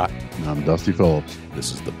Jay Scott. And I'm Dusty Phillips.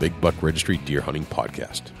 This is the Big Buck Registry Deer Hunting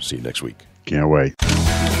Podcast. See you next week. Can't wait.